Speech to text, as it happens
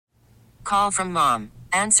Call from mom.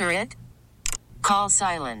 Answer it. Call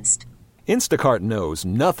silenced. Instacart knows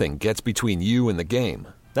nothing gets between you and the game.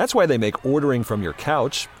 That's why they make ordering from your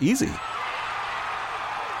couch easy.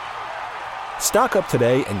 Stock up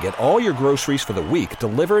today and get all your groceries for the week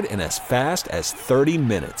delivered in as fast as 30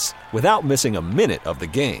 minutes without missing a minute of the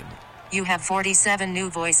game. You have 47 new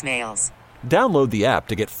voicemails. Download the app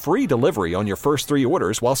to get free delivery on your first 3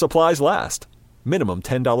 orders while supplies last. Minimum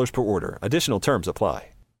 $10 per order. Additional terms apply.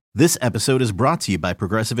 This episode is brought to you by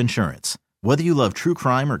Progressive Insurance. Whether you love true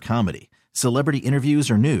crime or comedy, celebrity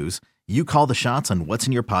interviews or news, you call the shots on what's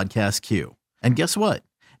in your podcast queue. And guess what?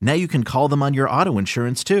 Now you can call them on your auto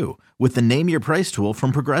insurance too with the Name Your Price tool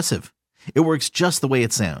from Progressive. It works just the way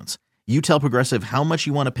it sounds. You tell Progressive how much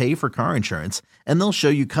you want to pay for car insurance, and they'll show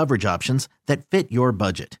you coverage options that fit your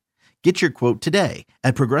budget. Get your quote today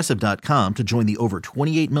at Progressive.com to join the over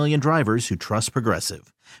 28 million drivers who trust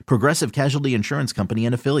Progressive. Progressive Casualty Insurance Company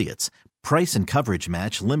and Affiliates. Price and coverage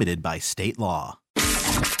match limited by state law.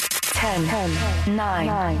 10,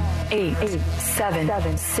 9, 8,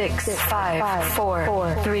 7, 6, 5,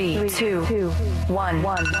 4, 3, 2, 1.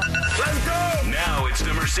 Let's go! Now it's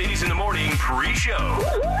the Mercedes in the Morning pre-show.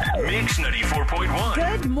 Mix 94.1.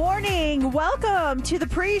 Good morning. Welcome to the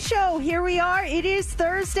pre-show. Here we are. It is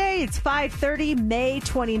Thursday. It's 5:30, May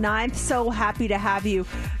 29th. So happy to have you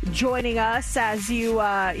joining us as you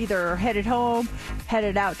either headed home,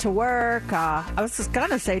 headed out to work. I was just going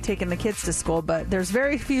to say taking the kids to school, but there's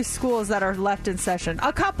very few schools that are left in session.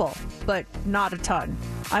 A couple, but not a ton.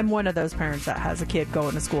 I'm one of those parents that has a kid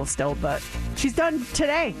going to school still, but she's done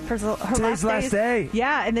today. Today's last day.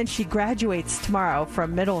 Yeah, and then she graduates tomorrow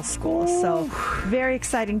from middle school. Ooh. So very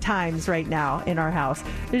exciting times right now in our house.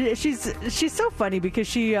 She's so funny because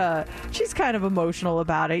she's kind of emotional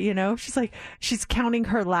about it, you know. She's counting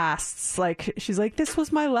her lasts. Like she's like, this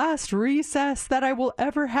was my last recess that I will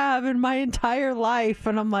ever have in my entire life.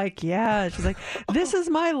 And I'm like, yeah. She's like, this is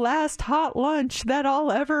my last hot lunch that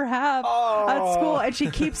I'll ever have at school. And she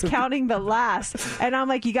keeps counting the last. And I'm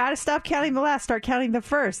like, you got to stop counting the last. Start counting the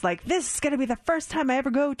first. Like, this is going to be the first time I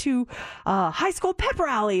ever go to high school pep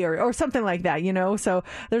rally or something like that, you know? So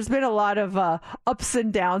there's been a lot of ups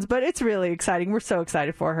and downs, but it's really exciting. We're so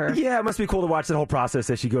excited for her. Yeah, it must be cool to watch the whole process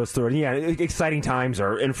as she goes through it. And yeah, exciting times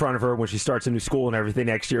are in front of her when she starts a new school and everything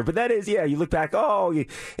next year. But that is, yeah, you look back,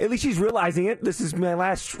 at least she's realizing it. This is my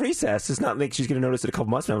last recess. It's not like she's going to notice it a couple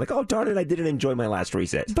months now. I'm like, oh, darn it, I didn't enjoy my last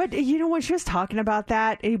recess. But, you know, when she was talking about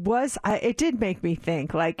that, it did make me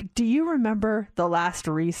think, like, do you remember the last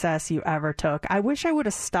recess you ever took? I wish I would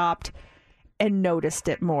have stopped and noticed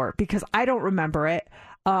it more because I don't remember it.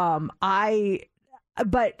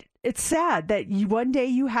 But it's sad that one day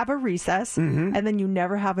you have a recess and then you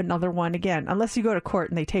never have another one again, unless you go to court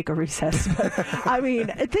and they take a recess. But, I mean,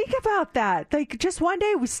 think about that. Like, just one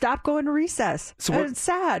day we stopped going to recess. So it's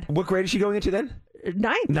sad. What grade is she going into then?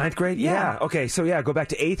 Ninth grade? Yeah. Okay. So yeah, go back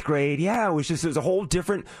to 8th grade. Yeah. It was a whole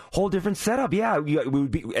different setup. Yeah. We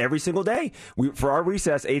would be every single day. For our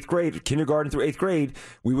recess, 8th grade, kindergarten through 8th grade,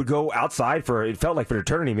 we would go outside it felt like for an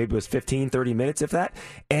eternity. Maybe it was 15, 30 minutes, if that.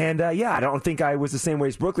 And I don't think I was the same way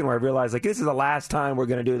as Brooklyn where I realized like, this is the last time we're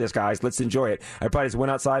going to do this, guys. Let's enjoy it. I probably just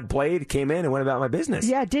went outside, played, came in and went about my business.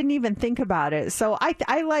 Yeah. Didn't even think about it. So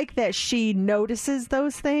I like that she notices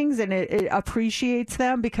those things and it appreciates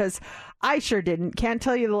them because I sure didn't. Can't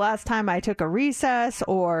tell you the last time I took a recess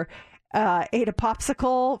or ate a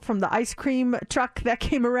popsicle from the ice cream truck that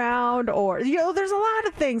came around, or, you know, there's a lot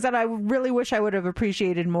of things that I really wish I would have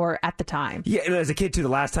appreciated more at the time. Yeah, and as a kid, too, the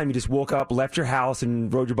last time you just woke up, left your house,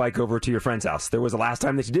 and rode your bike over to your friend's house. There was the last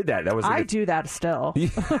time that you did that. I do that still.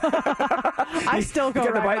 I still go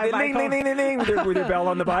ride my bike. Ding, with your bell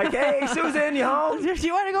on the bike. Hey, Susan, you home? Do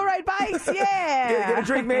you want to go ride bikes? Yeah. Get a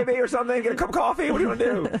drink maybe or something. Get a cup of coffee. What do you want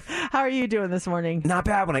to do? How are you doing this morning? Not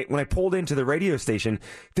bad. When I pulled into the radio station,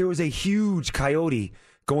 there was a huge coyote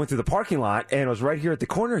going through the parking lot, and it was right here at the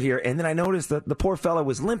corner here, and then I noticed that the poor fella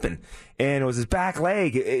was limping, and it was his back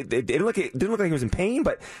leg. It didn't look like he was in pain,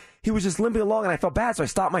 but he was just limping along, and I felt bad, so I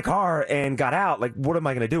stopped my car and got out. Like, what am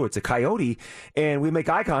I going to do? It's a coyote, and we make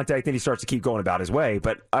eye contact, and he starts to keep going about his way,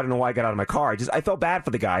 but I don't know why I got out of my car. I felt bad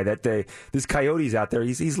for the guy that this coyote's out there.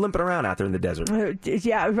 He's limping around out there in the desert.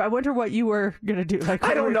 Yeah, I wonder what you were going to do. Like,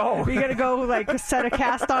 I don't know. Are you going to go, like, set a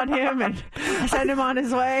cast on him and send him on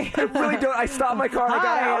his way? I really don't. I stopped my car and I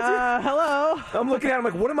got out. Hello. I'm looking at him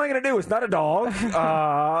like, what am I going to do? It's not a dog.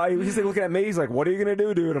 He's like looking at me. He's like, what are you going to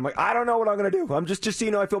do, dude? I'm like, I don't know what I'm going to do. I'm just so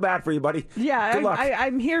you know, I feel bad bad for you, buddy. Yeah, Good luck.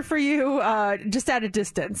 I'm here for you, just at a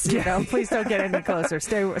distance. You know, please don't get any closer.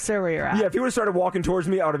 Stay where you're at. Yeah, if you would have started walking towards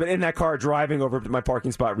me, I would have been in that car driving over to my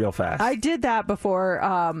parking spot real fast. I did that before,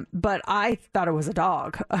 but I thought it was a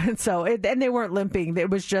dog. And and they weren't limping. It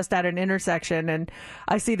was just at an intersection, and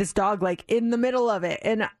I see this dog like in the middle of it.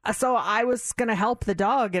 And so I was going to help the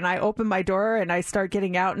dog, and I open my door and I start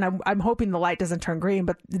getting out, and I'm hoping the light doesn't turn green,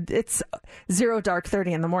 but it's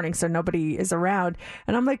 0:30 in the morning, so nobody is around.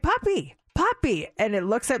 And I'm like, Poppy, and it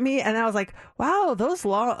looks at me, and I was like, wow, those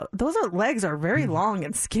legs are very long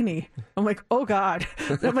and skinny. I'm like, oh God.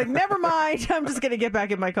 And I'm like, never mind, I'm just gonna get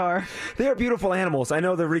back in my car. They are beautiful animals. I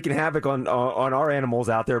know they're wreaking havoc on our animals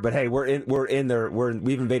out there, but hey, we've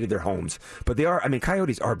invaded their homes. But they are, I mean,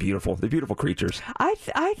 coyotes are beautiful. They're beautiful creatures. I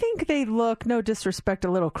think they look, no disrespect, a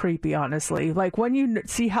little creepy, honestly. Like when you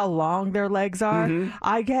see how long their legs are,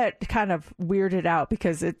 I get kind of weirded out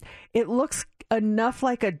because it looks enough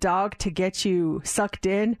like a dog to get you sucked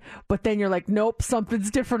in, but then you're like, nope, something's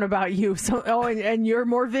different about you. So, and you're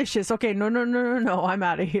more vicious. Okay, no, I'm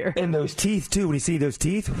out of here. And those teeth too. When you see those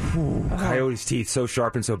teeth, coyote's teeth so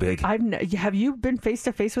sharp and so big. Have you been face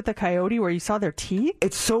to face with a coyote where you saw their teeth?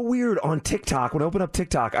 It's so weird on TikTok. When I open up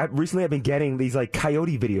TikTok, I've been getting these like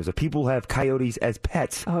coyote videos of people who have coyotes as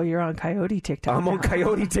pets. Oh, you're on coyote TikTok. I'm on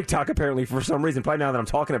coyote TikTok apparently for some reason. Probably now that I'm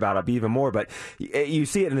talking about it, I'll be even more. But you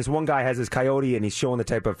see it, and this one guy has his coyote, and he's showing the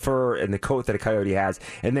type of fur and the coat that a coyote has,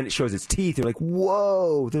 and then it shows its teeth. You're like,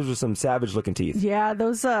 whoa, those are some savage looking teeth. Yeah,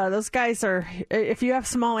 those guys are, if you have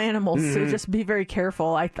small animals, so just be very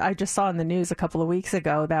careful. I just saw in the news a couple of weeks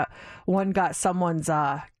ago that one got someone's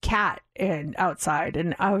cat outside,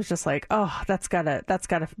 and I was just like, oh, that's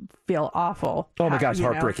gotta feel awful. Oh my gosh,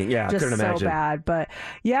 heartbreaking. Yeah, I couldn't imagine. So bad. But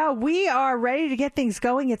yeah, we are ready to get things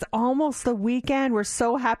going. It's almost the weekend. We're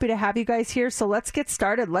so happy to have you guys here. So let's get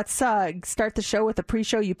started. Let's start the show with the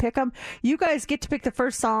pre-show. You pick them. You guys get to pick the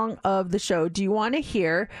first song of the show. Do you want to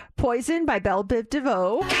hear Poison by Belle Biv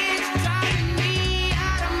DeVoe?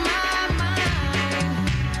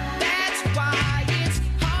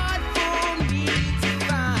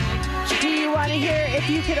 Want to hear If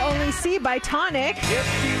You Could Only See by Tonic?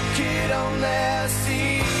 If you could only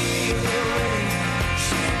see the way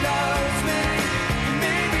she loves me,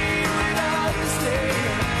 maybe you would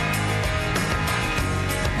understand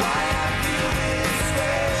why I feel this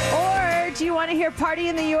way. Or do you want to hear Party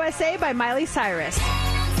in the USA by Miley Cyrus?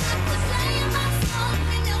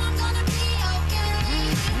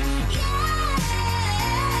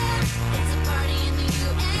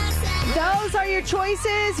 Those are your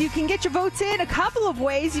choices. You can get your votes in a couple of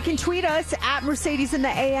ways. You can tweet us at Mercedes in the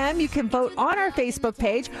AM. You can vote on our Facebook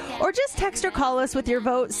page, or just text or call us with your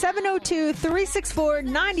vote,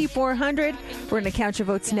 702-364-9400. We're going to count your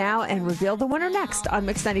votes now and reveal the winner next on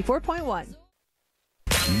Mix 94.1.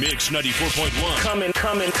 Mix 94.1. Coming up.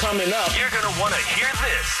 You're going to want to hear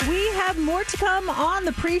this. We have more to come on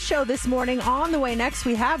the pre-show this morning. On the way next,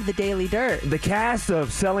 we have the Daily Dirt. The cast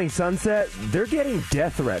of Selling Sunset, they're getting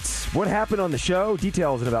death threats. What happened on the show?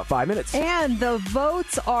 Details in about 5 minutes. And the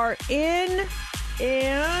votes are in.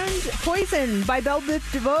 And Poison by Belle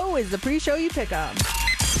Biv DeVoe is the pre-show you pick up.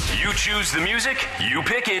 You choose the music, you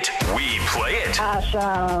pick it, we play it.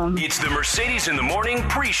 Awesome. It's the Mercedes in the Morning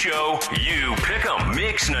pre-show. You pick 'em.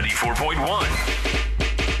 Mix 94.1.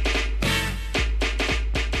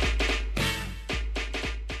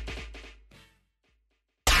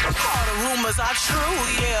 Rumors are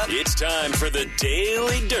true, yeah. It's time for the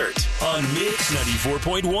Daily Dirt on Mix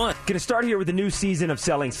 94.1. Going to start here with the new season of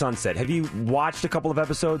Selling Sunset. Have you watched a couple of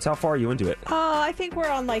episodes? How far are you into it? I think we're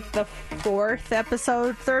on like the fourth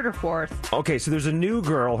episode, third or fourth. Okay, so there's a new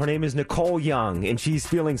girl. Her name is Nicole Young, and she's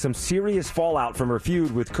feeling some serious fallout from her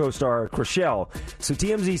feud with co-star Chrishell. So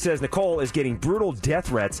TMZ says Nicole is getting brutal death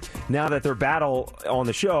threats now that their battle on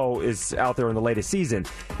the show is out there in the latest season.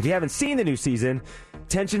 If you haven't seen the new season,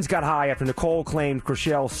 tensions got high after Nicole claimed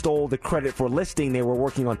Chrishell stole the credit for listing they were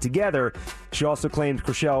working on together. She also claimed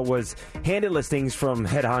Chrishell was handed listings from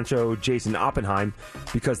head honcho Jason Oppenheim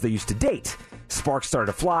because they used to date. Sparks started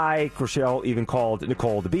to fly. Chrishell even called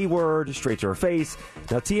Nicole the B word straight to her face.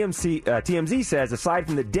 Now TMZ says aside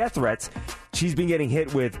from the death threats, she's been getting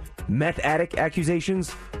hit with meth addict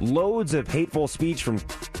accusations, loads of hateful speech from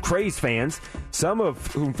crazed fans, some of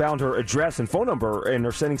whom found her address and phone number and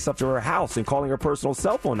are sending stuff to her house and calling her personal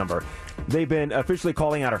cell phone number. They've been officially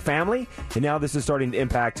calling out her family, and now this is starting to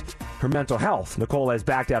impact her mental health. Nicole has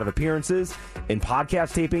backed out of appearances and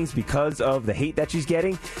podcast tapings because of the hate that she's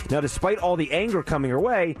getting. Now, despite all the anger coming her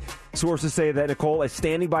way, sources say that Nicole is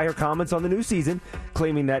standing by her comments on the new season,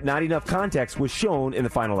 claiming that not enough context was shown in the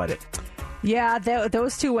final edit. Yeah,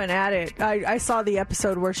 those two went at it. I saw the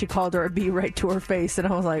episode where she called her a B right to her face, and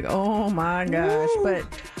I was like, oh my gosh. Woo. But,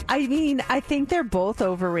 I mean, I think they're both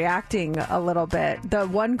overreacting a little bit. The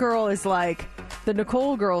one girl is like, the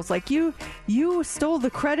Nicole girl's like, you stole the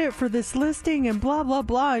credit for this listing and blah, blah,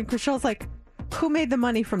 blah. And Chriselle's like, who made the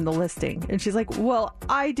money from the listing? And she's like, well,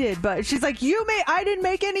 I did. But she's like, I didn't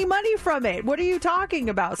make any money from it. What are you talking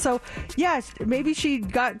about? So, yes, maybe she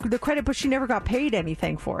got the credit, but she never got paid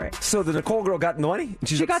anything for it. So the Nicole girl got the money?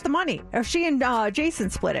 She got the money. Or she and Jason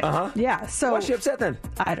split it. Uh-huh. Yeah. So why is she upset then?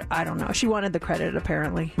 I don't know. She wanted the credit,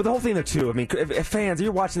 apparently. But the whole thing, though, too, I mean, if fans,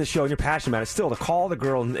 you're watching the show and you're passionate about it, still to call the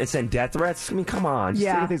girl and send death threats, I mean, come on. Just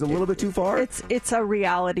taking things a little bit too far. It's a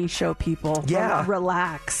reality show, people. Yeah.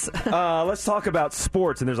 Relax. Let's talk about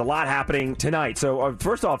sports, and there's a lot happening tonight. So,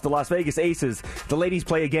 first off, the Las Vegas Aces, the ladies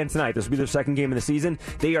play again tonight. This will be their second game of the season.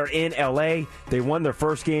 They are in L.A. They won their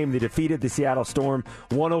first game. They defeated the Seattle Storm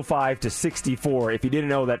 105-64. If you didn't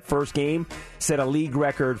know, that first game set a league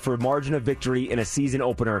record for margin of victory in a season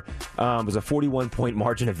opener. It was a 41-point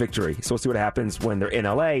margin of victory. So we'll see what happens when they're in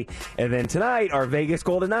L.A. And then tonight, our Vegas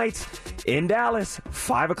Golden Knights in Dallas,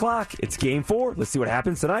 5 o'clock. It's Game 4. Let's see what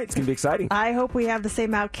happens tonight. It's going to be exciting. I hope we have the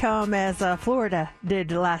same outcome as Florida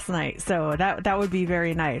did last night. So that would be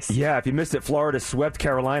very nice. Yeah, if you missed it, Florida swept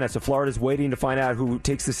Carolina. So Florida's waiting to find out who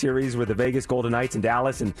takes the series with the Vegas Golden Knights in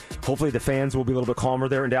Dallas. And hopefully the fans will be a little bit calmer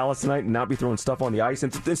there in Dallas tonight and not be throwing stuff on the ice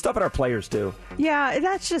and stuff at our players, too. Yeah,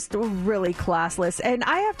 that's just really classless. And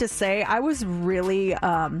I have to say, I was really,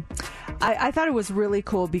 I thought it was really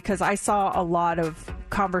cool because I saw a lot of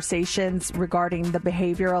conversations regarding the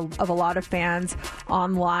behavior of a lot of fans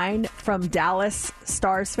online from Dallas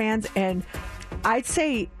Stars fans. And I'd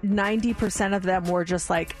say 90% of them were just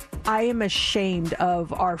like, I am ashamed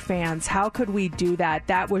of our fans. How could we do that?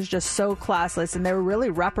 That was just so classless. And they were really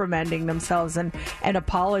reprimanding themselves and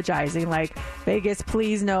apologizing. Like, Vegas,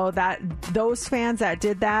 please know that those fans that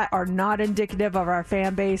did that are not indicative of our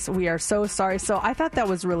fan base. We are so sorry. So I thought that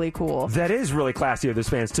was really cool. That is really classy of those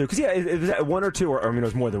fans, too. Because, yeah, it was one or two, or I mean, it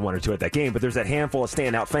was more than one or two at that game, but there's that handful of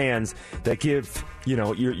standout fans that give, you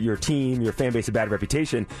know, your team, your fan base a bad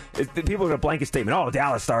reputation. People are a blanket statement, oh,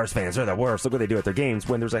 Dallas Stars fans are the worst. Look what they do at their games,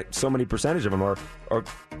 when there's like so many percentage of them are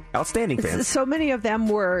outstanding fans. So many of them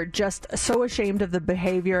were just so ashamed of the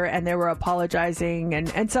behavior, and they were apologizing.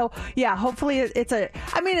 And so, yeah, hopefully it's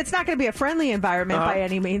not going to be a friendly environment by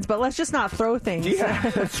any means, but let's just not throw things.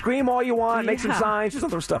 Yeah, scream all you want, make some signs, just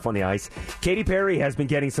don't throw stuff on the ice. Katy Perry has been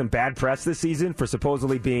getting some bad press this season for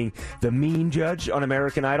supposedly being the mean judge on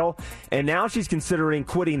American Idol, and now she's considering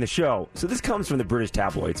quitting the show. So this comes from the British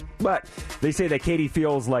tabloids, but they say that Katy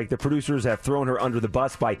feels like the producers have thrown her under the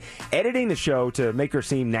bus by editing the show to make her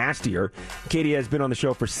seem nastier. Katy has been on the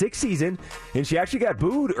show for 6 seasons, and she actually got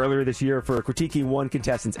booed earlier this year for critiquing one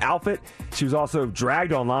contestant's outfit. She was also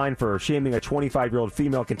dragged online for shaming a 25-year-old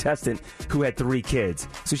female contestant who had 3 kids.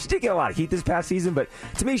 So she did get a lot of heat this past season, but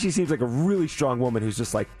to me she seems like a really strong woman who's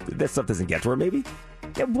just like, that stuff doesn't get to her, maybe?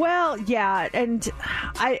 Well, yeah, and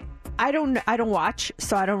I don't watch,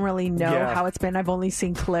 so I don't really know how it's been. I've only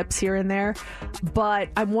seen clips here and there. But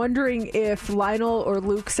I'm wondering if Lionel or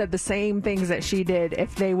Luke said the same things that she did,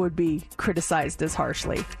 if they would be criticized as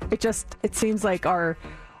harshly. It seems like our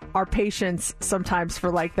patience sometimes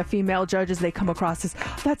for like the female judges, they come across as,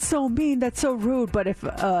 that's so mean, that's so rude. But if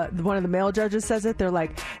one of the male judges says it, they're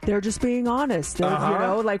like, they're just being honest. You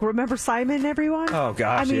know, like, remember Simon, everyone? Oh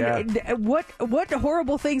gosh, I mean, what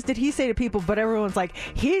horrible things did he say to people? But everyone's like,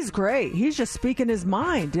 he's great. He's just speaking his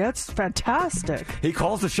mind. That's fantastic. He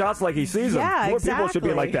calls the shots like he sees them. More people should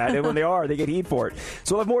be like that, and when they are, they get heat for it.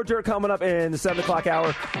 So we'll have more dirt coming up in the 7 o'clock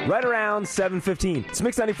hour, right around 7:15. It's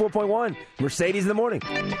Mix 94.1, Mercedes in the Morning.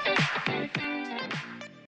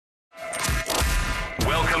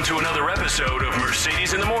 Welcome to another episode of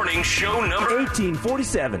Mercedes in the Morning, show number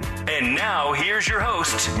 1847. And now, here's your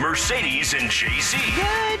hosts, Mercedes and JC.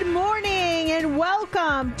 Good morning and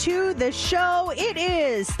welcome to the show. It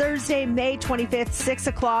is Thursday, May 25th, 6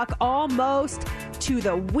 o'clock, almost to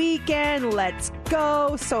the weekend. Let's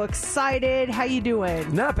go. So excited. How you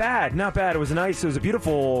doing? Not bad. It was nice. It was a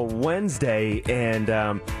beautiful Wednesday, and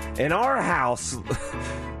in our house,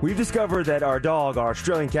 we've discovered that our dog, our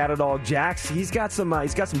Australian cattle dog, Jax, he's got some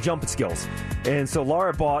jumping skills. And so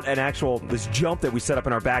Laura bought this jump that we set up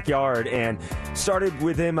in our backyard and started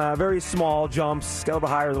with him very small jumps, got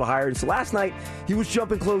a little higher. And so last night, he was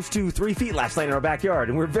jumping close to 3 feet last night in our backyard,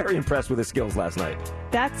 and we're very impressed with his skills last night.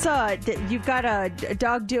 That's you've got a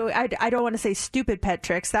dog doing. I don't want to say stupid pet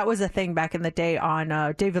tricks. That was a thing back in the day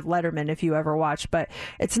on David Letterman, if you ever watched. But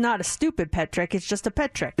it's not a stupid pet trick. It's just a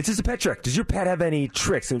pet trick. It's just a pet trick. Does your pet have any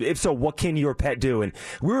tricks? And if so, what can your pet do? And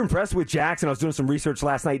we were impressed with Jackson. I was doing some research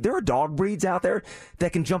last night. There are dog breeds out there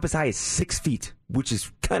that can jump as high as 6 feet, which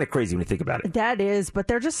is kind of crazy when you think about it. That is, but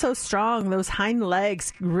they're just so strong. Those hind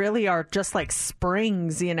legs really are just like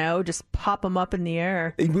springs, you know, just pop them up in the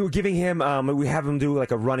air. We were giving him, we have him do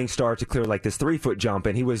like a running start to clear like this 3-foot jump,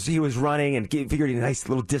 and he was running and figured a nice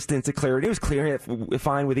little distance to clear it. He was clearing it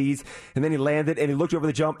fine with ease, and then he landed and he looked over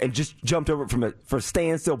the jump and just jumped over for a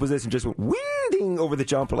standstill position, just went winding over the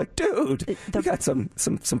jump. We're like, dude, you got some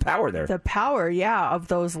power there. The power, yeah, of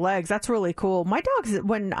those legs. That's really cool. My dogs,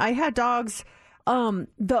 when I had dogs,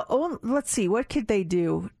 let's see, what could they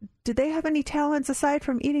do? Did they have any talents aside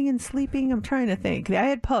from eating and sleeping? I'm trying to think. I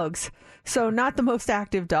had pugs, so not the most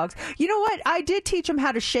active dogs. You know what? I did teach them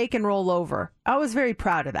how to shake and roll over. I was very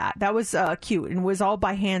proud of that. That was cute and was all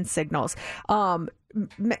by hand signals.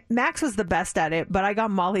 Max was the best at it, but I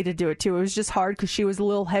got Molly to do it too. It was just hard because she was a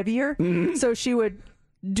little heavier, so she would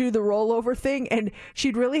do the rollover thing, and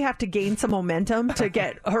she'd really have to gain some momentum to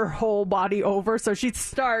get her whole body over. So she'd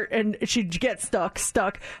start and she'd get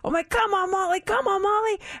stuck. I'm like, come on, Molly.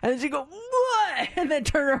 And then she'd go, what? And then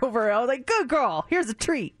turn her over. I was like, good girl. Here's a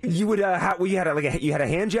treat. You would, you had a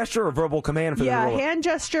hand gesture or a verbal command for the roll? Yeah, hand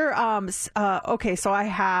gesture. Okay, so I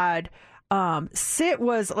had, sit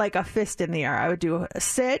was like a fist in the air. I would do a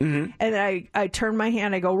sit, and then I turn my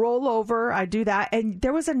hand, I go roll over, I do that. And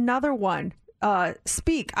there was another one.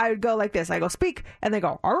 Speak. I would go like this. I go speak, and they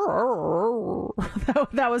go. Arr.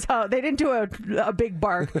 That was how they didn't do a big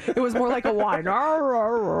bark. It was more like a whine.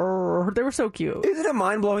 Arr. They were so cute. Isn't it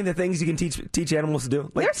mind blowing the things you can teach animals to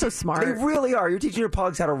do? Like, they're so smart. They really are. You're teaching your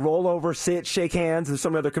pugs how to roll over, sit, shake hands, and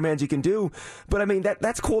some other commands you can do. But I mean,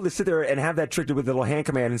 that's cool to sit there and have that trick with the little hand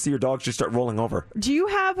command and see your dogs just start rolling over. Do you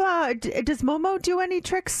have? Does Momo do any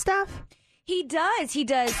trick stuff? He does. He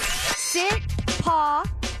does sit, paw,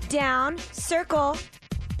 down, circle,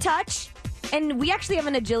 touch, and we actually have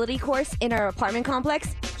an agility course in our apartment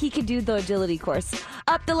complex. He could do the agility course.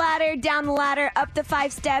 Up the ladder, down the ladder, up the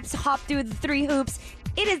 5 steps, hop through the 3 hoops.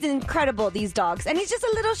 It is incredible, these dogs. And he's just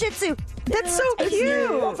a little Shih Tzu. That's so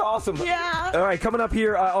cute. That's awesome. Yeah. All right, coming up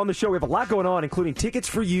here on the show, we have a lot going on, including tickets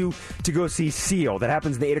for you to go see Seal. That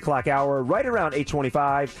happens in the 8 o'clock hour, right around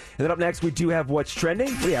 8:25. And then up next, we do have What's Trending.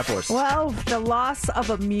 What do you have for us? Well, the loss of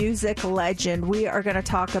a music legend. We are going to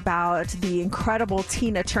talk about the incredible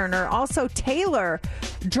Tina Turner. Also, Taylor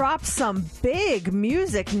dropped some big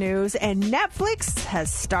music news, and Netflix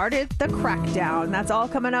has started the crackdown. That's all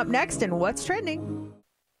coming up next in What's Trending.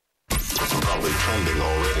 Probably trending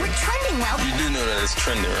already. We're trending well. You do know that it's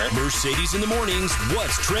trending, right? Mercedes in the mornings.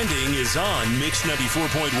 What's trending is on Mix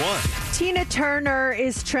 94.1. Tina Turner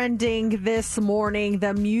is trending this morning.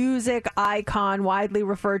 The music icon, widely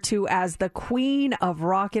referred to as the Queen of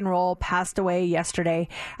Rock and Roll, passed away yesterday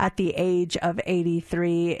at the age of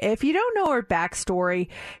 83. If you don't know her backstory,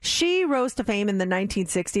 she rose to fame in the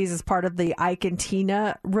 1960s as part of the Ike and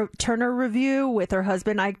Tina Turner review with her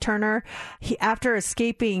husband, Ike Turner. After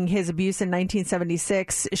escaping his abuse in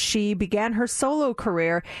 1976, she began her solo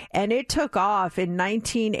career, and it took off in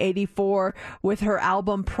 1984 with her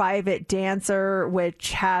album Private Dancer,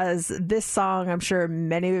 which has this song I'm sure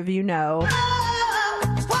many of you know.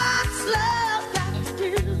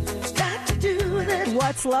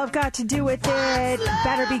 What's Love Got to Do with It?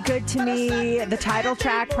 Better Be Good to Me. The title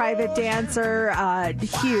track, Private Dancer,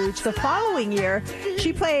 huge. The following year,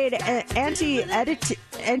 she played Entity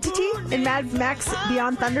in Mad Max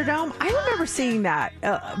Beyond Thunderdome. I remember seeing that,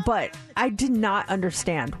 but I did not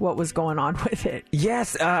understand what was going on with it.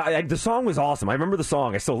 Yes, the song was awesome. I remember the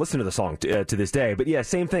song. I still listen to the song to this day. But yeah,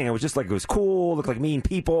 same thing. It was just like, it was cool, looked like mean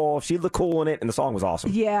people. She looked cool in it, and the song was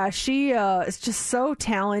awesome. Yeah, she is just so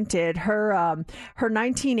talented. Her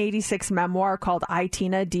 1986 memoir called I,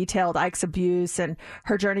 Tina detailed Ike's abuse and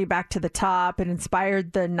her journey back to the top, and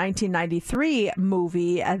inspired the 1993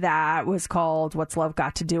 movie that was called What's Love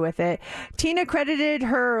Got to Do with It. Tina credited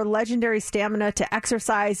her legendary stamina to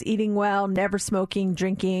exercise, eating well, never smoking,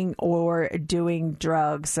 drinking, or doing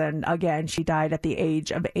drugs. And again, she died at the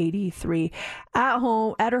age of 83 at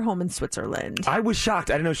her home in Switzerland. I was shocked.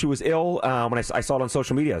 I didn't know she was ill when I saw it on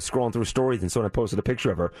social media. I was scrolling through stories, and someone posted a picture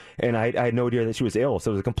of her, and I had no idea that she was ill.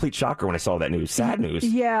 So it was a complete shocker when I saw that news. Sad news.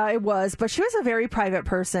 Yeah, it was. But she was a very private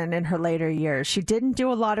person in her later years. She didn't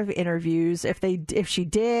do a lot of interviews. If she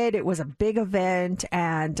did, it was a big event.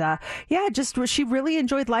 And she really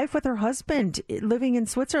enjoyed life with her husband living in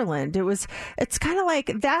Switzerland. It's kind of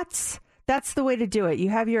like that's That's the way to do it. You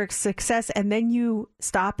have your success, and then you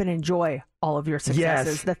stop and enjoy all of your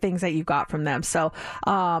successes, the things that you got from them. So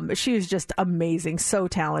she was just amazing, so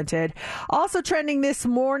talented. Also trending this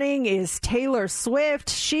morning is Taylor Swift.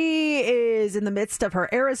 She is in the midst of her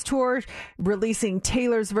Eras Tour, releasing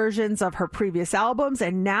Taylor's versions of her previous albums,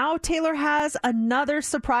 and now Taylor has another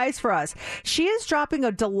surprise for us. She is dropping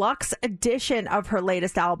a deluxe edition of her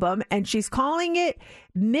latest album, and she's calling it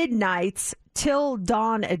Midnight's Till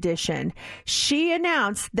Dawn Edition. She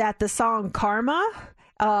announced that the song Karma,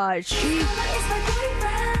 she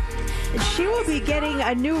will be getting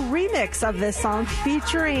a new remix of this song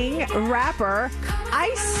featuring rapper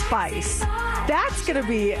Ice Spice. That's going to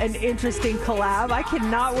be an interesting collab. I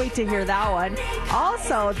cannot wait to hear that one.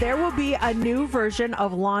 Also, there will be a new version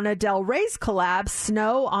of Lana Del Rey's collab,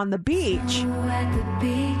 Snow on the Beach.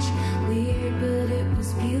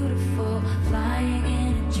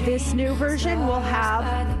 This new version will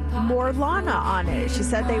have more Lana on it. She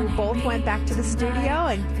said they both went back to the studio,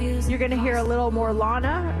 and you're going to hear a little more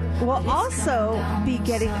Lana. We'll also be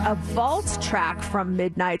getting a vault track from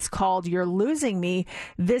Midnight's called You're Losing Me.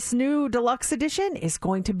 This new deluxe edition is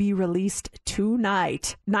going to be released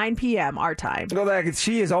tonight, 9 p.m. our time.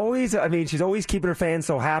 She is always, she's always keeping her fans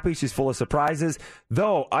so happy. She's full of surprises.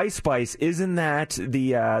 Though, Ice Spice, isn't that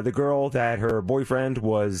the girl that her boyfriend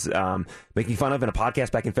was making fun of in a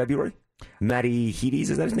podcast back in February? Matty Healy,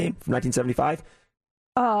 is that his name? From 1975?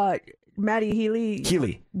 Matty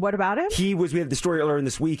Healy. What about him? We had the story earlier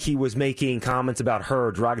this week. He was making comments about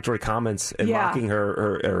her, derogatory comments, and mocking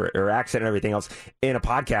her accent and everything else in a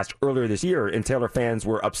podcast earlier this year, and Taylor fans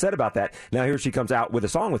were upset about that. Now here she comes out with a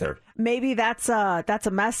song with her. Maybe that's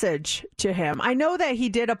a message to him. I know that he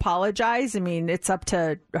did apologize. I mean, it's up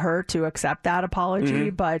to her to accept that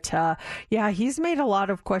apology, but he's made a lot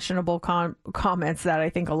of questionable comments that I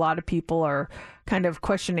think a lot of people are kind of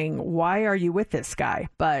questioning, why are you with this guy?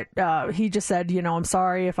 But he just said, I'm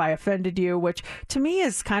sorry if I offended you, which to me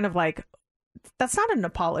is kind of like, that's not an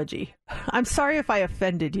apology. I'm sorry if I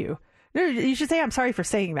offended you. You should say, I'm sorry for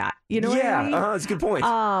saying that. You know what I mean? That's a good point.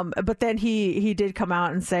 But then he did come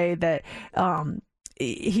out and say that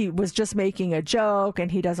he was just making a joke,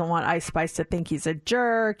 and he doesn't want Ice Spice to think he's a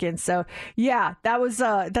jerk. And so,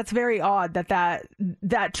 that's very odd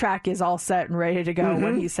that track is all set and ready to go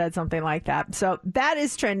when he said something like that. So that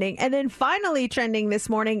is trending. And then finally trending this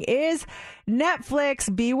morning is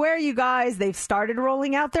Netflix. Beware, you guys. They've started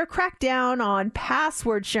rolling out their crackdown on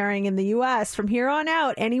password sharing in the U.S. From here on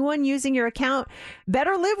out, anyone using your account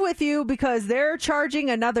better live with you, because they're charging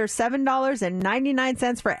another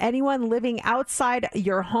 $7.99 for anyone living outside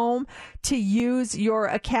your home to use your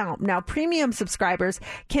account. Now, premium subscribers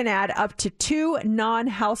can add up to 2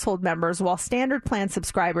 non-household members, while standard plan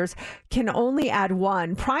subscribers can only add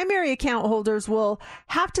 1. Primary account holders will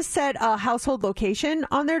have to set a household location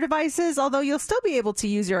on their devices, although you'll still be able to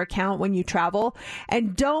use your account when you travel.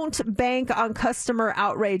 And don't bank on customer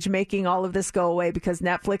outrage making all of this go away, because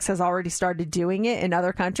Netflix has already started doing it in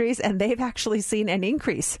other countries, and they've actually seen an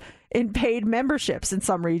increase in paid memberships in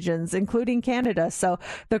some regions, including Canada. So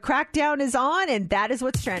the crackdown is on, and that is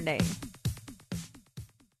what's trending.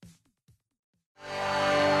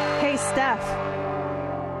 Hey, Steph.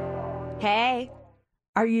 Hey.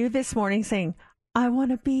 Are you this morning saying, I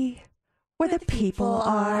want to be where the people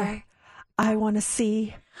are. I want to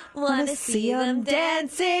see them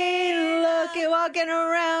dancing, walking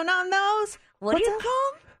around on those. What do you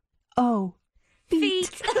call them? Oh,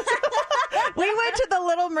 feet. We went to the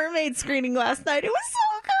Little Mermaid screening last night. It was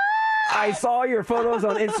so good. I saw your photos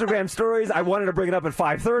on Instagram stories. I wanted to bring it up at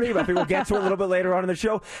 5:30, but I think we'll get to it a little bit later on in the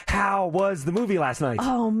show. How was the movie last night?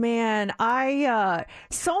 Oh, man.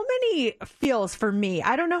 So many feels for me.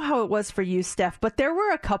 I don't know how it was for you, Steph, but there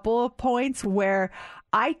were a couple of points where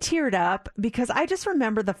I teared up, because I just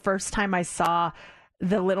remember the first time I saw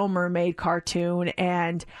the Little Mermaid cartoon,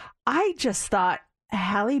 and I just thought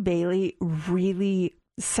Halle Bailey really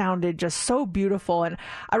sounded just so beautiful. And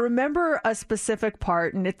I remember a specific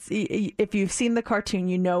part, and it's, if you've seen the cartoon,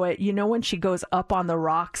 you know it. You know when she goes up on the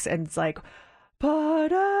rocks and it's like,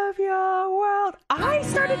 part of your world. I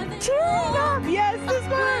started tearing up. Yes, this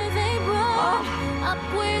part. Up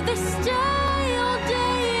where they stay all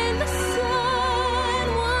day in the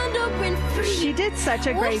sun, wandering free. She did such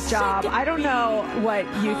a great job. I don't know what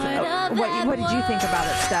you what did you think about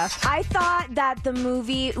it, Steph? I thought that the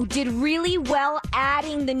movie did really well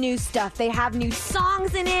adding the new stuff. They have new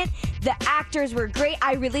songs in it. The actors were great.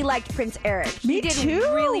 I really liked Prince Eric. Me he did too.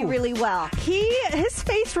 really, really well. His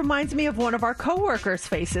face reminds me of one of our coworkers'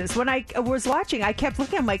 faces. When I was watching, I kept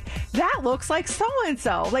looking. I'm like, that looks like so and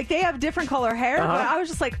so. Like they have different color hair. But I was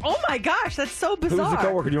just like, oh my gosh, that's so bizarre. Who's the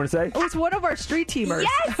coworker? Do you want to say? It was one of our street teamers.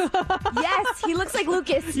 Yes, yes, he looks like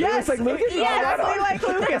Lucas. Yes, like Lucas. Yes. exactly like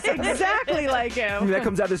Lucas. Exactly like him. That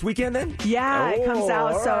comes out this weekend then? Yeah, it comes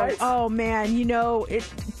out. all So, right. oh man,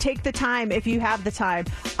 take the time if you have the time.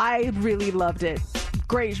 I really loved it.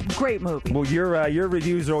 Great movie. Well, your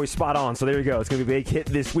reviews are always spot on, so there you go. It's going to be a big hit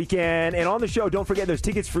this weekend. And on the show, don't forget those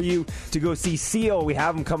tickets for you to go see Seal. We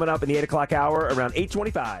have them coming up in the 8 o'clock hour around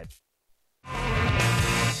 8:25.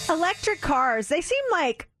 Electric cars, they seem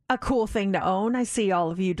like a cool thing to own. I see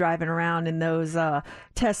all of you driving around in those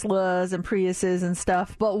Teslas and Priuses and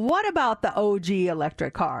stuff. But what about the OG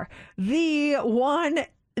electric car? The one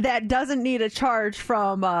that doesn't need a charge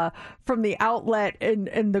from the outlet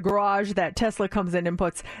in the garage that Tesla comes in and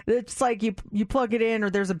puts. It's like you plug it in or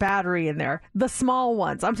there's a battery in there. The small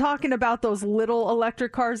ones. I'm talking about those little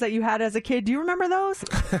electric cars that you had as a kid. Do you remember those?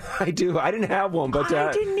 I do. I didn't have one, but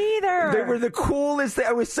I didn't either. They were the coolest thing.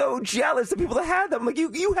 I was so jealous of people that had them. I'm like,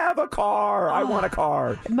 you have a car. I want a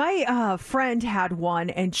car. My friend had one,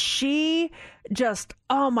 and she just,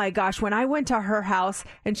 oh my gosh, when I went to her house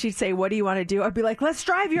and she'd say, what do you want to do? I'd be like, let's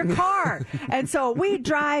drive your car. And so we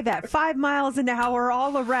drive at 5 miles an hour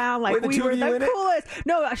all around like we were the coolest.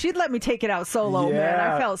 No, she'd let me take it out solo, man.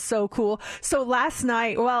 I felt so cool. So last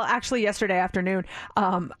night, well, actually yesterday afternoon,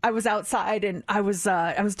 I was outside and I was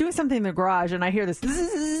doing something in the garage and I hear this.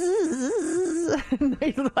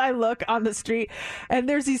 I look on the street and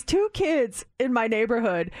there's these two kids in my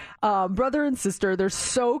neighborhood, brother and sister. They're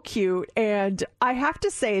so cute. And I have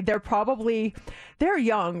to say they're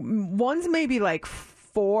young. One's maybe like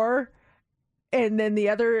 4 and then the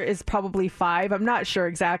other is probably 5. I'm not sure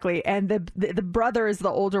exactly. And the brother is the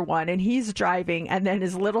older one and he's driving. And then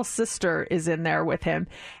his little sister is in there with him.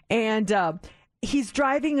 And, he's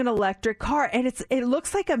driving an electric car and it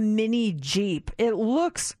looks like a mini Jeep. It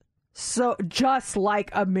looks so just like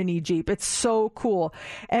a mini Jeep. It's so cool.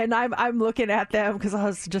 And I'm looking at them because I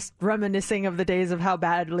was just reminiscing of the days of how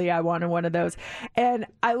badly I wanted one of those. And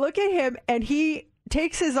I look at him and he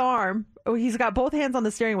takes his arm. Oh, he's got both hands on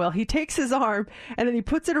the steering wheel. He takes his arm and then he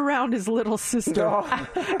puts it around his little sister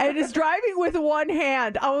and is driving with one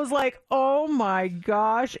hand. I was like, oh my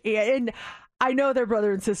gosh. And I know they're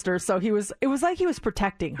brother and sister, so it was like he was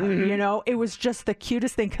protecting her, you know? It was just the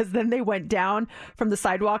cutest thing because then they went down from the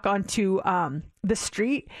sidewalk onto the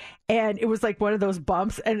street and it was like one of those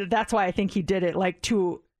bumps. And that's why I think he did it, like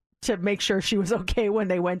to make sure she was okay when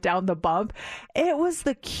they went down the bump. It was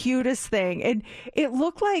the cutest thing. And it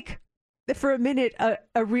looked like, for a minute,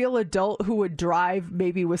 a real adult who would drive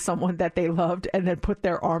maybe with someone that they loved and then put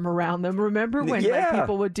their arm around them. Remember when like,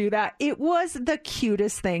 people would do that? It was the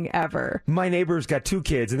cutest thing ever. My neighbor's got 2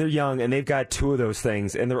 kids and they're young and they've got 2 of those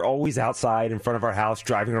things and they're always outside in front of our house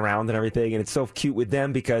driving around and everything. And it's so cute with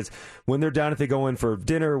them because when they're done, if they go in for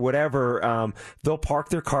dinner or whatever, they'll park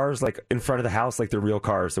their cars like in front of the house like they're real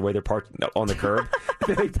cars, the way they're parked on the curb.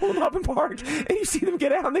 They pull them up and park and you see them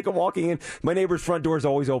get out and they go walking in. My neighbor's front door is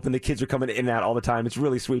always open. The kids are coming in and out all the time. It's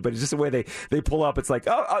really sweet, but it's just the way they pull up. It's like,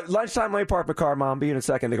 lunchtime, let me park my car, Mom. Be in a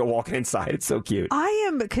second. They go walking inside. It's so cute. I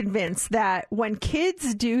am convinced that when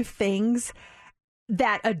kids do things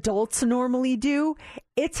that adults normally do,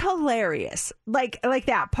 it's hilarious. Like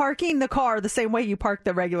that, parking the car the same way you park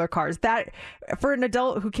the regular cars. That, for an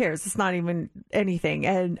adult, who cares? It's not even anything.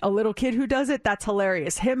 And a little kid who does it, that's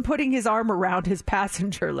hilarious. Him putting his arm around his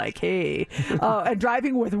passenger like, hey, and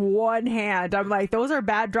driving with one hand. I'm like, those are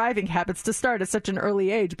bad driving habits to start at such an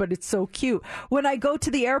early age, but it's so cute. When I go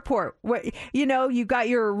to the airport, you got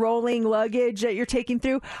your rolling luggage that you're taking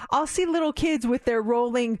through, I'll see little kids with their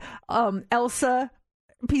rolling Elsa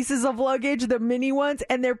pieces of luggage, the mini ones,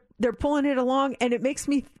 and they're pulling it along, and it makes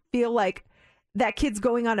me feel like that kid's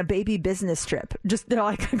going on a baby business trip. Just, they're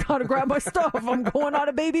like, I gotta grab my stuff. I'm going on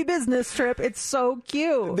a baby business trip. It's so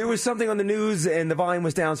cute. There was something on the news, and the volume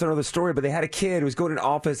was down, so I don't know the story, but they had a kid who was going to an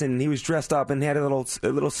office, and he was dressed up, and he had a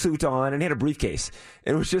little suit on, and he had a briefcase.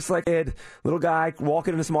 And it was just like a little guy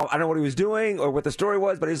walking in a small, I don't know what he was doing or what the story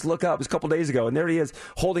was, but I just look up. It was a couple days ago, and there he is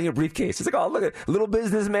holding a briefcase. It's like, oh, look at little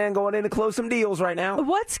businessman going in to close some deals right now.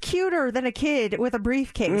 What's cuter than a kid with a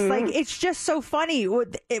briefcase? Like, it's just so funny.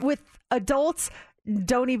 With adults,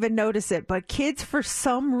 don't even notice it, but kids, for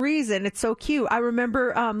some reason, it's so cute. I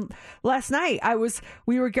remember last night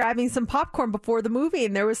we were grabbing some popcorn before the movie,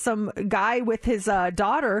 and there was some guy with his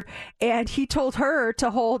daughter, and he told her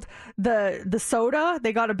to hold the soda.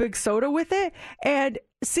 They got a big soda with it, and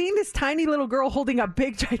seeing this tiny little girl holding a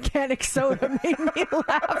big gigantic soda made me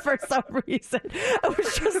laugh for some reason. I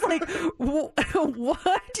was just like, what?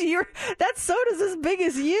 That soda's as big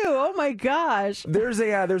as you. Oh my gosh. There's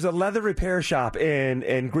a leather repair shop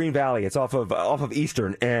in Green Valley. It's off of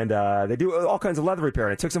Eastern, and they do all kinds of leather repair.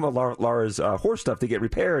 And I took some of Laura's horse stuff to get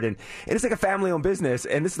repaired, and it's like a family-owned business.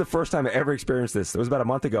 And this is the first time I ever experienced this. It was about a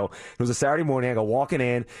month ago. It was a Saturday morning. I go walking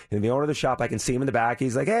in, and the owner of the shop, I can see him in the back.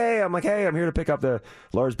 He's like, "Hey," I'm like, "Hey, I'm here to pick up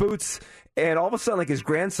Laura's boots." And all of a sudden, like, his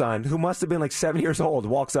grandson, who must have been like 7 years old,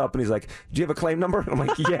 walks up and he's like, "Do you have a claim number?" I'm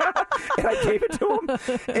like, "Yeah." And I gave it to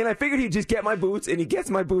him. And I figured he'd just get my boots. And he gets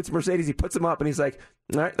my boots, Mercedes. He puts them up and he's like,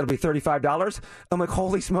 "All right, that'll be $35. I'm like,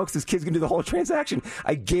 holy smokes, this kid's going to do the whole transaction.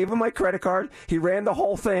 I gave him my credit card. He ran the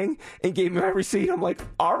whole thing and gave me my receipt. I'm like,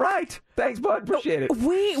 all right. Thanks, bud. Appreciate it.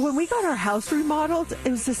 When we got our house remodeled,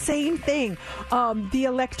 it was the same thing. The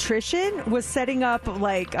electrician was setting up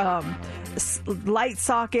like light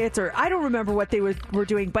sockets, or I don't remember what they were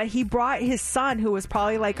doing, but he brought his son, who was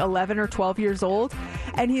probably like 11 or 12 years old,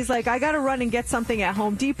 and he's like, "I got to run and get something at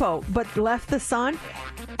Home Depot," but left the son,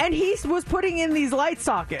 and he was putting in these light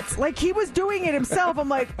sockets. Like, he was doing it himself. I'm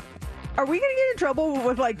like, are we going to get in trouble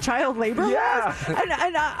with like child labor? Yeah.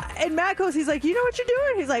 And Matt goes, he's like, "You know what you're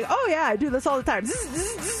doing?" He's like, "Oh yeah, I do this all the time."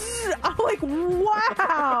 I'm like,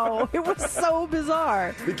 wow. It was so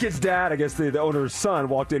bizarre. The kid's dad, I guess the owner's son,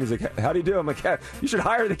 walked in. He's like, "How do you do?" I'm like, "You should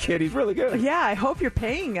hire the kid. He's really good." Yeah, I hope you're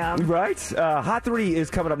paying him. Right? Hot 3 is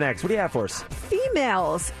coming up next. What do you have for us?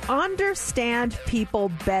 Females understand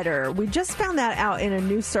people better. We just found that out in a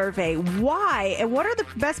new survey. Why? And what are the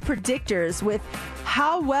best predictors with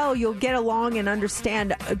how well you'll get along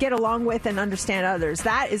with and understand others?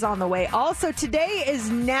 That is on the way. Also, today is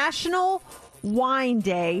National Wine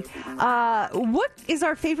Day. What is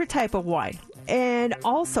our favorite type of wine? And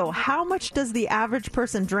also, how much does the average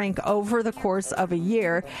person drink over the course of a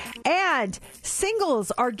year? And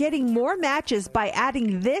singles are getting more matches by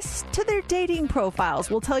adding this to their dating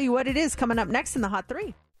profiles. We'll tell you what it is coming up next in the Hot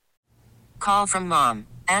 3. Call from mom.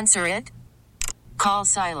 Answer it. Call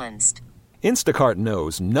silenced. Instacart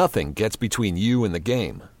knows nothing gets between you and the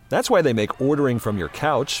game. That's why they make ordering from your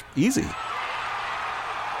couch easy.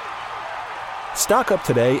 Stock up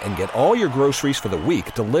today and get all your groceries for the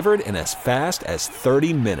week delivered in as fast as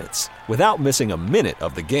 30 minutes without missing a minute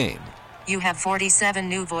of the game. You have 47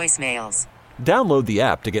 new voicemails. Download the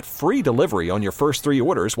app to get free delivery on your first 3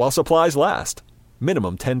 orders while supplies last.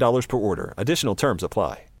 Minimum $10 per order. Additional terms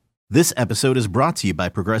apply. This episode is brought to you by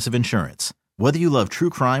Progressive Insurance. Whether you love true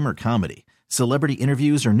crime or comedy, celebrity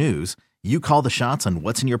interviews or news, you call the shots on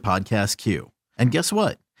what's in your podcast queue. And guess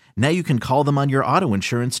what? Now you can call them on your auto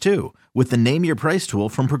insurance too with the Name Your Price tool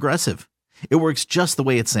from Progressive. It works just the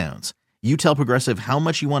way it sounds. You tell Progressive how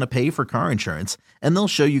much you want to pay for car insurance, and they'll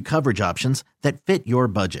show you coverage options that fit your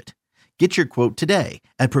budget. Get your quote today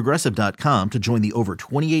at Progressive.com to join the over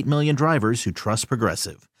 28 million drivers who trust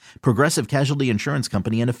Progressive. Progressive Casualty Insurance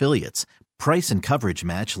Company and Affiliates. Price and coverage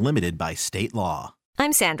match limited by state law.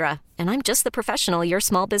 I'm Sandra, and I'm just the professional your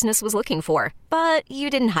small business was looking for. But you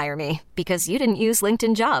didn't hire me because you didn't use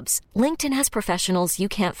LinkedIn Jobs. LinkedIn has professionals you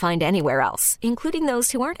can't find anywhere else, including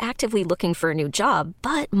those who aren't actively looking for a new job,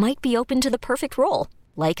 but might be open to the perfect role,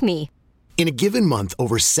 like me. In a given month,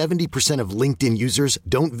 over 70% of LinkedIn users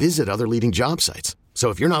don't visit other leading job sites. So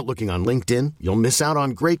if you're not looking on LinkedIn, you'll miss out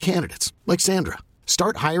on great candidates like Sandra.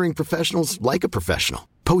 Start hiring professionals like a professional.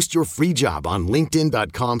 Post your free job on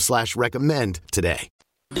linkedin.com/recommend today.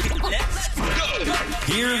 Let's go.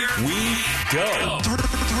 Here we go.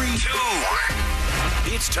 3, 2.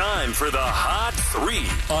 It's time for the Hot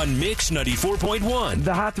 3 on Mix 94.1.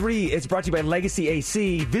 The Hot 3 is brought to you by Legacy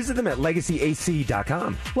AC. Visit them at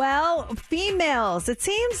legacyac.com. Well, females, it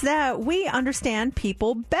seems that we understand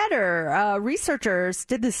people better. Researchers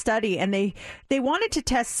did this study, and they wanted to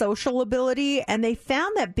test social ability, and they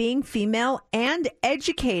found that being female and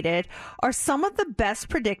educated are some of the best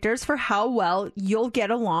predictors for how well you'll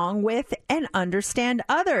get along with and understand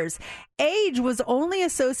others. Age was only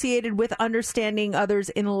associated with understanding others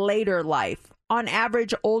in later life. On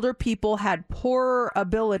average, older people had poorer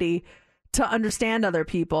ability to understand other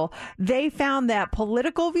people. They found that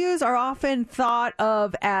political views are often thought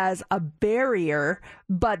of as a barrier,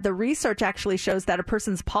 but the research actually shows that a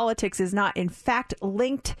person's politics is not, in fact,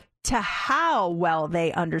 linked to how well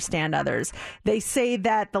they understand others. They say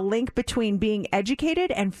that the link between being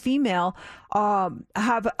educated and female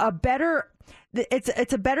have a better...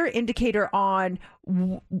 It's a better indicator on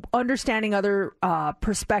understanding other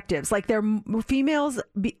perspectives. Like, females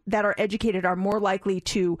that are educated are more likely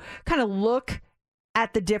to kind of look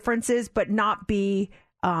at the differences, but not be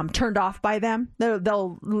turned off by them.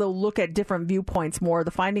 They'll look at different viewpoints more.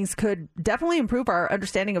 The findings could definitely improve our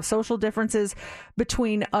understanding of social differences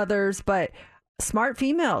between others, but smart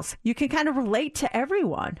females, you can kind of relate to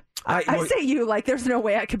everyone. I say you like there's no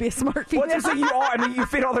way I could be a smart female. Well, just say you are. I mean, you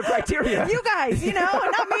fit all the criteria. You guys,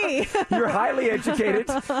 not me. You're highly educated.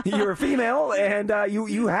 You're a female, and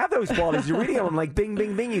you have those qualities. You're reading them like bing,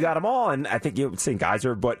 bing, bing. You got them all. And I think you would say guys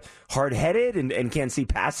are hard-headed and can't see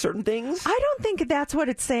past certain things. I don't think that's what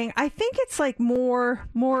it's saying. I think it's like more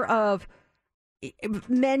of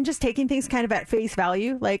men just taking things kind of at face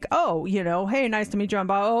value, like, oh, hey, nice to meet you, I'm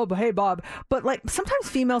Bob. Oh, hey, Bob. But like sometimes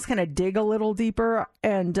females kind of dig a little deeper,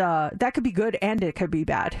 and that could be good and it could be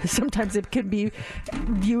bad. Sometimes it can be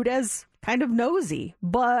viewed as kind of nosy,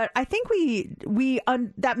 but I think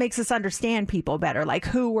that makes us understand people better, like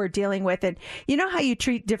who we're dealing with, and how you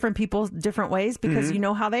treat different people different ways because you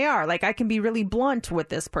know how they are. Like I can be really blunt with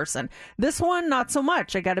this person. This one, not so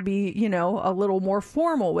much. I got to be, a little more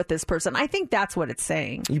formal with this person. I think that's what it's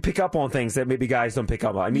saying. You pick up on things that maybe guys don't pick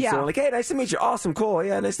up on. I meet someone like, hey, nice to meet you. Awesome, cool.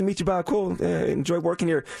 Yeah, nice to meet you, Bob. Cool. Enjoy working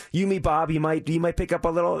here. You meet Bob, you might pick up a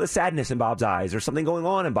little sadness in Bob's eyes or something going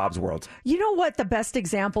on in Bob's world. You know what? The best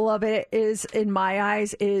example of it is, in my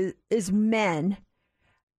eyes, is men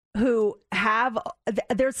who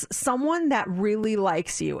there's someone that really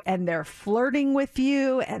likes you and they're flirting with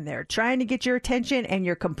you and they're trying to get your attention and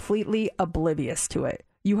you're completely oblivious to it.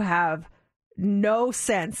 You have no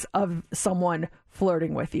sense of someone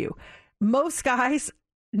flirting with you. Most guys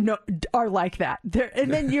are like that.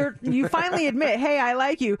 And then you finally admit, hey, I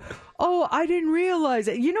like you. Oh, I didn't realize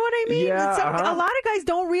it. You know what I mean? Yeah, a lot of guys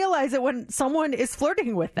don't realize it when someone is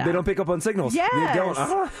flirting with them. They don't pick up on signals. Yes. They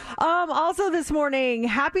don't. Also this morning,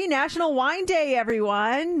 happy National Wine Day,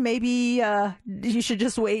 everyone. Maybe you should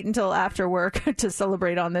just wait until after work to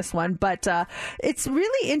celebrate on this one. But it's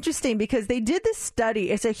really interesting because they did this study.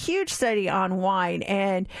 It's a huge study on wine,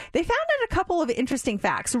 and they found out a couple of interesting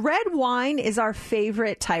facts. Red wine is our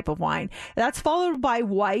favorite type of wine. That's followed by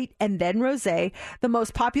white and then rosé. The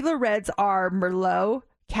most popular reds are Merlot,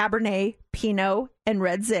 Cabernet, Pinot, and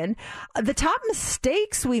Red Zin. The top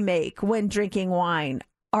mistakes we make when drinking wine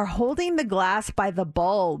are holding the glass by the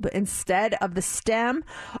bulb instead of the stem,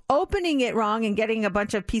 opening it wrong and getting a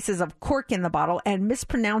bunch of pieces of cork in the bottle, and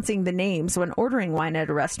mispronouncing the names when ordering wine at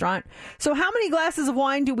a restaurant. So how many glasses of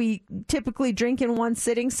wine do we typically drink in one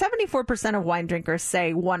sitting? 74% of wine drinkers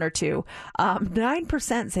say one or two.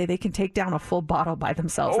 9% say they can take down a full bottle by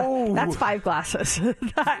themselves. Oh. That's 5 glasses.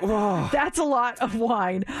 That's a lot of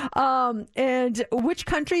wine. And which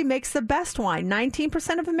country makes the best wine?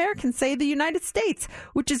 19% of Americans say the United States,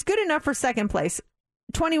 which is good enough for second place.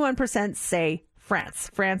 21% say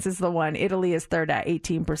France. France is the one. Italy is third at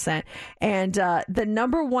 18%. And the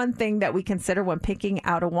number one thing that we consider when picking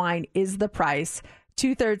out a wine is the price.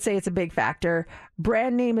 2/3 say it's a big factor.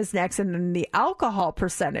 Brand name is next, and then the alcohol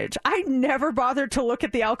percentage. I never bothered to look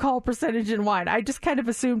at the alcohol percentage in wine. I just kind of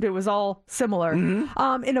assumed it was all similar.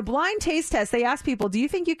 In a blind taste test, they asked people, do you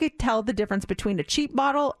think you could tell the difference between a cheap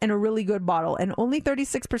bottle and a really good bottle? And only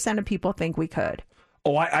 36% of people think we could.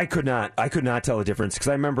 Oh, I could not. I could not tell the difference because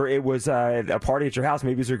I remember it was a party at your house.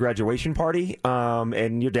 Maybe it was your graduation party,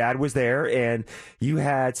 and your dad was there, and you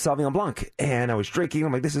had Sauvignon Blanc, and I was drinking.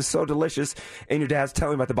 I'm like, this is so delicious. And your dad's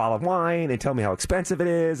telling me about the bottle of wine and telling me how expensive it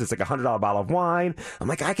is. It's like $100 bottle of wine. I'm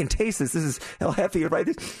like, I can taste this. This is hell heavy, right?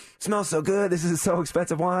 This smells so good. This is so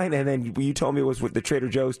expensive wine. And then you told me it was with the Trader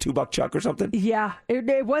Joe's $2 Chuck or something. Yeah,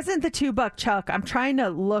 it wasn't the $2 Chuck. I'm trying to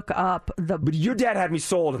look up the. But your dad had me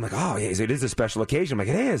sold. I'm like, oh yeah, it is a special occasion. I'm like,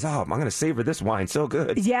 it is. Oh, I'm going to savor this wine. So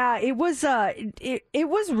good. Yeah, it was. It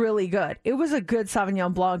was really good. It was a good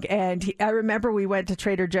Sauvignon Blanc, and I remember we went to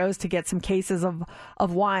Trader Joe's to get some cases of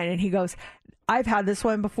wine, and he goes, "I've had this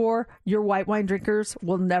one before. Your white wine drinkers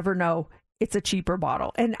will never know it's a cheaper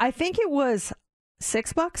bottle." And I think it was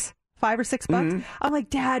 $6, $5 or $6. I'm like,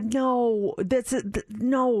 Dad, no,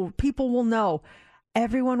 no, people will know.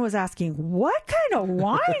 Everyone was asking, what kind of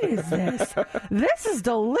wine is this? This is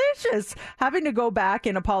delicious. Having to go back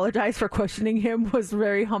and apologize for questioning him was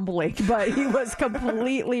very humbling, but he was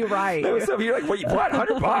completely right. So you're like, what,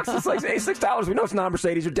 $100? It's like, hey, $6. We know it's not a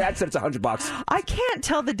Mercedes. Your dad said it's $100. I can't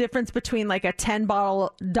tell the difference between like a $10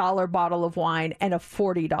 bottle of wine and a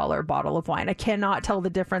 $40 bottle of wine. I cannot tell the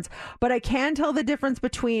difference, but I can tell the difference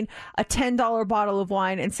between a $10 bottle of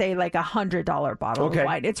wine and say like a $100 bottle of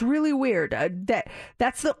wine. It's really weird.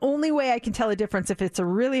 That's the only way I can tell a difference if it's a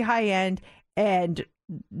really high end. And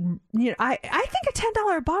I think a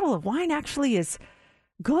 $10 bottle of wine actually is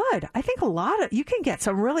good. I think you can get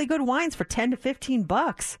some really good wines for $10 to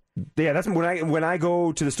 $15. Yeah, that's when I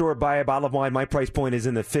go to the store buy a bottle of wine. My price point is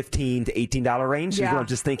in the $15 to $18 range. Yeah. Is what I'm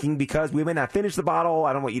just thinking, because we may not finish the bottle.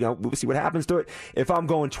 I don't want we'll see what happens to it. If I'm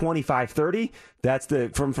going $25, $30, that's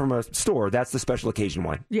from a store. That's the special occasion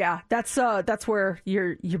wine. Yeah, that's where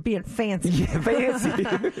you're being fancy. Yeah,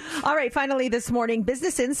 fancy. All right, finally this morning,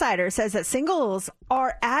 Business Insider says that singles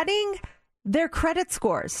are adding their credit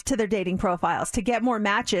scores to their dating profiles to get more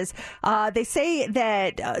matches. They say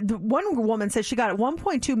that one woman says she got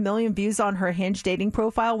 1.2 million views on her Hinge dating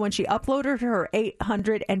profile when she uploaded her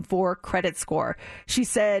 804 credit score. She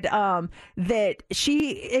said that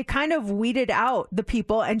it kind of weeded out the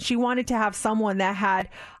people, and she wanted to have someone that had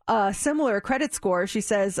a similar credit score. She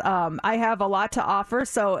says, I have a lot to offer,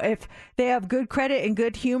 so if they have good credit and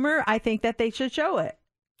good humor, I think that they should show it.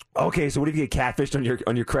 Okay, so what if you get catfished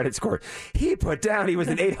on your credit score? He put down he was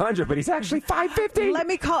an 800, but he's actually 550. Let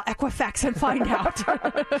me call Equifax and find out.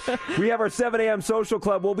 We have our 7 a.m. social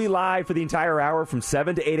club. We'll be live for the entire hour from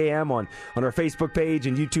 7 to 8 a.m. on our Facebook page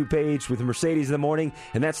and YouTube page with Mercedes in the morning,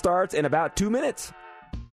 and that starts in about 2 minutes.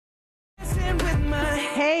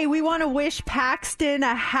 Hey, we want to wish Paxton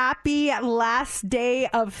a happy last day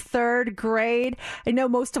of third grade. I know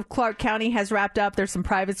most of Clark County has wrapped up. There's some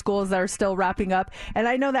private schools that are still wrapping up. And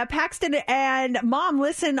I know that Paxton and Mom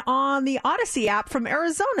listen on the Odyssey app from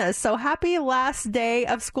Arizona. So happy last day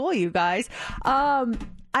of school, you guys.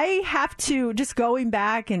 I have to, just going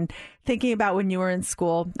back and thinking about when you were in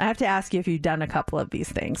school, I have to ask you if you've done a couple of these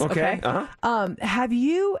things. Okay. Uh-huh. Have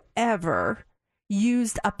you ever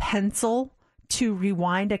used a pencil to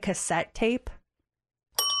rewind a cassette tape?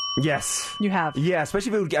 Yes. You have? Yeah,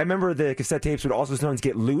 especially if I remember the cassette tapes would also sometimes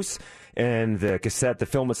get loose, and the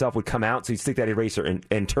film itself would come out, so you'd stick that eraser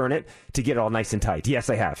and turn it to get it all nice and tight. Yes,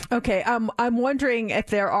 I have. Okay, I'm wondering if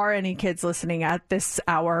there are any kids listening at this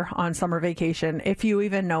hour on summer vacation, if you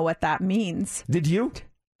even know what that means. Did you?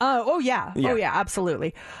 Oh, yeah. Oh, yeah,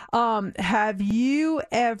 absolutely. Have you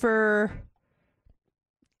ever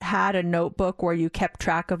had a notebook where you kept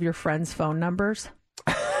track of your friends' phone numbers?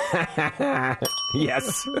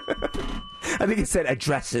 Yes. I think it said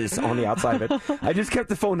addresses on the outside of it. I just kept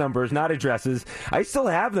the phone numbers, not addresses. I still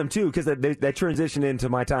have them, too, because that transitioned into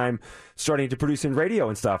my time starting to produce in radio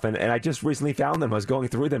and stuff. And I just recently found them. I was going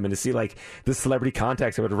through them and to see, like, the celebrity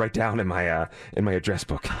contacts I would write down in my address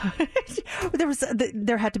book.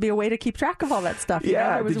 There had to be a way to keep track of all that stuff.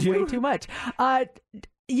 Yeah, there was way too much.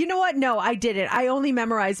 You know what? No, I didn't. I only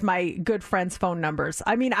memorized my good friends' phone numbers.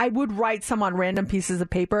 I mean, I would write some on random pieces of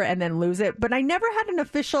paper and then lose it, but I never had an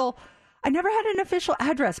official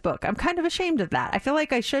address book. I'm kind of ashamed of that. I feel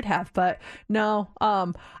like I should have, but no.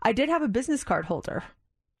 I did have a business card holder.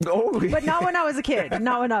 Oh, but not when I was a kid.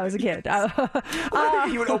 Not when I was a kid.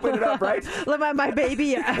 You would open it up, right? My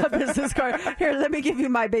baby business card. Here, let me give you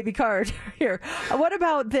my baby card. Here. What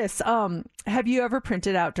about this? Have you ever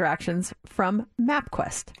printed out directions from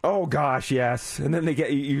MapQuest? Oh, gosh, yes. And then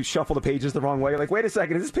you shuffle the pages the wrong way. You're like, wait a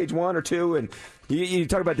second, is this page 1 or 2? And you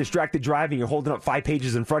talk about distracted driving. You're holding up 5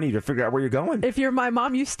 pages in front of you to figure out where you're going. If you're my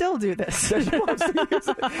mom, you still do this. Because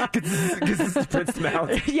this prints them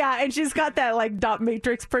out. Yeah, and she's got that like dot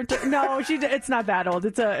matrix printer. No, it's not that old.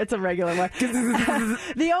 It's a regular one.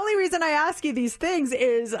 The only reason I ask you these things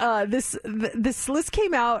is this list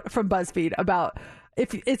came out from BuzzFeed about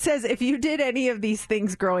it says if you did any of these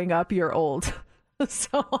things growing up, you're old.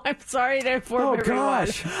 So I'm sorry to inform everyone.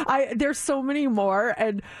 Gosh. There's so many more,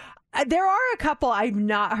 and there are a couple I've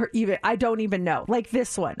not heard even. I don't even know, like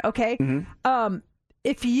this one. Okay. Mm-hmm.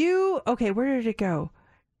 Where did it go?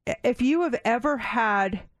 If you have ever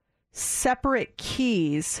had separate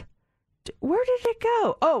keys, where did it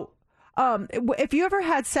go? If you ever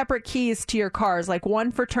had separate keys to your cars, like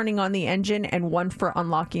one for turning on the engine and one for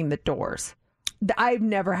unlocking the doors. I've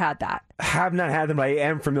never had that. Have not had them, but I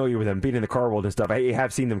am familiar with them. Being in the car world and stuff, I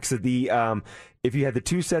have seen them. Because if you had the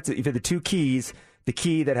two sets, if you had the two keys, the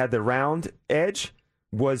key that had the round edge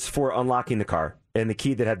was for unlocking the car, and the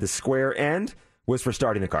key that had the square end was for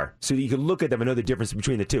starting the car. So you could look at them and know the difference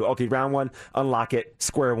between the two. Okay, round one, unlock it.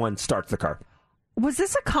 Square one starts the car. Was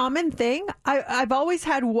this a common thing? I've always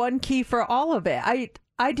had one key for all of it.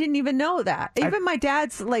 I didn't even know that. Even my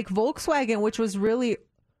dad's like Volkswagen, which was really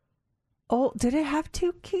old. Did it have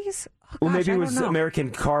two keys? Oh, well, maybe it was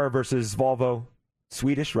American car versus Volvo.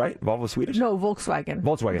 Swedish, right? Volvo Swedish? No, Volkswagen.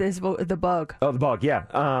 The Bug. Oh, the Bug, yeah.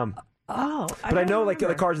 But I know like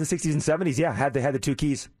the cars in the 60s and 70s, yeah, they had the two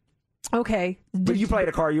keys. Okay. But you probably had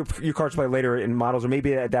a car. Your car's probably later in models, or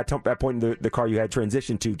maybe at that point the car you had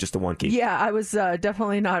transitioned to just the one key. Yeah, I was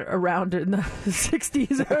definitely not around in the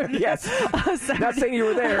 60s. Or yes. Not saying you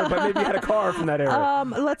were there, but maybe you had a car from that era.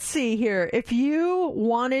 Let's see here. If you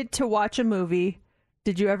wanted to watch a movie,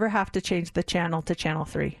 did you ever have to change the channel to Channel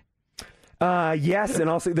 3? Yes, and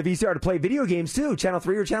also the VCR to play video games too, Channel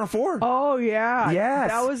 3 or Channel 4. Oh, yeah. Yes.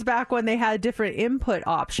 That was back when they had different input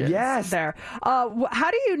options. Yes. There. How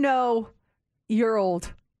do you know you're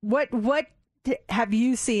old? What have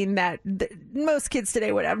you seen that most kids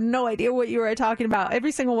today would have no idea what you were talking about?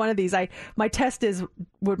 Every single one of these, my test is,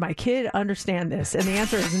 would my kid understand this? And the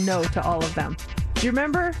answer is no to all of them. Do you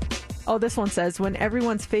remember? Oh, this one says, when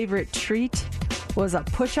everyone's favorite treat was a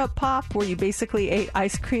push-up pop where you basically ate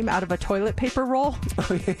ice cream out of a toilet paper roll.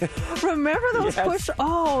 Oh, yeah. Remember those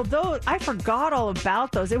those, I forgot all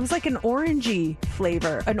about those. It was like an orangey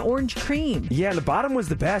flavor, an orange cream. Yeah, and the bottom was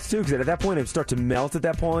the best too, because at that point it would start to melt at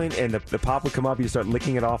that point, and the pop would come up. You start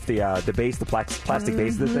licking it off the base, the plastic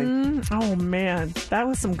base of the thing. Oh man, that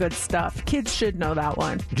was some good stuff. Kids should know that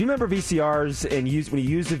one. Do you remember VCRs? And when you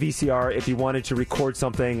used the VCR, if you wanted to record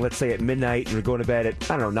something, let's say at midnight, and you're going to bed at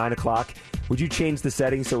 9 o'clock, would you change the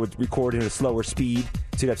settings so it would record at a slower speed?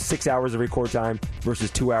 So you'd have 6 hours of record time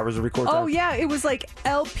versus 2 hours of record time? Oh, yeah. It was like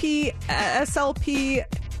LP, SLP,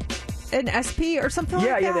 and SP or something like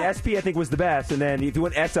that. Yeah, the SP I think was the best. And then if you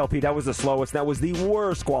went SLP, that was the slowest. That was the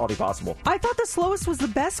worst quality possible. I thought the slowest was the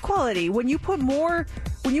best quality. When you put more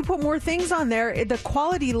things on there, the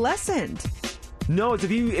quality lessened. No, it's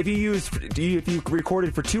if you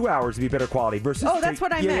recorded for 2 hours, it'd be better quality versus. Oh, that's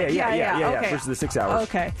what I meant. Yeah. Okay. Versus the 6 hours.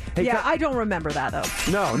 Okay. Hey, I don't remember that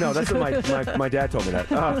though. No, that's what my dad told me that.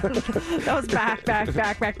 That was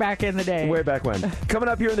back in the day. Way back when. Coming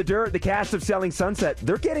up here in the dirt, the cast of Selling Sunset,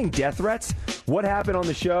 they're getting death threats. What happened on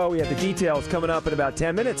the show? We have the details coming up in about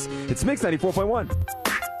 10 minutes. It's Mix 94.1.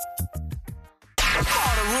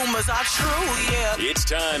 Rumors are true, yeah. It's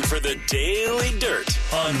time for the Daily Dirt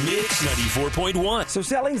on Mix 94.1. So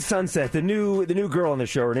Selling Sunset, the new girl on the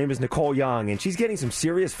show, her name is Nicole Young, and she's getting some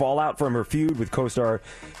serious fallout from her feud with co-star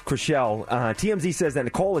Chrishell. TMZ says that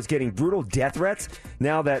Nicole is getting brutal death threats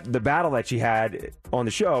now that the battle that she had on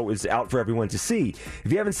the show is out for everyone to see.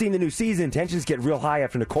 If you haven't seen the new season, tensions get real high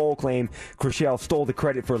after Nicole claimed Chrishell stole the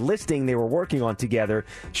credit for a listing they were working on together.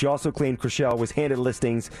 She also claimed Chrishell was handed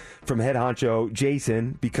listings from head honcho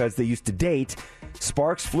Jason because they used to date.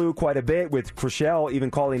 Sparks flew quite a bit, with Chrishell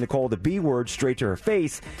even calling Nicole the B word straight to her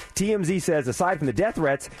face. TMZ says aside from the death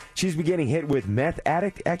threats, she's been getting hit with meth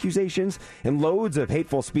addict accusations and loads of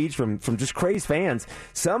hateful speech from just crazed fans,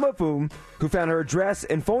 some of whom who found her address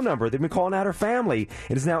and phone number. They've been calling out her family.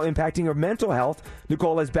 It is now impacting her mental health.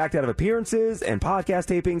 Nicole has backed out of appearances and podcast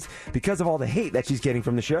tapings because of all the hate that she's getting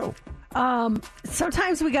from the show.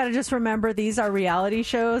 Sometimes we got to just remember these are reality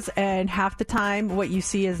shows, and half the time what you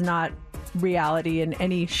see is not reality in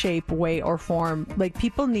any shape, way, or form. Like,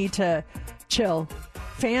 people need to chill.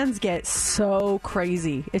 Fans get so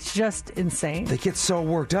crazy. It's just insane. They get so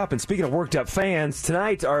worked up. And speaking of worked up fans,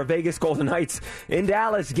 tonight our Vegas Golden Knights in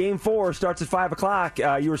Dallas. Game 4 starts at 5 o'clock.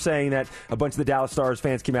 You were saying that a bunch of the Dallas Stars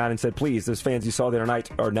fans came out and said, please, those fans you saw there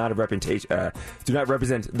tonight are not a representation, do not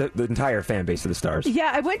represent the entire fan base of the Stars.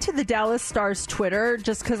 Yeah, I went to the Dallas Stars Twitter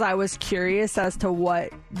just because I was curious as to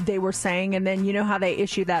what they were saying. And then you know how they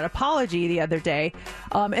issued that apology the other day.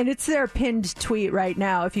 And it's their pinned tweet right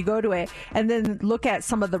now if you go to it. And then look at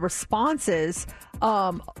some of the responses.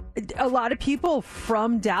 A lot of people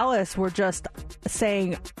from Dallas were just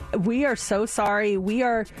saying, we are so sorry. We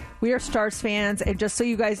are Stars fans. And just so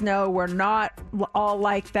you guys know, we're not all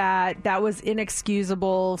like that. That was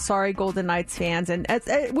inexcusable. Sorry, Golden Knights fans. And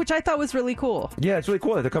which I thought was really cool. Yeah, it's really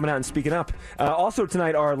cool that they're coming out and speaking up. Also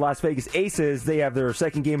tonight are Las Vegas Aces. They have their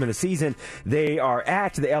second game of the season. They are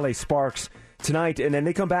at the LA Sparks tonight, and then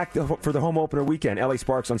they come back for the home opener weekend. LA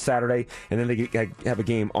Sparks on Saturday, and then they have a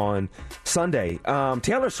game on Sunday.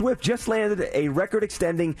 Taylor Swift just landed a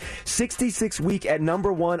record-extending 66 week at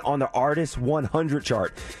number 1 on the Artist 100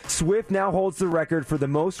 chart. Swift now holds the record for the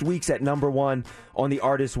most weeks at number 1 on the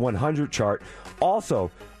Artist 100 chart.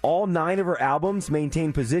 Also, all 9 of her albums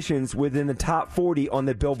maintain positions within the top 40 on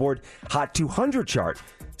the Billboard Hot 200 chart.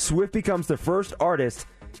 Swift becomes the first artist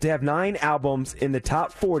to have 9 albums in the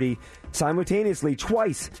top 40 simultaneously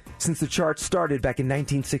twice since the chart started back in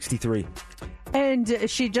 1963. And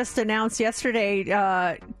she just announced yesterday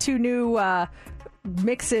 2 new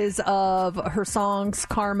mixes of her songs,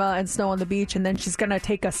 Karma and Snow on the Beach, and then she's going to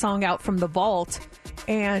take a song out from the vault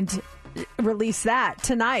and release that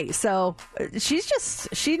tonight. So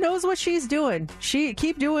she knows what she's doing.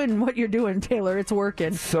 Keep doing what you're doing, Taylor. It's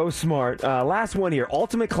working. So smart. Last one here.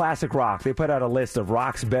 Ultimate Classic Rock. They put out a list of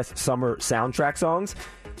rock's best summer soundtrack songs.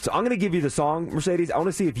 So I'm going to give you the song, Mercedes. I want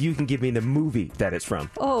to see if you can give me the movie that it's from.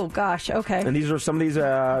 Oh, gosh. Okay. And these are some of these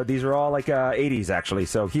are all like 80s, actually.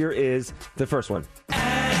 So here is the first one.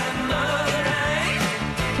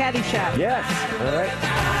 Caddyshack. Yes. All right.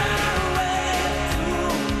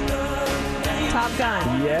 Top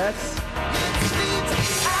Gun. Yes.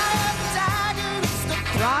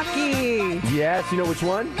 Rocky. Yes. You know which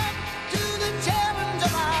one?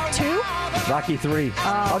 2? Rocky 3.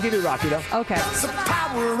 I'll give you Rocky, though. Okay.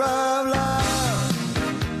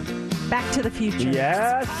 Back to the Future.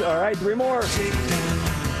 Yes. All right. 3 more.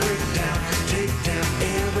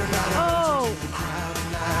 Oh.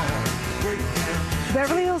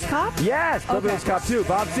 Beverly Hills Cop? Yes. Beverly Hills Cop 2.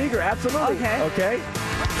 Bob Seger. Absolutely. Okay.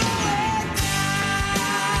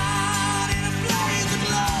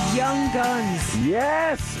 Young Guns.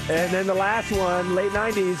 Yes. And then the last one, late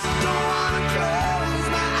 90s.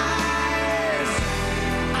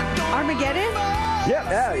 Armageddon?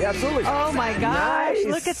 Yeah, absolutely. Oh, my gosh. Nice.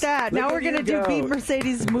 Look at that. Now Look we're at going to you do go. Beat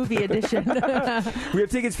Mercedes movie edition. We have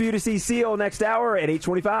tickets for you to see Seal next hour at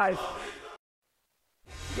 8:25.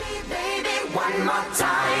 One more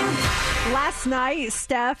time. Last night,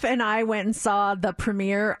 Steph and I went and saw the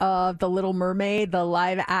premiere of The Little Mermaid, the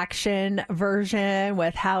live-action version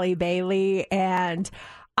with Halle Bailey, and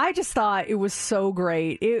I just thought it was so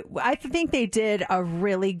great. I think they did a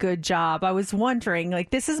really good job. I was wondering, like,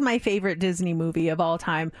 this is my favorite Disney movie of all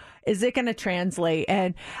time. Is it going to translate?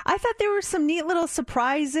 And I thought there were some neat little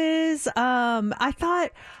surprises. I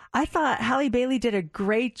thought Halle Bailey did a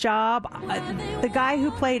great job. The guy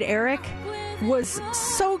who played Eric was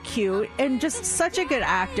so cute and just such a good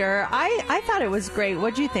actor. I thought it was great.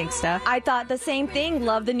 What do you think, Steph? I thought the same thing.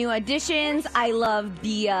 Love the new additions. I love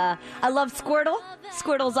Squirtle.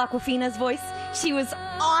 Squirtle's Aquafina's voice. She was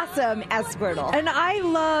awesome as Squirtle. And I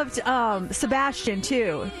loved Sebastian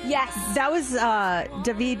too. Yes. That was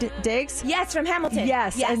David Diggs. Yes, from Hamilton.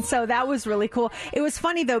 Yes. And so that was really cool. It was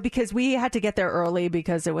funny though because we had to get there early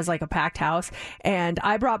because it was like a packed house. And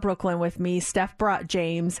I brought Brooklyn with me. Steph brought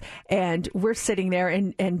James, and we're sitting there,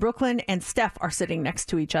 and Brooklyn and Steph are sitting next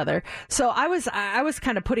to each other. So I was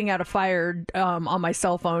kind of putting out a fire on my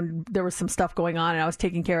cell phone. There was some stuff going on, and I was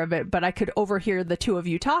taking care of it, but I could overhear the two of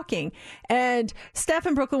you talking. And Steph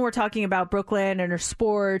and Brooklyn were talking about Brooklyn and her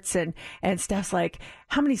sports, and Steph's like,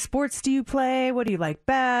 how many sports do you play? What do you like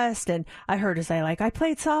best? And I heard her say, I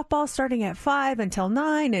played softball starting at 5 until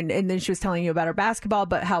 9. And then she was telling you about her basketball,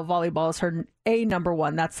 but how volleyball is her number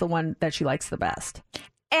one. That's the one that she likes the best.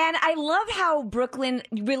 And I love how Brooklyn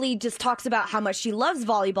really just talks about how much she loves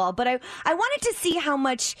volleyball, but I wanted to see how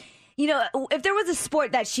much, if there was a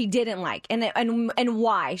sport that she didn't like and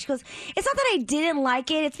why. She goes, it's not that I didn't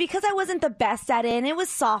like it. It's because I wasn't the best at it, and it was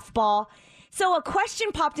softball. So a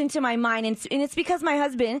question popped into my mind, and it's because my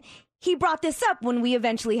husband, he brought this up when we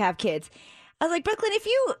eventually have kids. I was like, Brooklyn,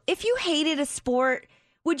 if you hated a sport,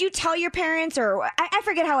 would you tell your parents? Or I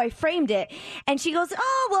forget how I framed it. And she goes,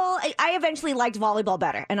 oh, well, I eventually liked volleyball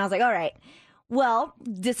better. And I was like, all right, well,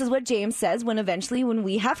 this is what James says when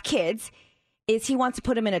we have kids, is he wants to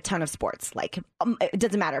put them in a ton of sports. Like, it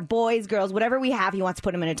doesn't matter, boys, girls, whatever we have, he wants to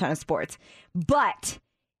put them in a ton of sports. But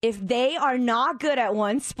if they are not good at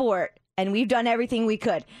one sport, and we've done everything we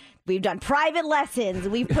could, we've done private lessons,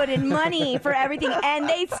 we've put in money for everything, and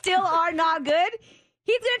they still are not good,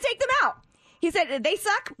 he's going to take them out. He said, they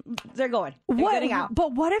suck, they're going. They're getting out.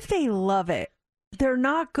 But what if they love it? They're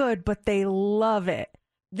not good, but they love it.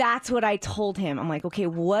 That's what I told him. I'm like, okay,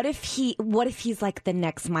 what if he's like the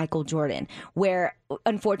next Michael Jordan, where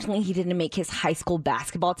unfortunately he didn't make his high school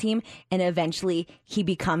basketball team, and eventually he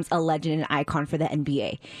becomes a legend and icon for the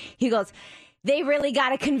NBA. He goes, they really got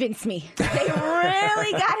to convince me. They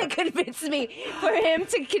really got to convince me for him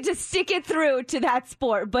to stick it through to that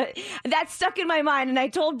sport. But that stuck in my mind, and I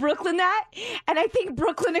told Brooklyn that, and I think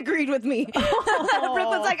Brooklyn agreed with me. Oh.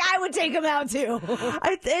 Brooklyn's like, I would take him out too.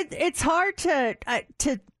 It's hard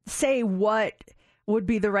to say what would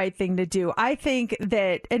be the right thing to do. I think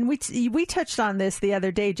that, and we touched on this the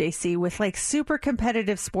other day, JC, with like super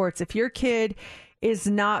competitive sports. If your kid is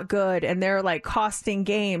not good and they're like costing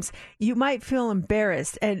games, you might feel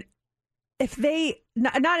embarrassed. And if they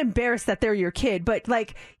not embarrassed that they're your kid, but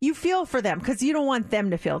like you feel for them because you don't want them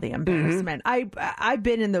to feel the embarrassment. I've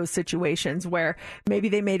been in those situations where maybe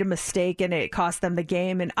they made a mistake and it cost them the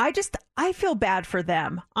game, and I feel bad for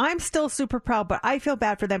them. I'm still super proud, but I feel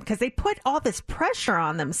bad for them because they put all this pressure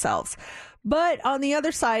on themselves. But on the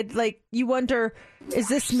other side, like, you wonder, is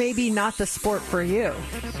this maybe not the sport for you?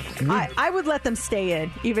 I would let them stay in,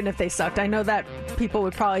 even if they sucked. I know that people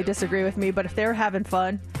would probably disagree with me, but if they're having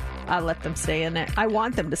fun, I let them stay in it. I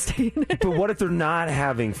want them to stay in it. But what if they're not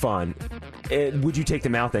having fun? Would you take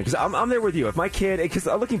them out then? Because I'm there with you. If my kid, because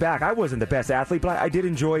looking back, I wasn't the best athlete, but I did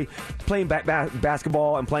enjoy playing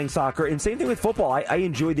basketball and playing soccer. And same thing with football. I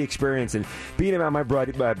enjoyed the experience and being around my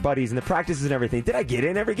buddies and the practices and everything. Did I get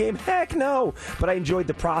in every game? Heck no. But I enjoyed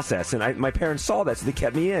the process, and my parents saw that, so they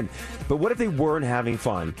kept me in. But what if they weren't having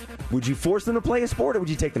fun? Would you force them to play a sport, or would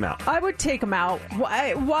you take them out? I would take them out.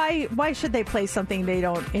 Why should they play something they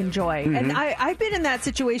don't enjoy? And I've been in that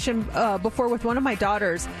situation before with one of my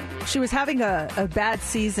daughters. She was having a bad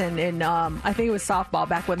season in, I think it was softball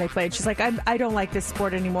back when they played. She's like, I don't like this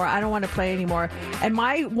sport anymore. I don't want to play anymore. And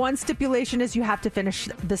my one stipulation is you have to finish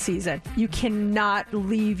the season. You cannot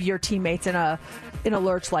leave your teammates in a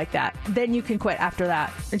lurch like that. Then you can quit after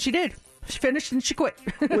that. And she did. She finished and she quit.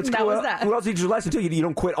 That was that. Who else teaches your lesson too? You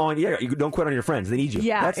don't quit on you don't quit on your friends. They need you.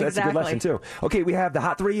 Yeah, that's exactly. a good lesson too. Okay, we have the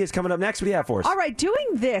Hot 3 is coming up next. What do you have for us? All right, doing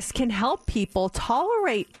this can help people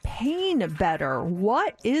tolerate pain better.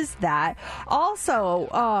 What is that?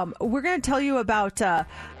 Also, we're going to tell you about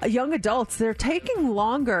young adults. They're taking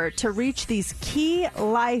longer to reach these key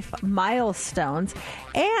life milestones.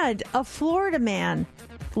 And a Florida man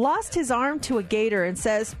lost his arm to a gator and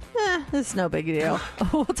says, this is no big deal.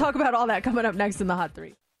 We'll talk about all that coming up next in the Hot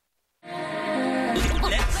 3.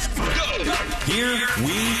 Let's go. Here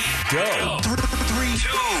we go. 3,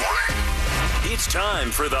 2. It's time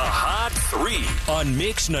for the Hot 3 on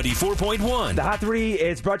Mix 94.1. The Hot 3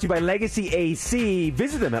 is brought to you by Legacy AC.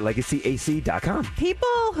 Visit them at legacyac.com.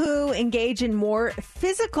 People who engage in more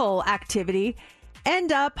physical activity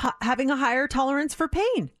end up having a higher tolerance for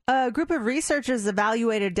pain. A group of researchers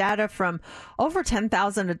evaluated data from over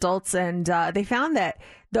 10,000 adults, and they found that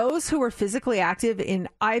those who were physically active in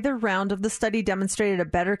either round of the study demonstrated a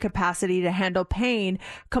better capacity to handle pain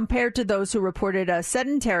compared to those who reported a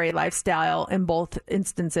sedentary lifestyle in both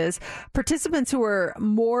instances. Participants who were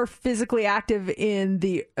more physically active in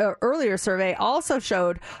the earlier survey also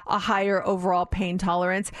showed a higher overall pain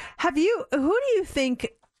tolerance. Who do you think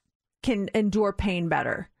can endure pain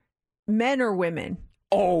better, men or women?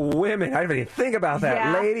 Oh, women. I didn't even think about that.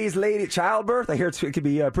 Yeah. Ladies, childbirth. I hear it could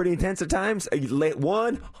be pretty intense at times.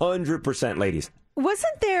 100% ladies.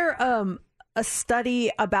 Wasn't there a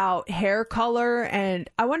study about hair color? And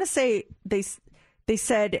I want to say they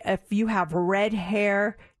said if you have red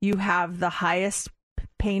hair, you have the highest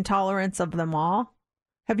pain tolerance of them all.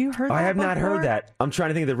 Have you heard that? I have not before? heard that. I'm trying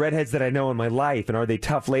to think of the redheads that I know in my life, and are they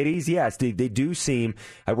tough ladies? Yes, they do seem.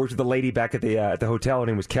 I worked with a lady back at the hotel. Her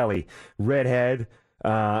name was Kelly, redhead,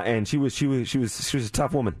 and she was a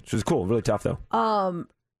tough woman. She was cool, really tough though.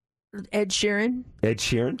 Ed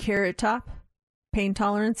Sheeran, Carrot Top, pain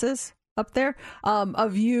tolerances up there.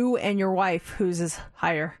 Of you and your wife, whose is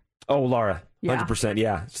higher? Oh, Laura. Yeah. 100%,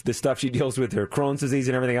 yeah. The stuff she deals with, her Crohn's disease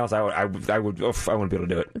and everything else, I wouldn't be able to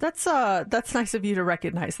do it. That's nice of you to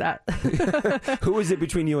recognize that. Who is it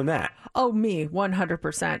between you and Matt? Oh, me,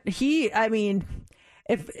 100%. I mean,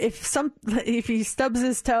 if he stubs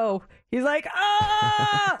his toe, he's like,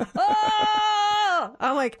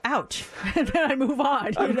 I'm like, ouch. And then I move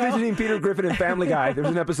on. I'm visiting Peter Griffin in Family Guy. There's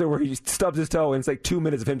an episode where he stubs his toe, and it's like 2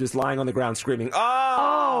 minutes of him just lying on the ground screaming,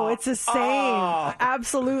 oh, it's the same.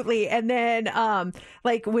 Absolutely. And then,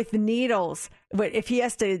 like with needles, but if he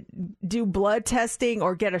has to do blood testing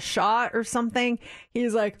or get a shot or something,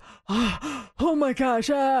 he's like, oh my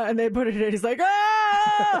gosh, and they put it in, he's like,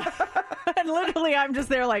 and literally I'm just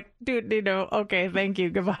there like, dude, okay, thank you,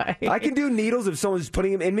 goodbye. I can do needles if someone's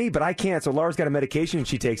putting them in me, but I can't. So Laura's got a medication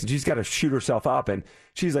she takes, and she's got to shoot herself up, and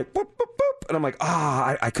she's like, boop, boop, boop. And I'm like,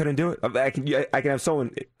 I couldn't do it. I can have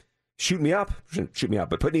someone shoot me up,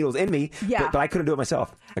 but put needles in me. Yeah. But I couldn't do it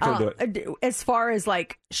myself. I couldn't do it. As far as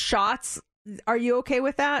like shots, are you okay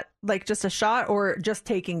with that? Like just a shot or just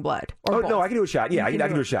taking blood? Or both? No, I can do a shot. Yeah, I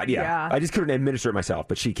can do a shot. Yeah. I just couldn't administer it myself,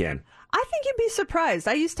 but she can. I think you'd be surprised.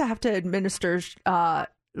 I used to have to administer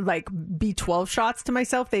like B12 shots to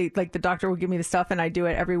myself. The doctor would give me the stuff and I do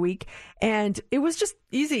it every week. And it was just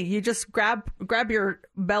easy. You just grab your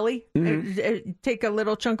belly, and take a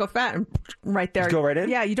little chunk of fat and right there. Just go right in?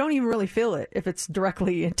 Yeah, you don't even really feel it if it's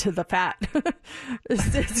directly into the fat.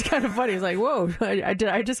 it's kind of funny. It's like, whoa, did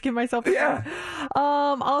I just give myself a shot?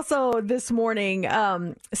 Also this morning,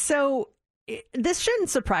 so this shouldn't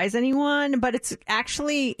surprise anyone, but it's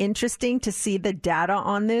actually interesting to see the data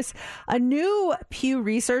on this. A new Pew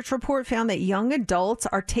Research report found that young adults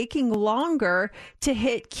are taking longer to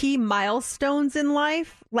hit key milestones in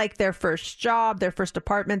life, like their first job, their first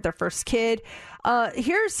apartment, their first kid.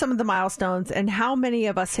 Here's some of the milestones and how many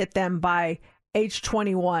of us hit them by age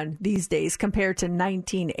 21 these days compared to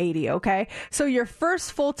 1980, okay? So your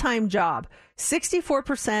first full-time job,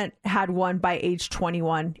 64% had one by age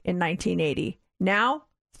 21 in 1980. Now,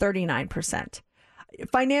 39%.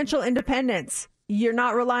 Financial independence, you're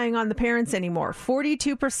not relying on the parents anymore.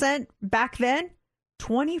 42% back then,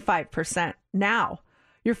 25% now.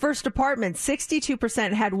 Your first apartment,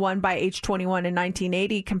 62% had one by age 21 in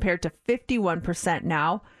 1980 compared to 51%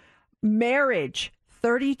 now. Marriage,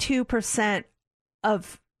 32%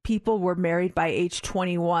 of people were married by age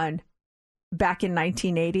 21 back in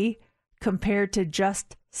 1980 compared to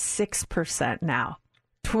just 6% now.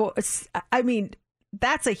 I mean,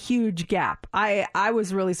 that's a huge gap. I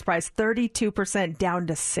was really surprised. 32% down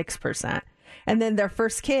to 6%. And then their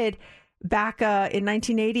first kid back in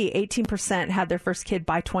 1980, 18% had their first kid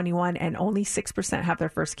by 21 and only 6% have their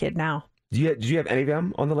first kid now. Did you have any of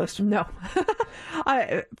them on the list? No.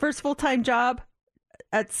 First full-time job,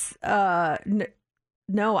 that's...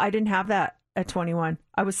 No, I didn't have that at 21.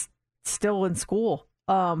 I was still in school.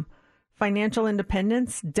 Financial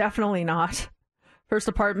independence, definitely not. First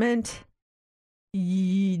apartment,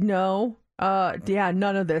 no. Yeah,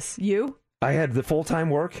 none of this. You? I had the full-time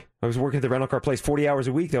work. I was working at the rental car place 40 hours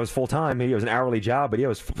a week. That was full-time. Maybe it was an hourly job, but yeah, I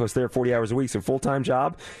was there 40 hours a week, so full-time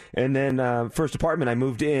job. And then first apartment, I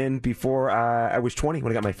moved in before I was 20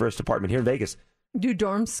 when I got my first apartment here in Vegas. Do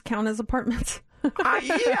dorms count as apartments? I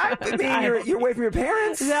mean, you're away from your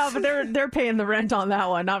parents. No, but they're paying the rent on that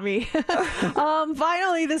one, not me.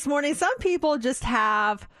 Finally, this morning, some people just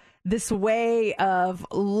have this way of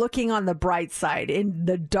looking on the bright side in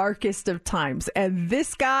the darkest of times, and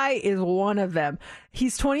this guy is one of them.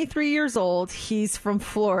 He's 23 years old. He's from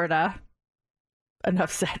Florida.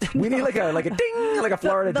 Enough said. We need like a ding, like a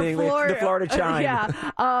Florida ding, the Florida chime.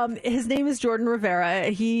 Yeah. His name is Jordan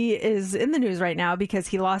Rivera. He is in the news right now because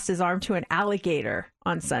he lost his arm to an alligator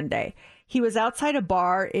on Sunday. He was outside a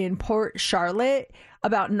bar in Port Charlotte,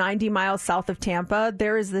 about 90 miles south of Tampa.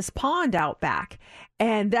 There is this pond out back,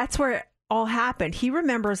 and that's where it all happened. He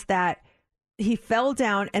remembers that he fell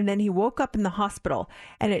down and then he woke up in the hospital,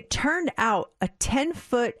 and it turned out a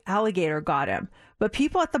 10-foot alligator got him. But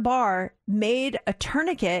people at the bar made a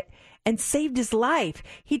tourniquet and saved his life.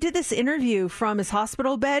 He did this interview from his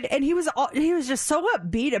hospital bed, and he was just so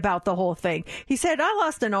upbeat about the whole thing. He said, "I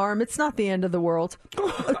lost an arm. It's not the end of the world."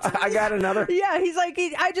 I got another. Yeah, he's like,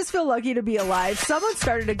 I just feel lucky to be alive. Someone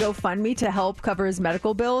started a GoFundMe to help cover his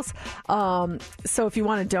medical bills. So if you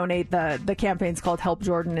want to donate, the campaign's called Help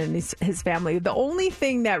Jordan and his family. The only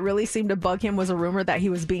thing that really seemed to bug him was a rumor that he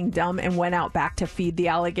was being dumb and went out back to feed the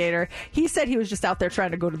alligator. He said he was just out there trying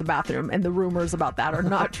to go to the bathroom, and the rumors about that are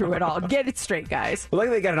not true at all. Get it straight, guys. Well,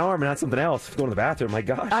 luckily they got an arm and not something else. Going to the bathroom, my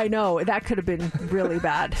gosh. I know. That could have been really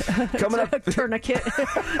bad. Coming up. Tourniquet. Tie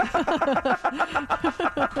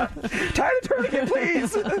the tourniquet,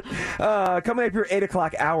 please. Coming up your 8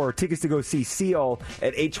 o'clock hour, tickets to go see Seal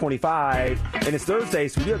at 8:25. And it's Thursday,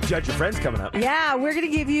 so we do have Judge Your Friends coming up. Yeah, we're going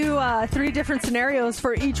to give you 3 different scenarios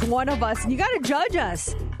for each one of us. And you got to judge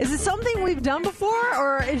us. Is it something we've done before,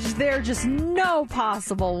 or is there just no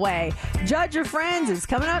possible way? Judge Your Friends is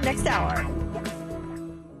coming up next hour.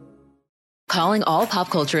 Calling all pop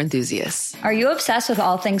culture enthusiasts. Are you obsessed with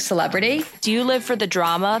all things celebrity? Do you live for the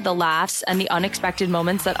drama, the laughs, and the unexpected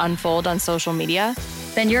moments that unfold on social media?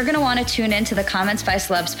 Then you're going to want to tune in to the Comments by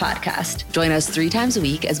Celebs podcast. Join us 3 times a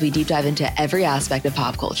week as we deep dive into every aspect of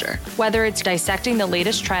pop culture. Whether it's dissecting the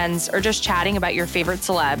latest trends or just chatting about your favorite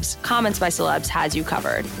celebs, Comments by Celebs has you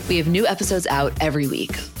covered. We have new episodes out every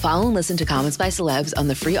week. Follow and listen to Comments by Celebs on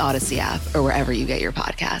the free Odyssey app or wherever you get your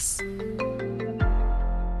podcasts.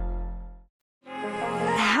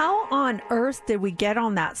 How on earth did we get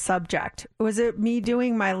on that subject? Was it me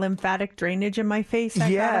doing my lymphatic drainage in my face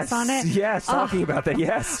that got us on it? Yes, talking about that,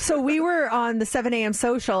 yes. So we were on the 7 a.m.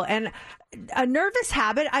 social, and a nervous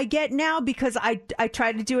habit I get now because I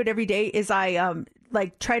try to do it every day is I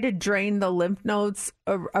like try to drain the lymph nodes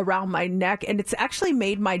around my neck, and it's actually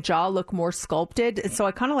made my jaw look more sculpted. And so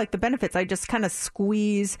I kind of like the benefits. I just kind of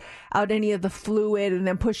squeeze out any of the fluid and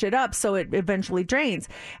then push it up so it eventually drains.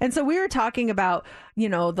 And so we were talking about, you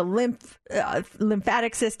know, the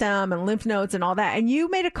lymphatic system and lymph nodes and all that. And you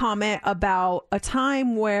made a comment about a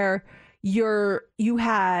time where you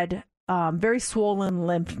had very swollen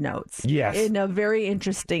lymph nodes. Yes. In a very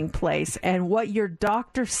interesting place. And what your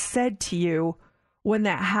doctor said to you when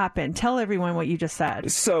that happened. Tell everyone what you just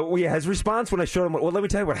said. So, yeah, his response when I showed him, well, let me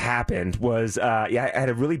tell you what happened was, I had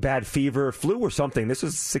a really bad fever, flu or something. This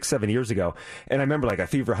was 6-7 years ago. And I remember like a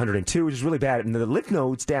fever 102, which is really bad. And the lymph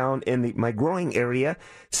nodes down in my groin area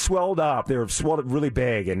swelled up. They were swelled up really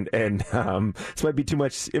big. And this might be too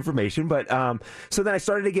much information. But so then I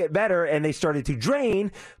started to get better and they started to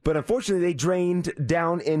drain. But unfortunately, they drained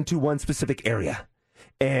down into one specific area.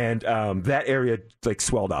 And that area like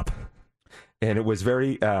swelled up. And it was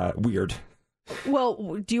very weird.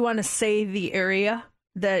 Well, do you want to say the area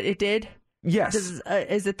that it did? Yes.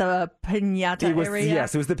 Is it the piñata area?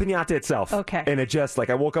 Yes, it was the piñata itself. Okay. And it just,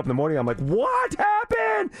 like, I woke up in the morning, I'm like, what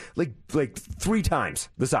happened? Like 3 times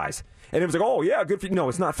the size. And it was like, oh, yeah, good for you. No,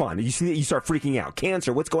 it's not fun. You see, you start freaking out.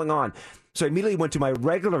 Cancer, what's going on? So I immediately went to my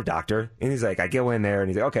regular doctor, and he's like, I go in there,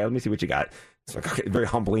 and he's like, okay, let me see what you got. It's like, okay, very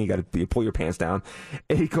humbling. You got to pull your pants down.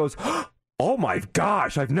 And he goes, oh my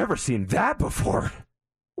gosh, I've never seen that before.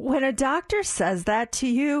 When a doctor says that to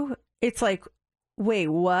you, it's like, wait,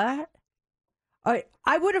 what?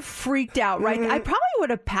 I would have freaked out, right? I probably would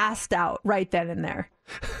have passed out right then and there.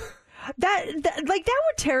 That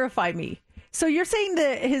would terrify me. So you're saying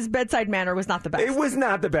that his bedside manner was not the best? It was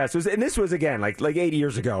not the best. And this was, again, like 8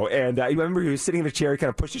 years ago. And I remember he was sitting in a chair. He kind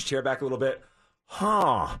of pushed his chair back a little bit.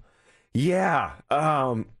 Yeah.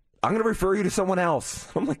 I'm going to refer you to someone else.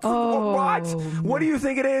 I'm like, what? What do you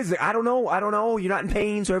think it is? I don't know. You're not in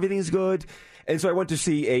pain, so everything's good. And so I went to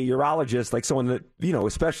see a urologist, like someone that, you know,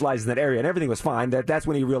 specializes in that area, and everything was fine. That's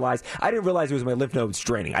when he realized, I didn't realize it was my lymph nodes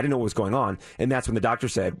draining. I didn't know what was going on. And that's when the doctor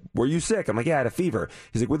said, were you sick? I'm like, yeah, I had a fever.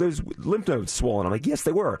 He's like, were those lymph nodes swollen? I'm like, yes,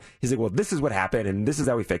 they were. He's like, well, this is what happened, and this is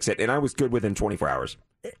how we fix it. And I was good within 24 hours.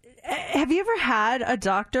 Have you ever had a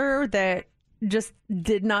doctor that just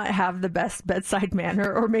did not have the best bedside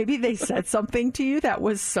manner, or maybe they said something to you that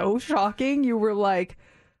was so shocking you were like,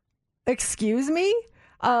 excuse me?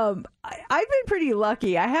 I've been pretty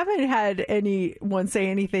lucky. I haven't had anyone say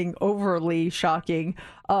anything overly shocking.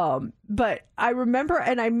 But I remember,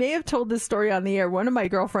 and I may have told this story on the air, one of my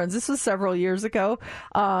girlfriends, this was several years ago,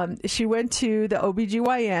 she went to the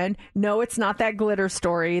OBGYN. No, it's not that glitter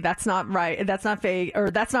story. That's not right. That's not fake,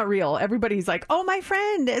 or that's not real. Everybody's like, oh, my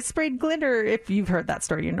friend sprayed glitter. If you've heard that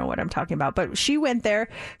story, you know what I'm talking about. But she went there.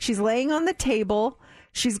 She's laying on the table.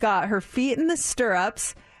 She's got her feet in the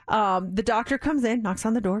stirrups. The doctor comes in, knocks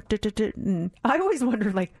on the door. And I always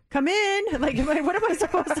wonder, like, come in. Like, what am I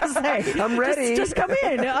supposed to say? I'm ready. Just come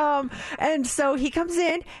in. And so he comes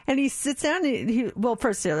in and he sits down. Well,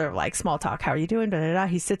 first they're like small talk. How are you doing? Blah, blah, blah.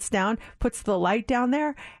 He sits down, puts the light down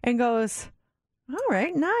there, and goes, "All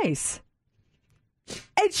right, nice."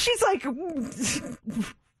 And she's like,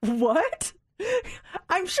 "What?"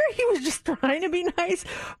 I'm sure he was just trying to be nice,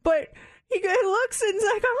 but he looks and is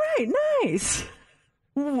like, "All right, nice."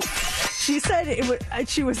 She said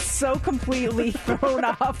she was so completely thrown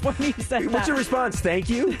off when he said that. What's your response? Thank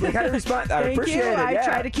you? Like, how do you respond? I appreciate it. I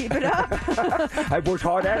try to keep it up. I've worked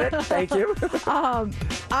hard at it. Thank you.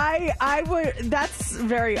 I would. That's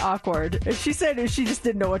very awkward. She said she just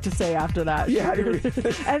didn't know what to say after that. Yeah.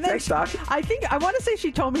 And then Thanks, Doc. I want to say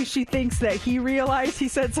she told me she thinks that he realized he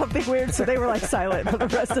said something weird, so they were like silent for the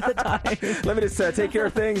rest of the time. Let me just take care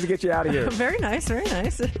of things and get you out of here. Very nice, very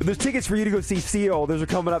nice. There's tickets for you to go see Seal. Those are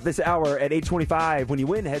coming up this hour at 8:25. When you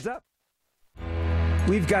win, heads up.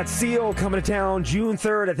 We've got Seal coming to town June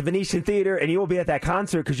 3rd at the Venetian Theater, and you will be at that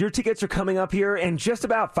concert because your tickets are coming up here in just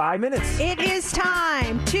about 5 minutes. It is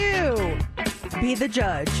time to be the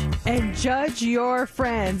judge and judge your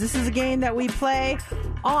friends. This is a game that we play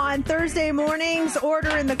on Thursday mornings.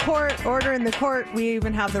 Order in the court. Order in the court. We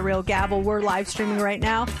even have the real gavel. We're live streaming right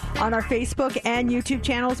now on our Facebook and YouTube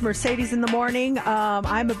channels. Mercedes in the morning.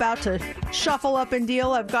 I'm about to shuffle up and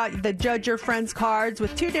deal. I've got the judge your friends cards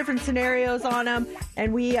with 2 different scenarios on them.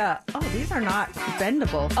 And we, these are not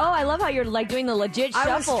bendable. Oh, I love how you're like doing the legit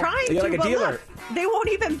shuffle. I was trying to, like a but dealer. Look, they won't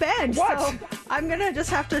even bend. What? So I'm going to just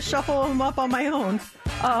have to shuffle them up on my own.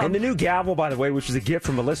 And the new gavel, by the way, which is a gift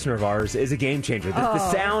from a listener of ours, is a game changer.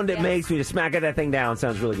 The sound it makes when you smack that thing down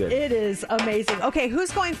sounds really good. It is amazing. Okay,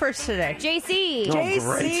 who's going first today? JC.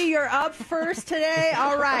 JC, you're up first today.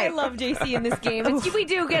 All right. I love JC in this game. We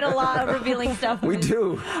do get a lot of revealing stuff. We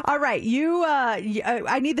do. All right.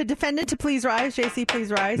 I need the defendant to please rise. JC,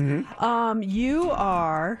 please rise. Mm-hmm. You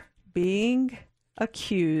are being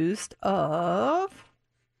accused of...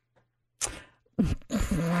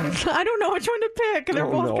 I don't know which one to pick. They're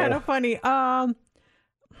both kind of funny.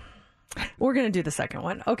 We're going to do the second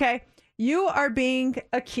one. Okay. You are being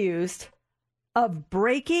accused of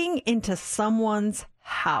breaking into someone's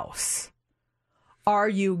house. Are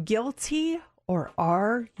you guilty or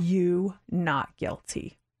are you not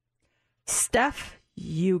guilty? Steph,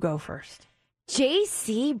 you go first.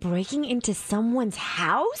 JC breaking into someone's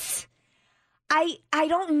house? I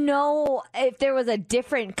don't know if there was a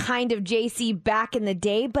different kind of JC back in the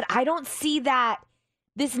day, but I don't see that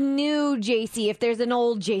this new JC, if there's an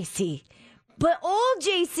old JC. But old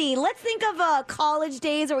JC, let's think of college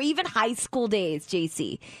days or even high school days,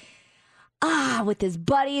 JC. With his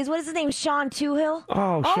buddies. What is his name? Sean Toohill?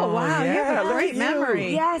 Oh, Sean. Wow. Yeah, you have a great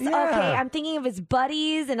memory. Yes. Yeah. Okay. I'm thinking of his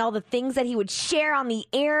buddies and all the things that he would share on the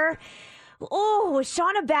air. Oh, was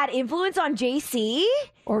Sean a bad influence on JC?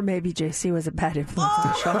 Or maybe JC was a bad influence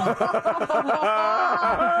on Sean.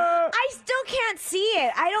 I still can't see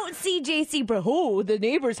it. I don't see JC, but the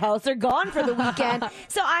neighbor's house, they're gone for the weekend.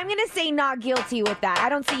 So I'm going to say not guilty with that. I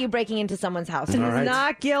don't see you breaking into someone's house. right.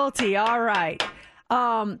 Not guilty. All right.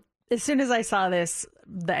 As soon as I saw this,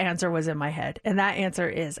 the answer was in my head. And that answer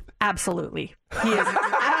is absolutely. He is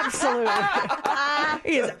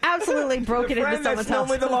absolutely broken into someone's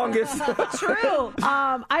house. The longest. True.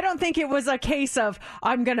 I don't think it was a case of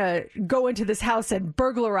I'm going to go into this house and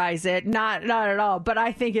burglarize it. Not at all. But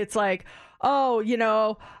I think it's like,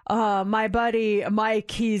 my buddy Mike,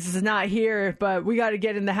 he's not here, but we got to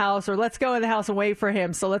get in the house, or let's go in the house and wait for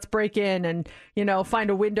him. So let's break in and, find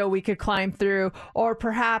a window we could climb through. Or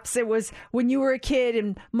perhaps it was when you were a kid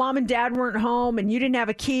and mom and dad weren't home and you didn't have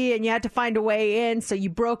a key and you had to find a way in. So you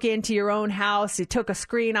broke into your own house. You took a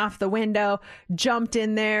screen off the window, jumped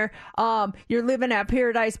in there. You're living at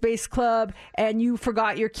Paradise Base Club and you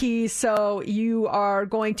forgot your keys. So you are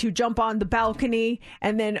going to jump on the balcony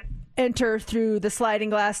and then enter through the sliding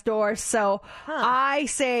glass door. So I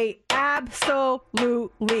say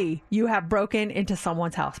absolutely you have broken into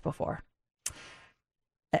someone's house before.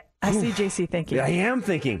 I see JC thinking. I am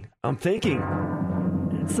thinking. I'm thinking.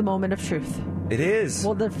 It's the moment of truth. It is.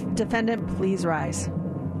 Will the defendant please rise?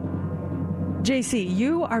 JC,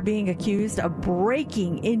 you are being accused of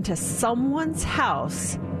breaking into someone's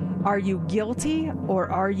house. Are you guilty or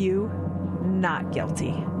are you not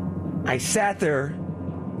guilty? I sat there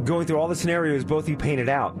going through all the scenarios both of you painted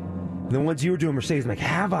out. And the ones you were doing, Mercedes, I'm like,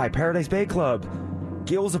 have I? Paradise Bay Club,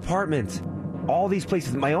 Gil's apartment, all these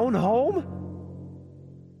places. My own home?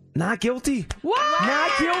 Not guilty. What?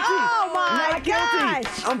 Not guilty. Oh, my Not guilty.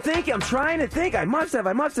 gosh. I'm trying to think. I must have.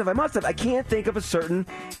 I can't think of a certain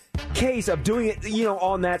case of doing it,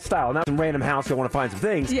 on that style. Not some random house I want to find some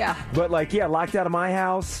things. Yeah. But locked out of my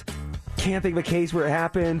house. Can't think of a case where it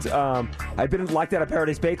happened. I've been locked out of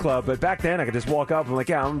Paradise Bay Club, but back then I could just walk up. I'm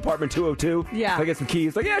like, I'm in apartment 202. Yeah. I get some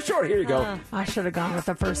keys. Like, yeah, sure, here you go. I should have gone with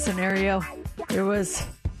the first scenario. It was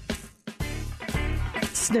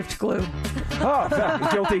sniffed glue. Oh,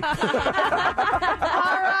 guilty. All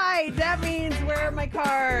right, that means where are my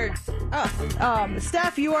cards?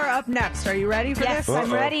 Steph, you are up next. Are you ready for Yes, this?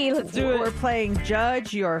 I'm ready. Let's do it. We're playing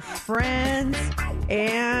Judge Your Friends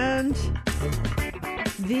and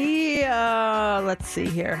let's see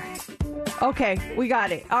here. Okay, we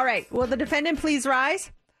got it. All right. Will the defendant please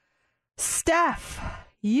rise? Steph,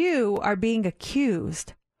 you are being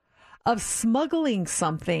accused of smuggling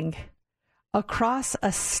something across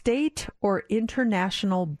a state or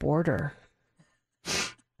international border.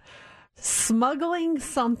 Smuggling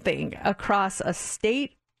something across a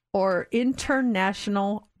state or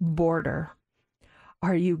international border.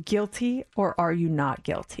 Are you guilty or are you not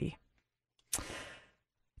guilty?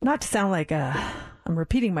 Not to sound like I'm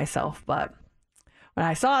repeating myself, but when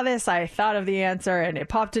I saw this, I thought of the answer and it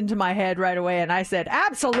popped into my head right away and I said,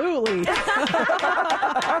 absolutely.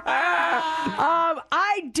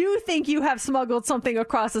 I do think you have smuggled something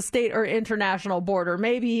across a state or international border.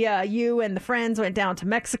 Maybe you and the friends went down to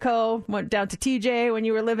Mexico, went down to TJ when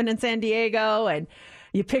you were living in San Diego, and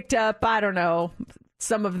you picked up, I don't know,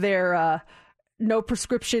 some of their no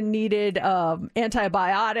prescription needed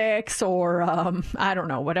antibiotics or I don't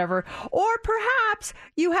know, whatever. Or perhaps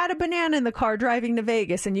you had a banana in the car driving to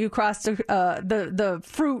Vegas and you crossed the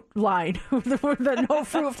fruit line, the no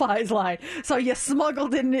fruit flies line. So you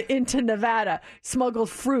smuggled into Nevada, smuggled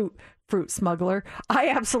fruit smuggler. I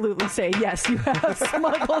absolutely say yes, you have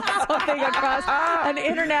smuggled something across an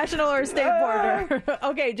international or state border.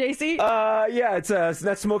 Okay, JC? Yeah, it's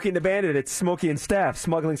not Smokey and the Bandit. It's Smokey and Steph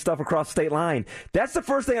smuggling stuff across state line. That's the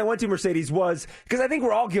first thing I went to, Mercedes, was because I think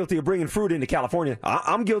we're all guilty of bringing fruit into California.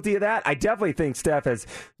 I'm guilty of that. I definitely think Steph has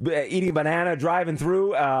eating a banana, driving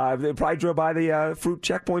through. They probably drove by the fruit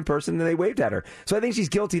checkpoint person and they waved at her. So I think she's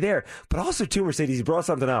guilty there. But also, too, Mercedes, you brought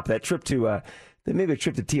something up. That trip to... maybe a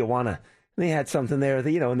trip to Tijuana. They had something there,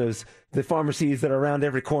 in the pharmacies that are around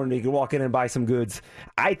every corner. You can walk in and buy some goods.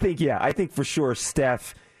 I think for sure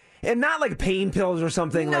Steph, and not like pain pills or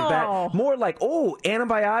something like that. More like,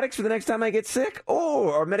 antibiotics for the next time I get sick.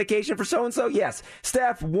 Or medication for so-and-so. Yes,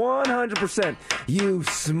 Steph, 100%. You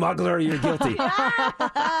smuggler, you're guilty. All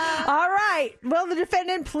right. Will the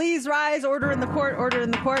defendant please rise? Order in the court. Order in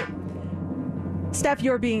the court. Steph,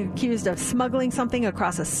 you're being accused of smuggling something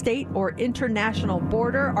across a state or international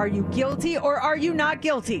border. Are you guilty or are you not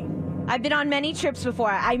guilty? I've been on many trips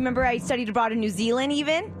before. I remember I studied abroad in New Zealand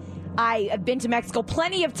even. I have been to Mexico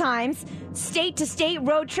plenty of times. State to state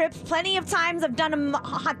road trips plenty of times. I've done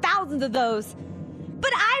thousands of those.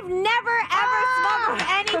 But I've never, ever smuggled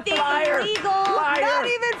anything illegal. Not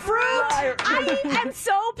even fruit. I am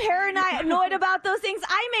so paranoid about those things.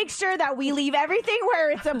 I make sure that we leave everything where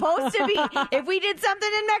it's supposed to be. If we did something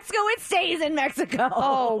in Mexico, it stays in Mexico.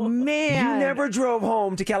 Oh, man. You never drove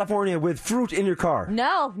home to California with fruit in your car?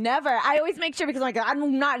 No, never. I always make sure because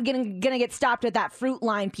I'm not gonna get stopped at that fruit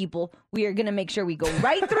line, people. We are gonna make sure we go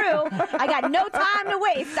right through. I got no time to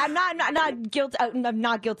waste. I'm not guilty. I'm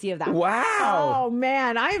not guilty of that. Wow. Oh, man.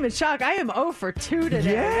 I am in shock. I am 0 for 2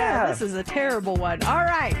 today. Yeah. This is a terrible one. All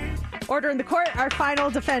right. Order in the court. Our final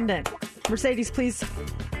defendant. Mercedes, please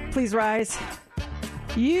rise.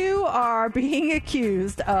 You are being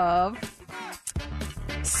accused of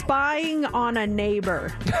spying on a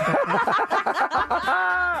neighbor.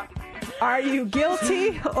 Are you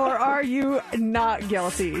guilty or are you not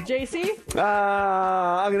guilty? JC?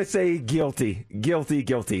 I'm going to say guilty. Guilty.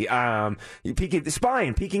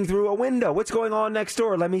 Peeking through a window. What's going on next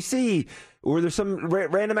door? Let me see. Or there's some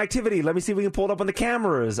random activity. Let me see if we can pull it up on the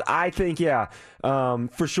cameras. I think,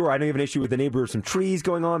 for sure. I know you have an issue with the neighbor, some trees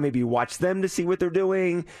going on. Maybe you watch them to see what they're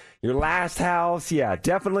doing. Your last house. Yeah,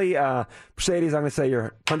 definitely. Mercedes, I'm going to say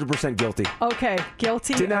you're 100% guilty. Okay,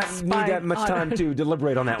 guilty. Did not need that much time to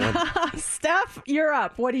deliberate on that one. Steph, you're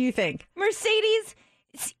up. What do you think? Mercedes,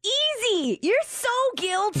 it's easy. You're so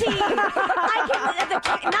guilty. Not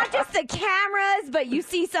just the cameras, but you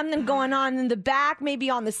see something going on in the back, maybe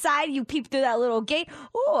on the side. You peep through that little gate.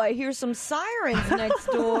 Oh, I hear some sirens next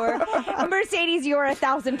door. Mercedes, you're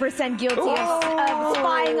 1,000% guilty of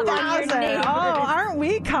spying on your neighbor. Oh, aren't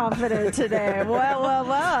we confident today?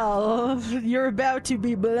 Well. You're about to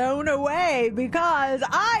be blown away because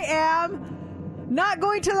I am... not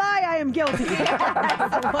going to lie, I am guilty.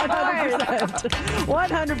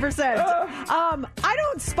 100%. I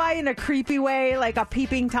don't spy in a creepy way, like a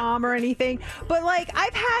peeping Tom or anything. But,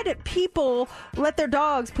 I've had people let their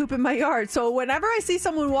dogs poop in my yard. So whenever I see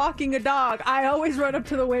someone walking a dog, I always run up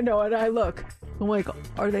to the window and I look. I'm like,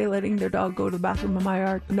 are they letting their dog go to the bathroom in my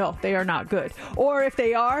yard? No, they are not good. Or if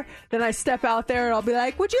they are, then I step out there and I'll be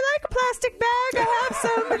like, would you like a plastic bag? I have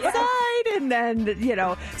some inside. And then,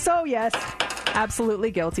 so yes.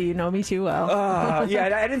 Absolutely guilty. You know me too well. Yeah,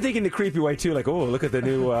 I didn't think in the creepy way too. Like, oh, look at the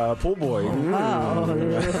new pool boy.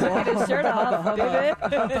 Get his shirt off,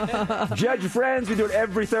 baby. Judge your friends. We do it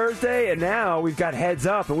every Thursday, and now we've got Heads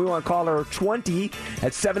Up, and we want caller 20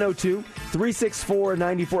 at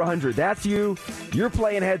 702-364-9400. That's you. You're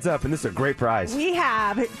playing Heads Up, and this is a great prize. We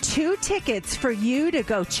have 2 tickets for you to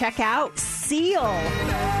go check out Seal.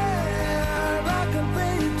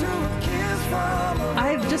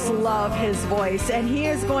 I just love his voice, and he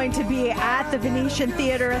is going to be at the Venetian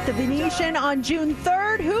Theater at the Venetian on June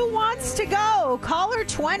 3rd. Who wants to go? Caller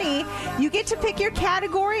 20. You get to pick your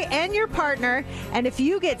category and your partner, and if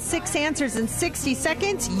you get 6 answers in 60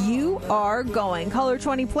 seconds, you are going. Caller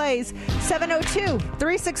 20 plays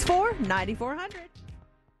 702-364-9400.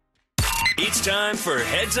 It's time for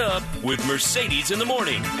Heads Up with Mercedes in the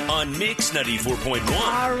Morning on Mix 94.1.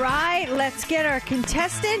 All right, let's get our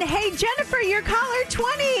contestant. Hey, Jennifer, you're caller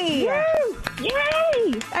 20. Woo!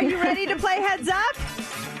 Yay! Are you ready to play Heads Up?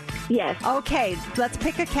 Yes. Okay, let's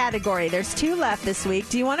pick a category. There's 2 left this week.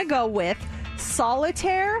 Do you want to go with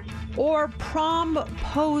solitaire or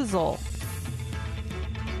promposal?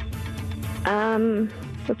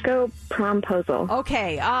 Let's go promposal.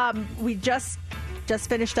 Okay. We just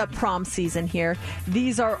finished up prom season here.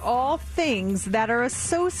 These are all things that are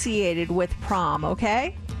associated with prom,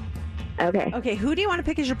 okay? Okay. Okay, who do you want to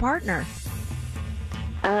pick as your partner?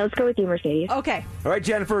 Let's go with you, Mercedes. Okay. All right,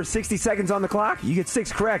 Jennifer, 60 seconds on the clock. You get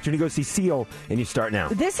 6 correct. You're going to go see Seal, and you start now.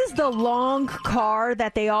 This is the long car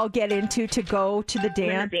that they all get into to go to the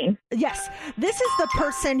dance. Limousine. Yes. This is the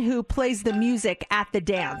person who plays the music at the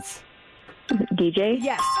dance. DJ?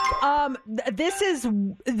 Yes. This is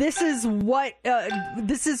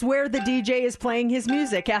where the DJ is playing his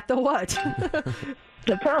music at the what?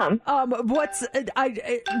 The prom.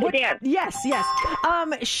 The dance. Yes.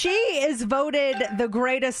 She is voted the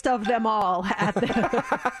greatest of them all at the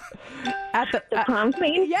The prom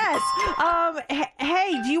queen? Yes.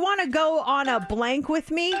 Hey, do you want to go on a blank with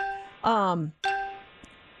me? A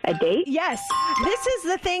date? Yes. This is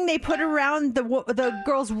the thing they put around the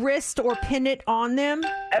girl's wrist or pin it on them.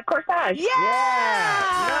 A corsage.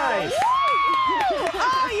 Yeah! Nice.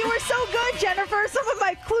 Oh, you were so good, Jennifer. Some of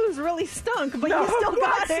my clues really stunk, but you still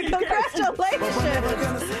got it.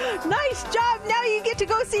 Congratulations. Nice job. Now you get to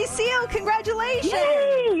go see Seal. Congratulations.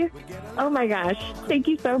 Yay! Oh, my gosh. Thank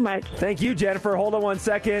you so much. Thank you, Jennifer. Hold on one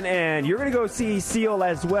second, and you're going to go see Seal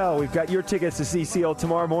as well. We've got your tickets to see Seal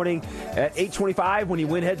tomorrow morning at 8:25 when you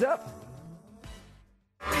win Heads Up.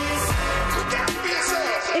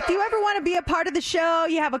 If you ever want to be a part of the show,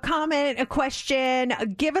 you have a comment, a question,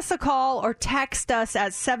 give us a call or text us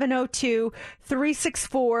at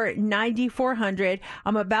 702-364-9400.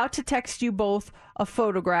 I'm about to text you both a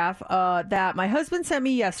photograph that my husband sent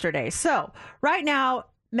me yesterday. So right now,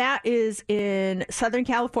 Matt is in Southern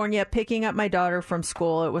California picking up my daughter from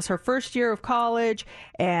school. It was her first year of college,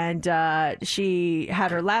 and she had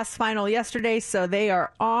her last final yesterday, so they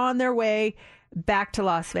are on their way back to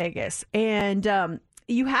Las Vegas. And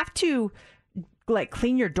you have to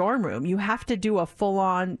clean your dorm room. You have to do a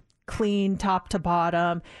full-on clean top to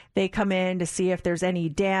bottom. They come in to see if there's any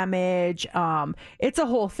damage. It's a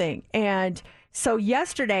whole thing. And so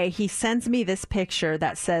yesterday he sends me this picture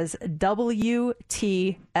that says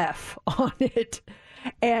WTF on it.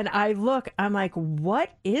 And I'm like, what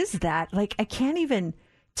is that? I can't even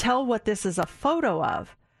tell what this is a photo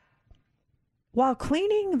of. While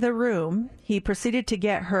cleaning the room, he proceeded to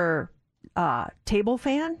get her table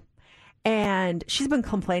fan, and she's been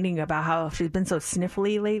complaining about how she's been so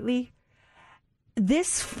sniffly lately.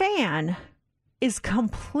 This fan is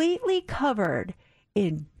completely covered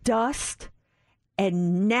in dust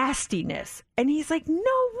and nastiness, and he's like, no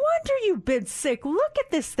wonder you've been sick. Look at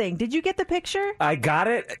this thing. Did you get the picture? I got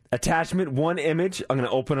it. Attachment 1 image. I'm going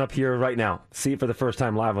to open it up here right now. See it for the first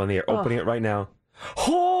time live on the air. Opening it right now.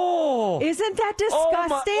 Oh! Isn't that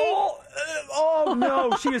disgusting? Oh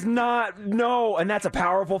no, she is not. No, and that's a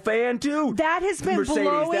powerful fan too. That has been Mercedes,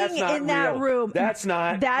 blowing in that room. That's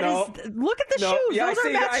not. That no. is. Look at the shoes. Yeah, Those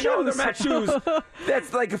are Matt's I shoes. know they're Matt's shoes.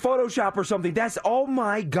 That's like a Photoshop or something. That's oh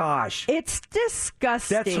my gosh. It's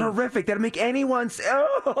disgusting. That's horrific. That'll make anyone.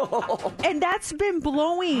 Oh. And that's been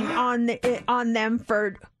blowing on them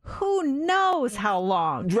for who knows how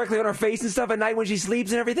long. Directly on her face and stuff at night when she sleeps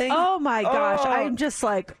and everything. Oh my gosh, I'm just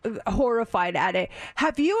horrified at it.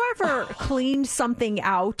 Have you ever cleaned something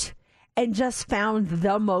out and just found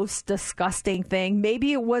the most disgusting thing?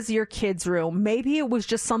 Maybe it was your kid's room. Maybe it was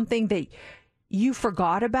just something that you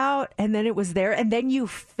forgot about and then it was there and then you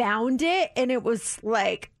found it and it was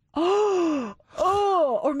like,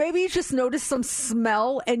 or maybe you just noticed some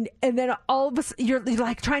smell and then all of a sudden you're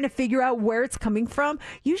trying to figure out where it's coming from.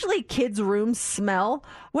 Usually kids' rooms smell.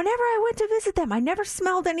 Whenever I went to visit them, I never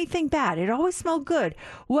smelled anything bad. It always smelled good.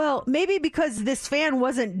 Well, maybe because this fan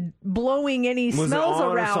wasn't blowing any smells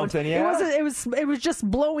around. Or something, yeah? It was just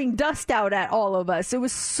blowing dust out at all of us. It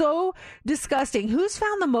was so disgusting. Who's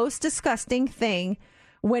found the most disgusting thing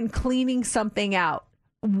when cleaning something out?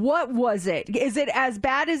 What was it? Is it as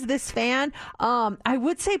bad as this fan? I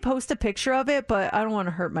would say post a picture of it, but I don't want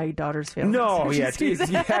to hurt my daughter's feelings. No, yes, she'd be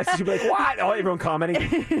like, what? Oh, everyone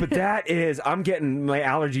commenting. But that is, my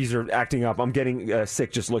allergies are acting up. I'm getting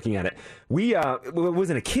sick just looking at it. It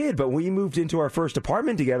wasn't a kid, but we moved into our first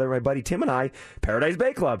apartment together, my buddy Tim and I, Paradise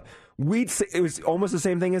Bay Club. It was almost the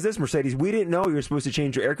same thing as this, Mercedes. We didn't know you were supposed to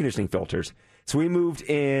change your air conditioning filters. So we moved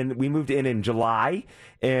in July,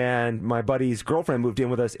 and my buddy's girlfriend moved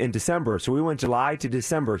in with us in December. So we went July to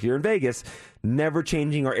December here in Vegas, never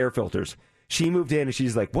changing our air filters. She moved in, and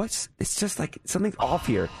she's like, it's just like something's off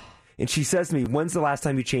here. And she says to me, when's the last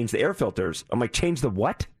time you changed the air filters? I'm like, change the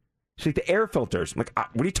what? She's like, the air filters. I'm like,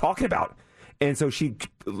 what are you talking about? And so she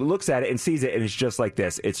looks at it and sees it, and it's just like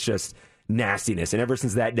this. It's just nastiness. And ever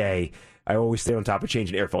since that day, I always stay on top of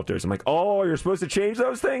changing air filters. I'm like, oh, you're supposed to change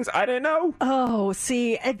those things? I didn't know. Oh,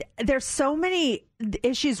 see, there's so many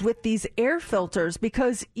issues with these air filters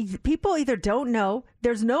because people either don't know.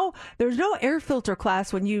 There's no air filter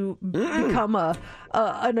class when you become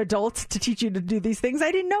an adult to teach you to do these things.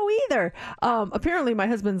 I didn't know either. Apparently, my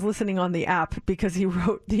husband's listening on the app because he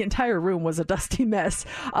wrote the entire room was a dusty mess.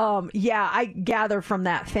 Yeah, I gather from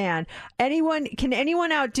that fan. Can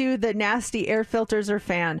anyone outdo the nasty air filters or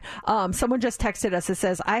fan? Someone just texted us. It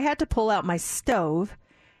says, I had to pull out my stove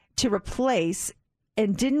to replace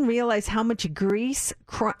and didn't realize how much grease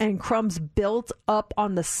and crumbs built up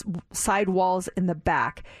on the side walls in the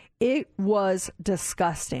back. It was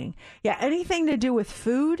disgusting. Yeah, anything to do with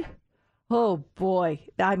food? Oh boy.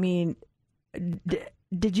 I mean,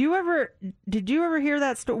 did you ever hear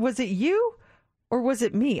that story? Was it you or was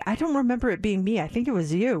it me? I don't remember it being me. I think it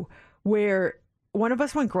was you, where one of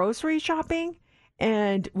us went grocery shopping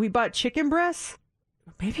and we bought chicken breasts.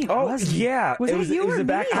 Maybe it was. Yeah. Was it you or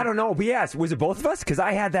me? I don't know. But yes, was it both of us? Because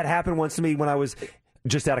I had that happen once to me when I was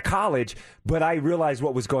just out of college, but I realized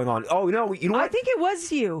what was going on. Oh, no, you know what? I think it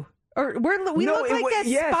was you. Or we look like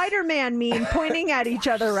that Spider-Man meme pointing at each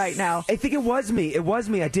other right now. I think it was me. It was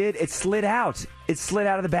me. I did. It slid out. It slid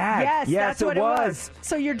out of the bag. Yes, that's what it was.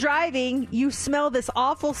 So you're driving. You smell this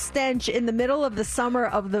awful stench in the middle of the summer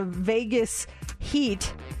of the Vegas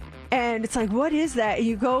heat. And it's like, what is that? And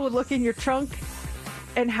you go look in your trunk.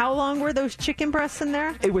 And how long were those chicken breasts in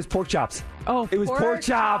there? It was pork chops. Oh, it was pork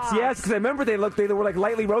chops. Yes, because I remember they were like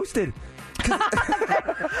lightly roasted.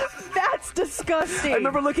 That's disgusting. I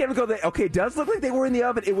remember looking at them and go, okay, it does look like they were in the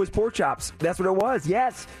oven. It was pork chops. That's what it was.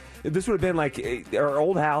 Yes. This would have been like our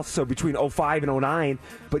old house, so between 05 and 09.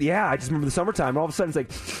 But yeah, I just remember the summertime. And all of a sudden, it's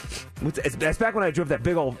like, that's back when I drove that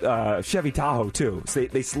big old Chevy Tahoe, too. So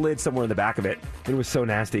they slid somewhere in the back of it. It was so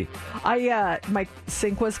nasty. My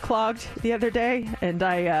sink was clogged the other day, and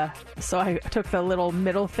so I took the little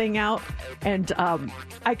middle thing out, and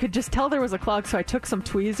I could just tell there was a clog, so I took some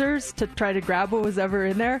tweezers to try to grab what was ever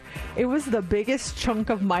in there. It was the biggest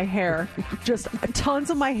chunk of my hair, just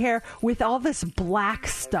tons of my hair with all this black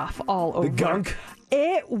stuff all over. The gunk?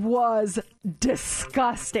 It was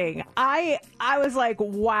disgusting. I was like,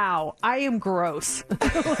 wow, I am gross.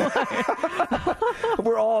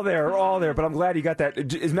 We're all there, but I'm glad you got that.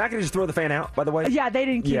 Is Matt going to just throw the fan out, by the way? Yeah, they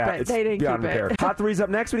didn't keep it. They didn't keep repair. it. Hot three's up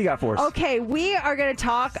next. What do you got for us? Okay, we are going to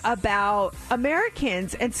talk about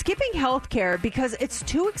Americans and skipping healthcare because it's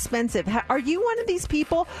too expensive. Are you one of these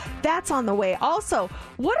people? That's on the way. Also,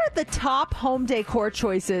 what are the top home decor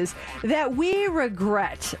choices that we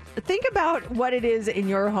regret? Think about what it is in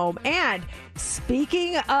your home. And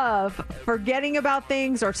speaking of forgetting about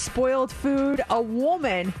things or spoiled food, a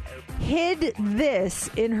woman hid this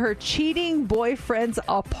in her cheating boyfriend's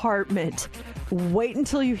apartment. Wait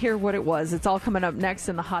until you hear what it was. It's all coming up next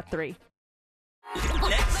in the Hot 3.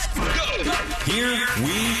 Let's go. Here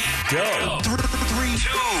we go. 3, 2.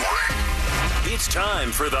 It's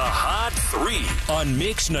time for the Hot 3 on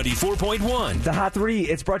Mix 94.1. The Hot 3,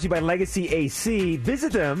 it's brought to you by Legacy AC.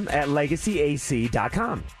 Visit them at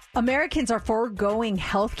legacyac.com. Americans are foregoing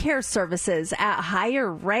healthcare services at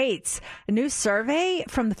higher rates. A new survey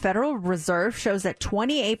from the Federal Reserve shows that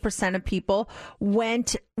 28% of people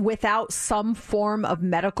went without some form of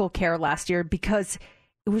medical care last year because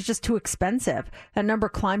it was just too expensive. That number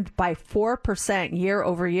climbed by 4% year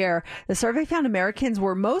over year. The survey found Americans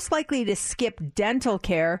were most likely to skip dental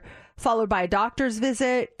care, followed by a doctor's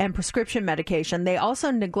visit and prescription medication. They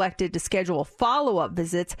also neglected to schedule follow-up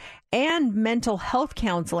visits and mental health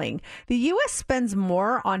counseling. The U.S. spends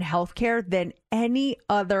more on healthcare than any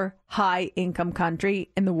other high-income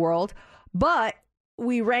country in the world, but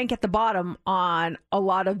we rank at the bottom on a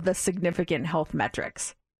lot of the significant health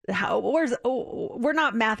metrics. We're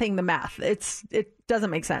not mathing the math. It doesn't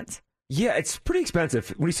make sense. Yeah, it's pretty expensive.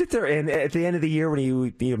 When you sit there and at the end of the year, when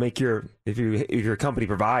you make if your company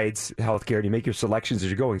provides healthcare and you make your selections as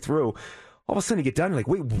you're going through, all of a sudden you get done, you're like,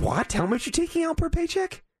 wait, what? How much are you taking out per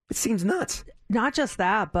paycheck? It seems nuts. Not just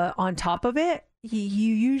that, but on top of it, you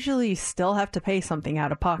usually still have to pay something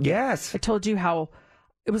out of pocket. Yes. I told you how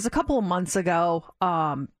it was a couple of months ago.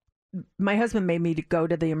 My husband made me to go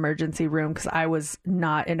to the emergency room because I was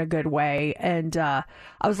not in a good way. And I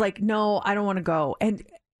was like, no, I don't want to go. And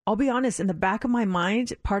I'll be honest, in the back of my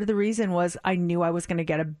mind, part of the reason was I knew I was going to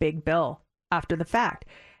get a big bill after the fact.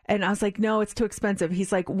 And I was like, no, it's too expensive.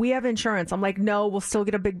 He's like, we have insurance. I'm like, no, we'll still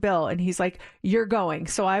get a big bill. And he's like, you're going.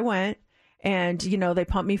 So I went and, they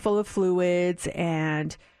pumped me full of fluids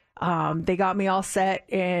and they got me all set.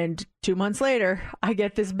 And 2 months later, I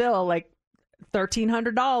get this bill, like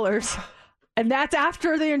 $1,300. And that's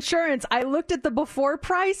after the insurance. I looked at the before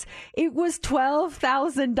price. It was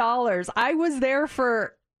 $12,000. I was there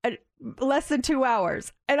for less than 2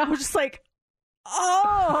 hours. And I was just like,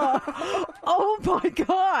 oh my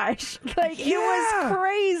gosh. Like, it was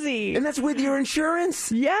crazy. And that's with your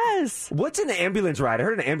insurance? Yes. What's an ambulance ride? I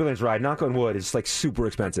heard an ambulance ride, knock on wood, is like super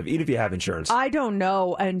expensive, even if you have insurance. I don't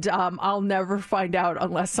know, and I'll never find out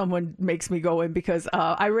unless someone makes me go in, because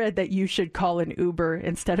I read that you should call an Uber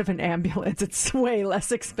instead of an ambulance. It's way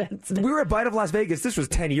less expensive. We were at Bite of Las Vegas. This was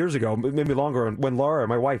 10 years ago, maybe longer, when Laura,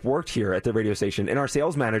 my wife, worked here at the radio station. And our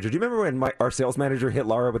sales manager, do you remember when our sales manager hit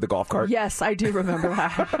Laura with the golf cart? Yes, I do remember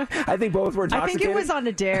that. I think both were intoxicated. I think it was on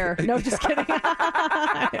a dare. No, just kidding.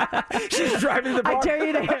 She's driving the bar. I dare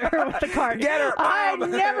you to hit her with the cart. Get her. I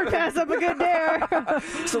never pass up a good dare.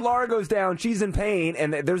 So Laura goes down. She's in pain,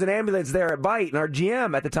 and there's an ambulance there at Bite. And our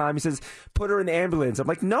GM at the time, he says, put her in the ambulance. I'm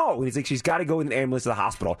like, no. And he's like, she's got to go in the ambulance to the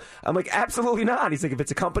hospital. I'm like, absolutely not. He's like, if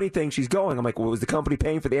it's a company thing, she's going. I'm like, well, was the company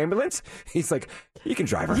paying for the ambulance? He's like, you can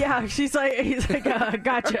drive her. Yeah, he's like,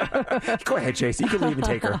 gotcha. Go ahead, Chase. You can leave and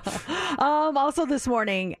take her. Also this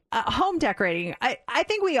morning, home decorating. I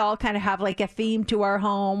think we all kind of have like a theme to our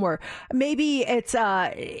home, or maybe it's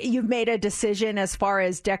you've made a decision as far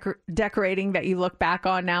as decorating that you look back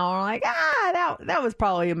on now and are like, that was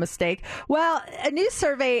probably a mistake. Well, a new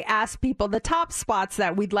survey asked people the top spots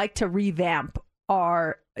that we'd like to revamp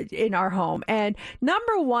are in our home, and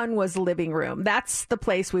number one was living room. That's the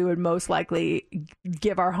place we would most likely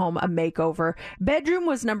give our home a makeover. Bedroom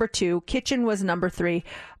was number two, kitchen was number three.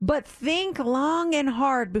 But think long and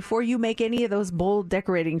hard before you make any of those bold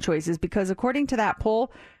decorating choices, because according to that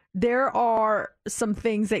poll, there are some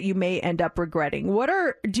things that you may end up regretting.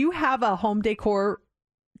 Do you have a home decor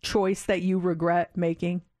choice that you regret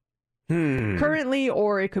making? Currently,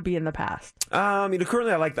 or it could be in the past.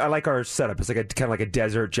 Currently, I like our setup. It's like kind of like a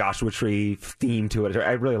desert Joshua Tree theme to it.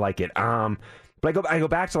 I really like it. But I go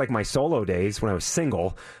back to like my solo days when I was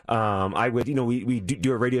single. I would, we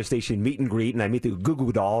do a radio station meet and greet, and I meet the Goo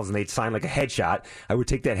Goo Dolls, and they'd sign like a headshot. I would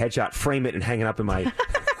take that headshot, frame it, and hang it up in my.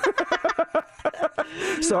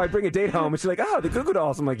 So I bring a date home, and she's like, the Goo Goo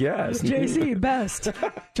Dolls. I'm like, yes. JC, best.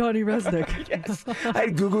 Johnny Resnick. Yes. I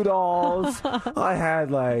had Goo Goo Dolls. I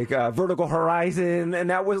had like Vertical Horizon, and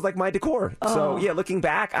that was like my decor. So yeah, looking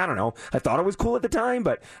back, I don't know. I thought it was cool at the time,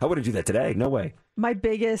 but I wouldn't do that today. No way. My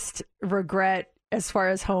biggest regret as far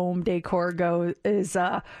as home decor goes is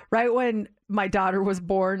right when my daughter was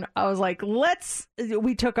born, I was like,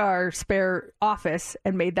 we took our spare office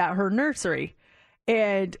and made that her nursery.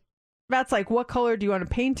 And that's like, what color do you want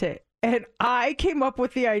to paint it? And I came up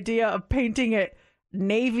with the idea of painting it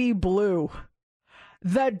navy blue.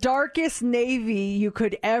 The darkest navy you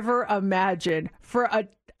could ever imagine for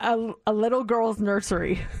a little girl's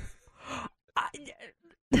nursery.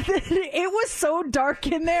 It was so dark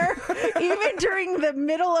in there. Even during the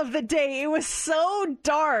middle of the day, it was so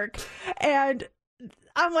dark. And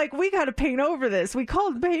I'm like, we got to paint over this. We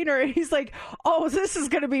called the painter, and he's like, oh, this is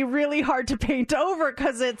going to be really hard to paint over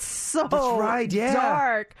because it's so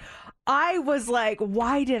dark. I was like,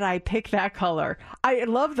 why did I pick that color? I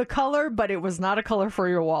love the color, but it was not a color for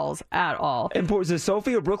your walls at all. And was it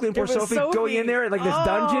Sophie or Brooklyn? Poor Sophie going in there like this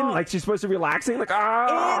dungeon, like she's supposed to be relaxing. Like,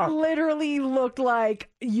 It literally looked like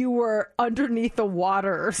you were underneath the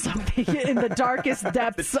water or something in the darkest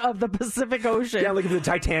depths of the Pacific Ocean. Yeah, like the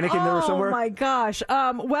Titanic in there somewhere. Oh my gosh.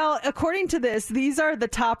 Well, according to this, these are the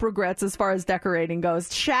top regrets as far as decorating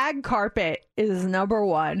goes. Shag carpet is number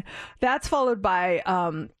one. That's followed by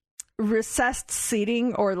recessed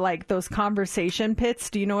seating, or like those conversation pits.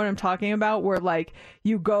 Do you know what I'm talking about? Where like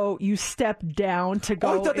you step down to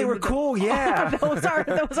go. I thought they were cool. Yeah, those are.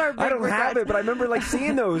 Big I don't have it, but I remember like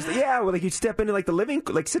seeing those. Yeah, where like you step into like the living,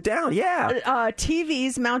 like sit down. Yeah.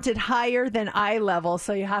 TVs mounted higher than eye level,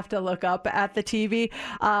 so you have to look up at the TV.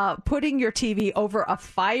 Putting your TV over a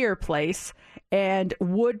fireplace. And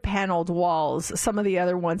wood paneled walls. Some of the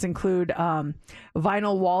other ones include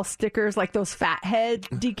vinyl wall stickers, like those fathead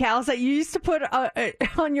decals that you used to put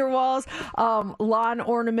on your walls, lawn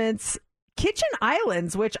ornaments, kitchen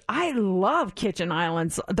islands, which I love kitchen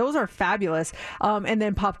islands. Those are fabulous. And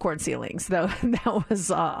then popcorn ceilings, though. That was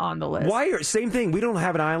on the list. Same thing. We don't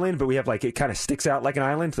have an island, but we have like, it kind of sticks out like an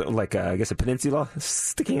island, like I guess a peninsula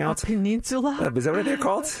sticking out. A peninsula? Is that what they're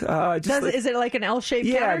called? Is it like an L-shaped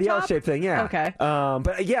countertop? Yeah, the L-shaped thing, yeah. Okay.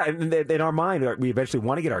 But yeah, in our mind, we eventually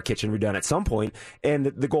want to get our kitchen redone at some point, and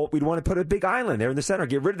the goal, we'd want to put a big island there in the center,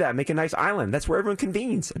 get rid of that, make a nice island. That's where everyone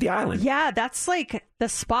convenes, at the island. Yeah, that's like the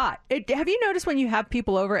spot. Have you noticed when you have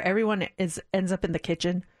people over, everyone ends up in the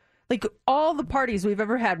kitchen? Like all the parties we've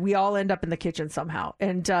ever had, we all end up in the kitchen somehow.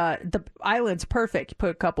 And the island's perfect. You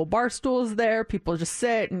put a couple bar stools there, people just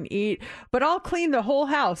sit and eat. But I'll clean the whole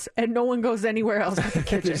house and no one goes anywhere else but the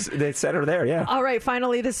kitchen. They set her there, yeah. All right,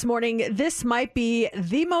 finally this morning, this might be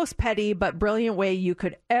the most petty but brilliant way you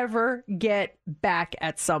could ever get back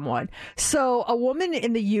at someone. So a woman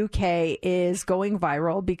in the UK is going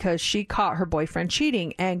viral because she caught her boyfriend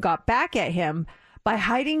cheating and got back at him by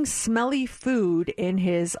hiding smelly food in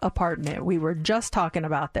his apartment. We were just talking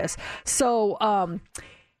about this. So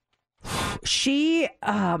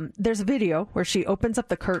there's a video where she opens up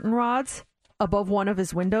the curtain rods above one of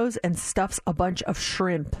his windows and stuffs a bunch of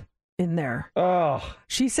shrimp in there. Oh.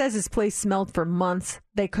 She says his place smelled for months.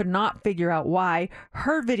 They could not figure out why.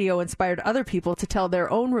 Her video inspired other people to tell their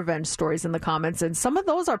own revenge stories in the comments, and some of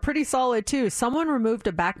those are pretty solid too. Someone removed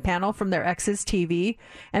a back panel from their ex's TV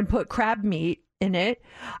and put crab meat in it.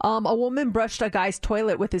 A woman brushed a guy's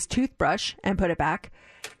toilet with his toothbrush and put it back.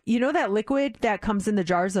 You know that liquid that comes in the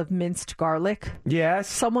jars of minced garlic? Yes.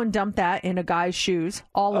 Someone dumped that in a guy's shoes,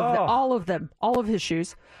 all of his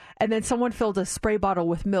shoes. And then someone filled a spray bottle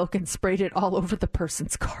with milk and sprayed it all over the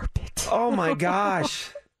person's carpet. Oh my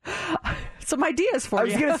gosh. Some ideas for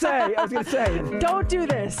you. I was gonna say. Don't do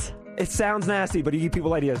this. It sounds nasty, but you give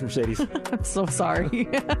people ideas, Mercedes. I'm so sorry.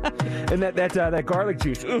 And that garlic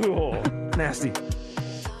juice. Ooh, nasty.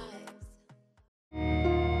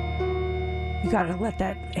 You gotta let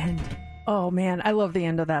that end. Oh man, I love the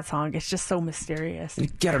end of that song. It's just so mysterious. You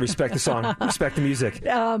gotta respect the song. Respect the music.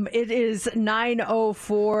 It is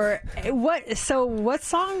 9:04. What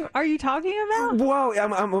song are you talking about? Well,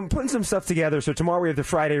 I'm putting some stuff together. So tomorrow we have the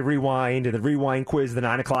Friday Rewind and the Rewind quiz, the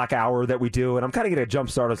 9 o'clock hour that we do. And I'm kind of getting a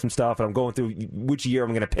jump start on some stuff. And I'm going through which year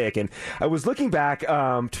I'm going to pick. And I was looking back to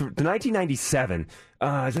 1997.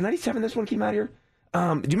 Is it 97 this one came out here? Do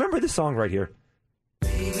you remember this song right here?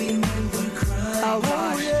 Oh,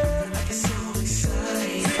 gosh.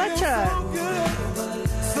 Such a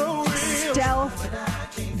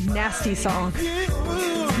stealth, nasty song.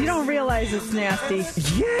 You don't realize it's nasty.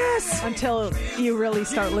 Yes! Until you really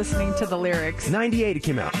start listening to the lyrics. 98 it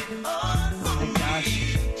came out. Oh, my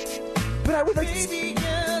gosh. But I would like...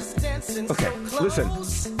 Okay, listen.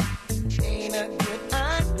 Ain't a good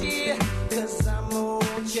idea, 'cause I'm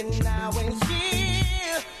watching now and here.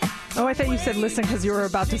 Oh, I thought you said listen because you were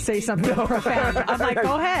about to say something profound. I'm like,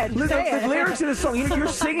 go ahead. Listen, the lyrics of the song, you're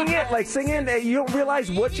singing it, like singing, you don't realize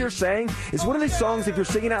what you're saying. It's one of these songs, if you're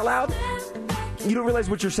singing out loud, you don't realize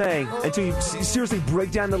what you're saying until you seriously break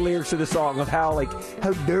down the lyrics of the song of how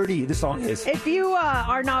dirty the song is. If you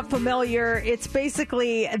are not familiar, it's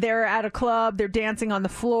basically they're at a club, they're dancing on the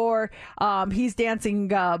floor. He's dancing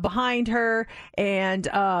behind her, and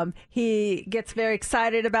he gets very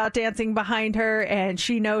excited about dancing behind her, and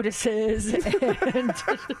she notices, and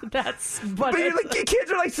that's what. But kids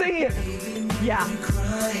are like singing it. Yeah.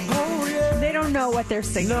 They don't know what they're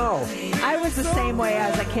singing. No. I was the same way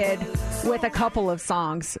as a kid. With a couple of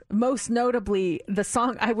songs, most notably the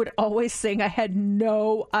song I would always sing, I had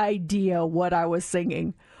no idea what I was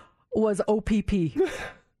singing, was OPP.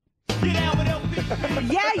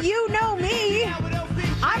 Yeah, you know me.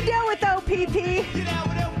 I'm down with OPP.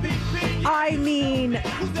 I mean,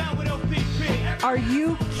 are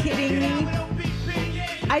you kidding me?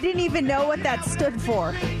 I didn't even know what that stood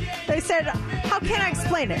for. They said, how can I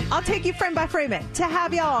explain it? I'll take you frame by frame it. To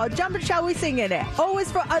have y'all jump and shall we sing in it? O is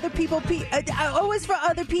for other people. O is for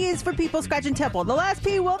other. P is for people scratching temple. The last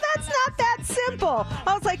P, well, that's not that simple.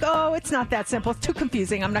 I was like, oh, it's not that simple. It's too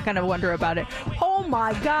confusing. I'm not going to wonder about it. Oh,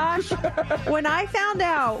 my gosh. When I found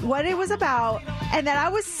out what it was about and that I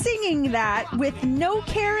was singing that with no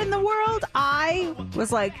care in the world, I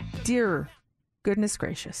was like, dear goodness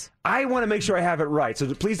gracious. I want to make sure I have it right,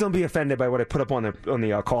 so please don't be offended by what I put up on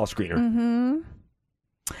the call screener. Mm-hmm.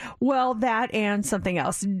 Well, that and something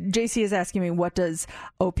else. JC is asking me, what does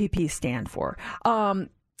OPP stand for? In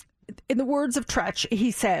the words of Tretch, he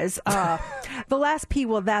says, the last P,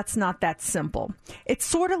 well, that's not that simple. It's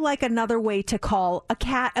sort of like another way to call a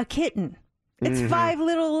cat a kitten. It's 5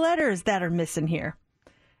 little letters that are missing here.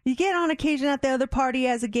 You get on occasion at the other party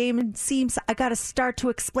as a game and seems I got to start to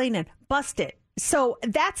explain it. Bust it. So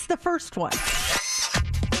that's the first one.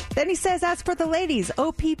 Then he says, as for the ladies,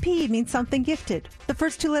 OPP means something gifted. The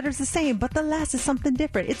first 2 letters the same, but the last is something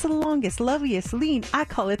different. It's the longest, loveliest, lean. I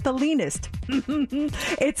call it the leanest.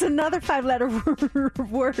 It's another 5-letter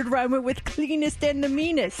word rhyming with cleanest and the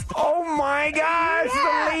meanest. Oh my gosh!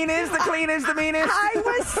 Yeah. The leanest, the cleanest, the meanest. I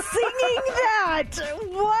was singing that.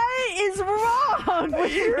 What is wrong? wrong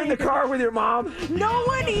with You're in the car with your mom. No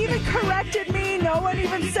one even corrected me. No one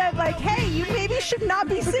even said, like, hey, you maybe should not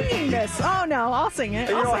be singing this. Oh, no, I'll sing it.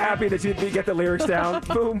 You're all happy that you get the lyrics down.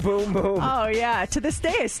 Boom, boom, boom. Oh, yeah. To this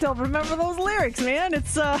day, I still remember those lyrics, man.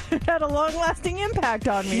 It's had a long-lasting impact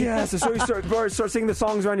on me. Yeah, so you start singing the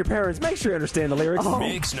songs around your parents. Make sure you understand the lyrics.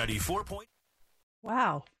 Mix 94.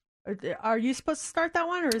 Wow. Are you supposed to start that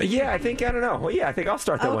one? Or is I think, I don't know. Well, yeah, I think I'll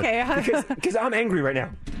start that one. Okay. Because I'm angry right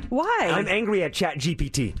now. Why? I'm angry at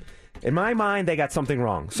ChatGPT. In my mind, they got something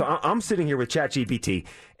wrong. So I'm sitting here with ChatGPT,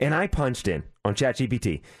 and I punched in on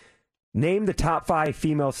ChatGPT. Name the top 5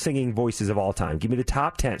 female singing voices of all time. Give me the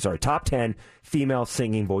top 10 female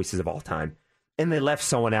singing voices of all time. And they left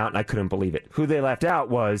someone out, and I couldn't believe it. Who they left out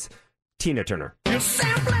was Tina Turner. You're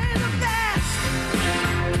simply the best.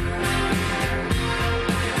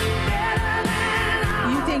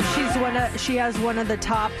 You think she has one of the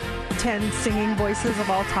top 10 singing voices of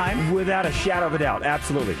all time? Without a shadow of a doubt,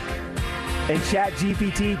 absolutely. And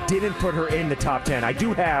ChatGPT didn't put her in the top 10. I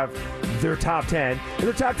do have their top 10, and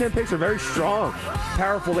their top 10 picks are very strong,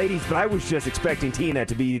 powerful ladies, but I was just expecting Tina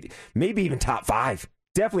to be maybe even top 5.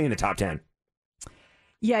 Definitely in the top 10.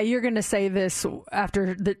 Yeah, you're going to say this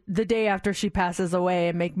after the day after she passes away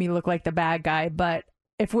and make me look like the bad guy, but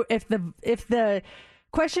if the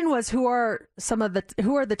question was who are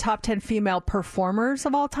the top 10 female performers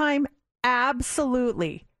of all time,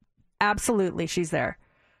 absolutely she's there.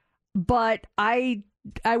 But I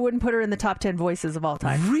wouldn't put her in the top 10 voices of all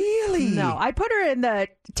time. Really? No, I put her in the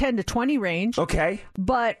 10 to 20 range. Okay.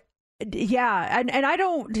 But yeah, and I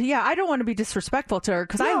don't want to be disrespectful to her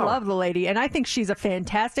because I love the lady and I think she's a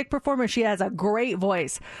fantastic performer. She has a great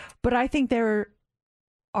voice, but I think there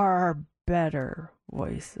are better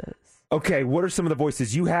voices. Okay, what are some of the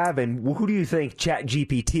voices you have, and who do you think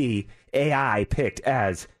ChatGPT AI picked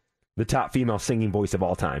as the top female singing voice of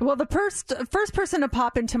all time? Well, the first person to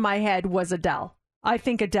pop into my head was Adele. I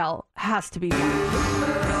think Adele has to be one.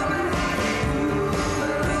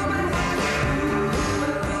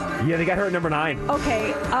 Yeah, they got her at number 9.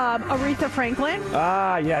 Okay, Aretha Franklin.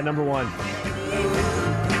 Ah, yeah, number 1.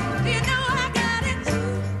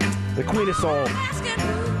 The Queen of Soul.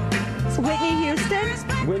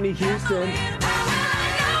 Whitney Houston.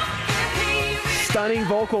 Stunning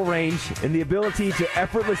vocal range and the ability to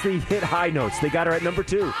effortlessly hit high notes. They got her at number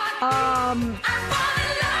 2.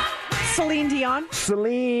 Celine Dion.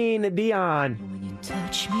 Celine Dion. When you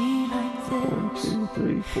touch me like this. 1, 2,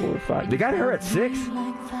 3, 4, 5. They got her at 6.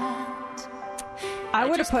 I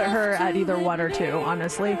would have put her at either 1 or 2,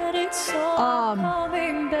 honestly.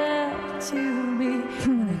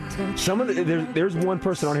 Some of there's one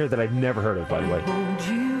person on here that I've never heard of, by the way.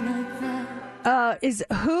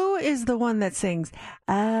 Who is the one that sings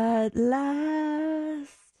 "At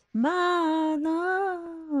Last"?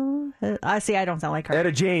 I see. I don't sound like her.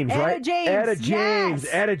 Etta James, right? Etta James.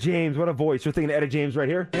 Yes. Etta James. What a voice. You're thinking Etta James right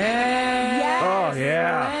here? Yes. Oh,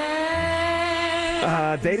 yeah.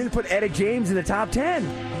 They didn't put Etta James in the top 10.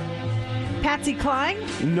 Patsy Cline?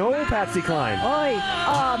 No Patsy Cline.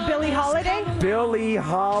 Billie Holiday? Billie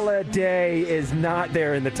Holiday is not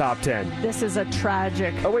there in the top 10. This is a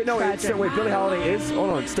tragic. Oh, wait, no. Tragic. Wait, Billie Holiday is? Hold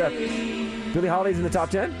on, Steph. Billie Holiday's in the top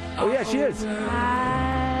 10? Oh, yeah, she is.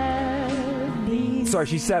 Sorry,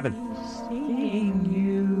 she's 7.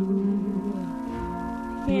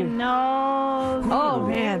 Oh,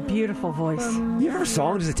 man, beautiful voice. You ever a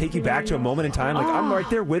song, does it take you back to a moment in time? Like, I'm right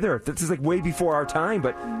there with her. This is like way before our time,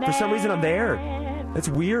 but for some reason I'm there. That's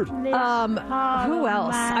weird. Who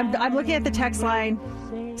else? I'm looking at the text line.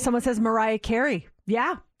 Someone says Mariah Carey.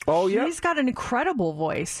 Yeah. Oh, yeah. She's got an incredible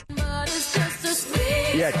voice.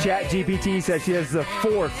 Yeah, ChatGPT says she has the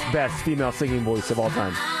 4th best female singing voice of all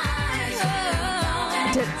time.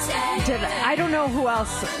 I don't know who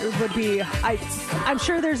else would be. I'm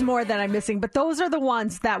sure there's more that I'm missing, but those are the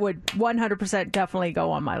ones that would 100% definitely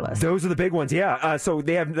go on my list. Those are the big ones, yeah. So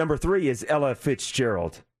they have number 3 is Ella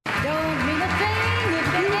Fitzgerald. Don't mean a thing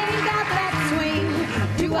if you ain't got that swing.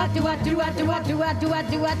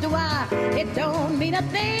 It don't mean a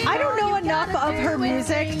thing. I don't know enough of her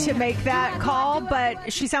music to make that call,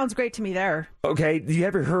 but she sounds great to me there. Okay, you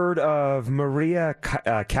ever heard of Maria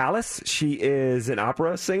Callas? She is an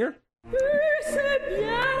opera singer.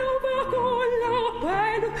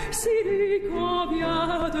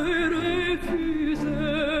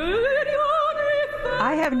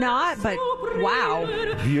 I have not, but wow.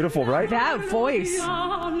 Beautiful, right? That voice.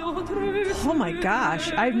 Oh my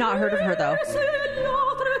gosh. I've not heard of her, though.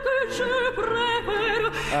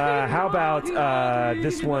 How about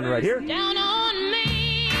this one right here? Down on me.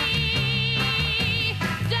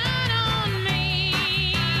 Down on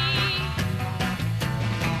me.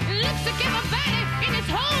 Looks like everybody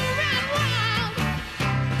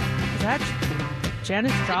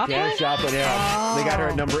Janis Joplin? Janis Joplin, yeah. They got her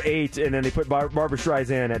at number 8, and then they put Barbara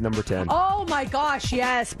Streisand at number 10. Oh, my gosh,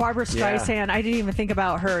 yes. Barbara Streisand. I didn't even think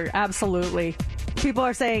about her. Absolutely. People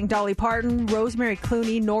are saying Dolly Parton, Rosemary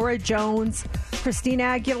Clooney, Norah Jones, Christina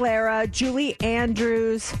Aguilera, Julie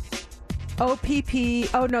Andrews,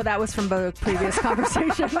 OPP. Oh, no, that was from the previous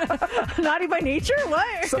conversation. Naughty by Nature?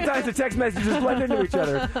 What? Sometimes the text messages blend into each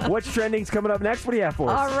other. What's trending's coming up next? What do you have for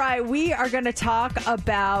us? All right, we are going to talk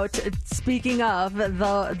about, speaking of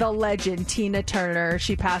the legend, Tina Turner.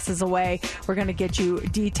 She passes away. We're going to get you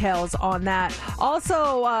details on that.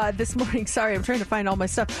 Also, this morning, sorry, I'm trying to find all my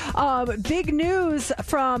stuff. Big news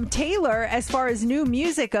from Taylor as far as new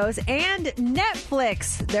music goes, and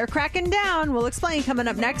Netflix. They're cracking down. We'll explain coming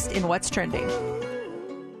up next in What's Trending. Probably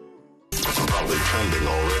trending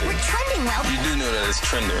already. We're trending well. You do know that it's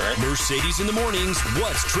trending, right? Mercedes in the mornings.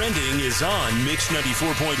 What's trending is on Mix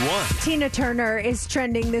 94.1. Tina Turner is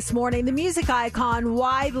trending this morning. The music icon,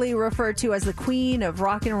 widely referred to as the queen of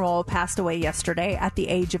rock and roll, passed away yesterday at the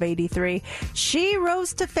age of 83. She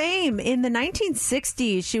rose to fame in the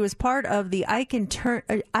 1960s. She was part of the Ike and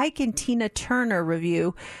Tina Turner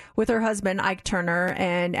review with her husband, Ike Turner.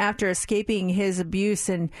 And after escaping his abuse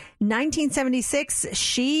in 1976,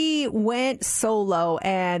 she went solo,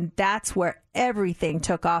 and that's where everything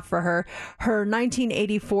took off for her. Her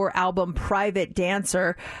 1984 album, Private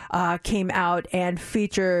Dancer, came out and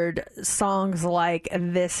featured songs like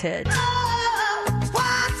this hit.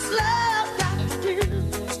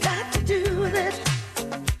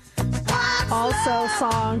 Also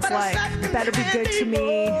songs like Better Be Good to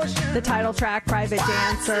Me, the title track, Private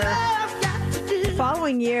Dancer. The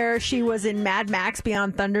following year, she was in Mad Max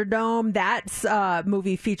Beyond Thunderdome. That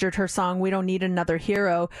movie featured her song, We Don't Need Another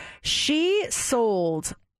Hero. She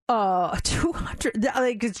sold 200,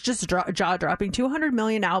 like, it's just jaw-dropping, 200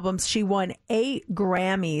 million albums. She won 8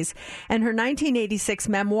 Grammys. And her 1986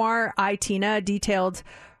 memoir, I, Tina, detailed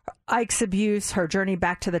Ike's abuse, her journey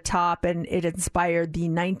back to the top, and it inspired the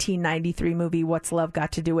 1993 movie What's Love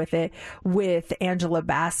Got to Do with It with Angela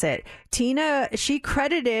Bassett. Tina, she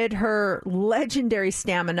credited her legendary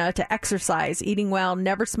stamina to exercise, eating well,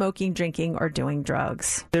 never smoking, drinking, or doing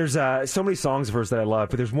drugs. There's so many songs of hers that I love,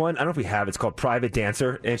 but there's one, I don't know if we have, it's called Private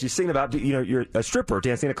Dancer, and she's singing about, you're a stripper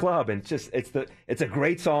dancing in a club, and it's a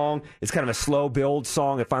great song. It's kind of a slow build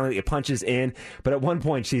song, and finally it punches in, but at one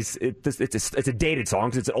point it's a dated song,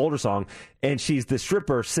 because it's an older song, and she's the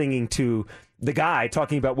stripper singing to the guy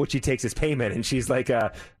talking about what she takes as payment, and she's like,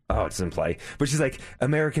 it doesn't play, but she's like,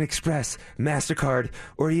 American Express, MasterCard,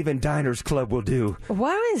 or even Diners Club will do.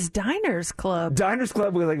 What is Diners Club? Diners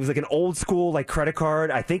Club was like an old school like credit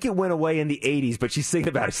card. I think it went away in the 80s, but she's singing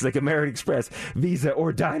about it. She's like, American Express, Visa,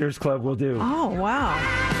 or Diners Club will do. Oh, wow.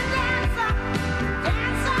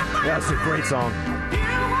 Yeah, it's a great song.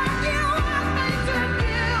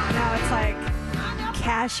 Now it's like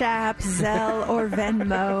Cash App, Zelle, or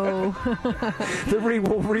Venmo.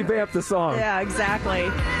 We'll revamp the song. Yeah,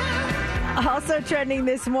 exactly. Also trending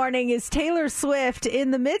this morning is Taylor Swift. In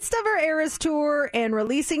the midst of her Eras tour and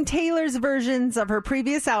releasing Taylor's versions of her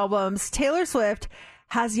previous albums, Taylor Swift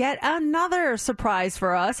has yet another surprise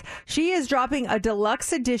for us. She is dropping a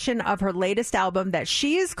deluxe edition of her latest album that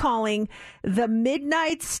she is calling the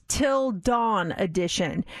Midnights Till Dawn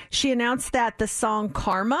edition. She announced that the song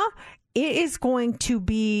Karma, it is going to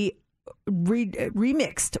be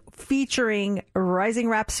remixed, featuring rising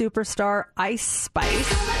rap superstar Ice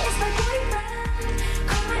Spice.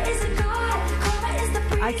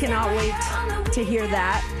 I cannot wait to hear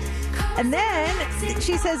that. And then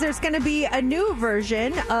she says there's going to be a new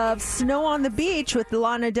version of Snow on the Beach with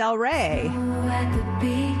Lana Del Rey.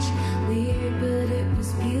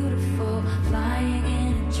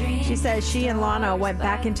 She says she and Lana went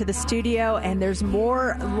back into the studio, and there's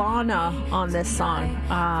more Lana on this song.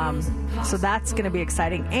 So that's going to be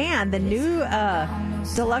exciting. And the new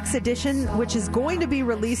deluxe edition, which is going to be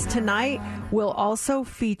released tonight, will also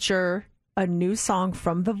feature a new song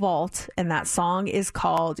from The Vault, and that song is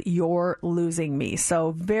called You're Losing Me.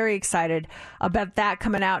 So very excited about that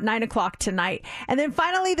coming out 9 o'clock tonight. And then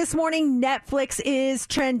finally this morning, Netflix is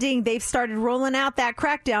trending. They've started rolling out that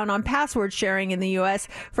crackdown on password sharing in the U.S.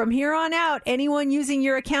 From here on out, anyone using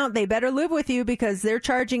your account, they better live with you, because they're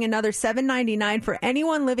charging another $7.99 for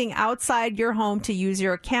anyone living outside your home to use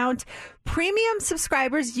your account. Premium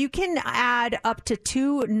subscribers, you can add up to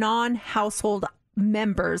 2 non-household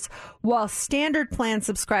members, while standard plan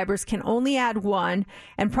subscribers can only add 1,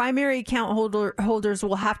 and primary account holders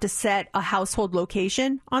will have to set a household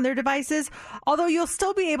location on their devices. Although you'll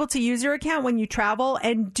still be able to use your account when you travel,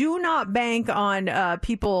 and do not bank on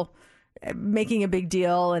people making a big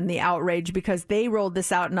deal and the outrage because they rolled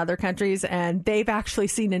this out in other countries and they've actually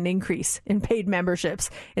seen an increase in paid memberships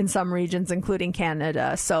in some regions, including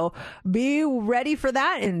Canada. So be ready for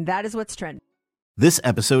that, and that is what's trending. This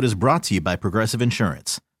episode is brought to you by Progressive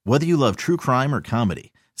Insurance. Whether you love true crime or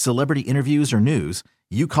comedy, celebrity interviews or news,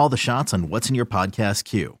 you call the shots on what's in your podcast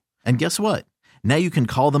queue. And guess what? Now you can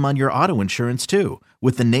call them on your auto insurance too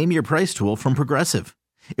with the Name Your Price tool from Progressive.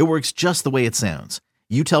 It works just the way it sounds.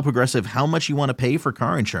 You tell Progressive how much you want to pay for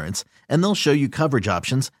car insurance, and they'll show you coverage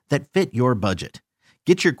options that fit your budget.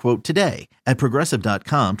 Get your quote today at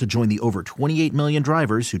Progressive.com to join the over 28 million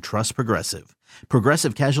drivers who trust Progressive.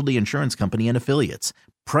 Progressive Casualty Insurance Company and Affiliates.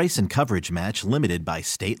 Price and coverage match limited by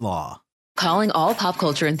state law. Calling all pop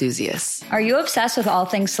culture enthusiasts. Are you obsessed with all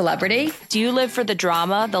things celebrity? Do you live for the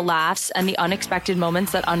drama, the laughs, and the unexpected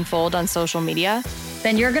moments that unfold on social media?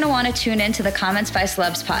 Then you're going to want to tune in to the Comments by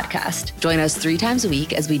Celebs podcast. Join us 3 times a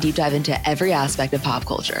week as we deep dive into every aspect of pop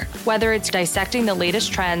culture. Whether it's dissecting the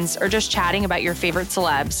latest trends or just chatting about your favorite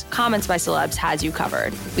celebs, Comments by Celebs has you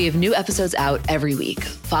covered. We have new episodes out every week.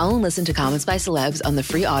 Follow and listen to Comments by Celebs on the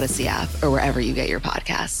free Odyssey app or wherever you get your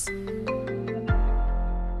podcasts.